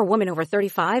 If you are a woman over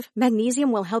 35,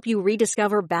 magnesium will help you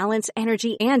rediscover balance,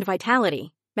 energy, and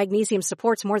vitality. Magnesium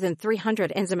supports more than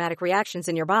 300 enzymatic reactions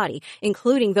in your body,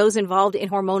 including those involved in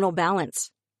hormonal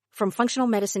balance. From functional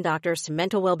medicine doctors to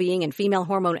mental well-being and female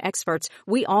hormone experts,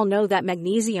 we all know that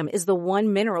magnesium is the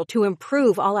one mineral to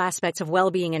improve all aspects of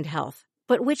well-being and health.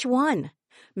 But which one?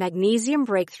 Magnesium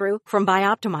Breakthrough from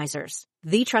Bioptimizers,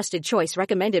 the trusted choice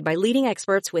recommended by leading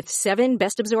experts with 7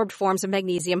 best-absorbed forms of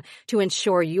magnesium to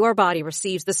ensure your body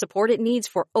receives the support it needs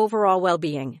for overall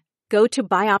well-being. Go to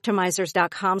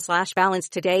bioptimizers.com/balance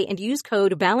today and use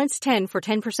code BALANCE10 for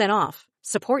 10% off.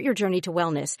 Support your journey to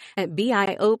wellness at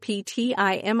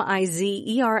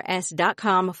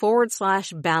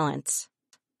bioptimizers.com/balance.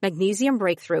 Magnesium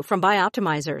Breakthrough from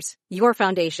Bioptimizers, your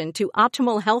foundation to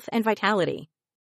optimal health and vitality.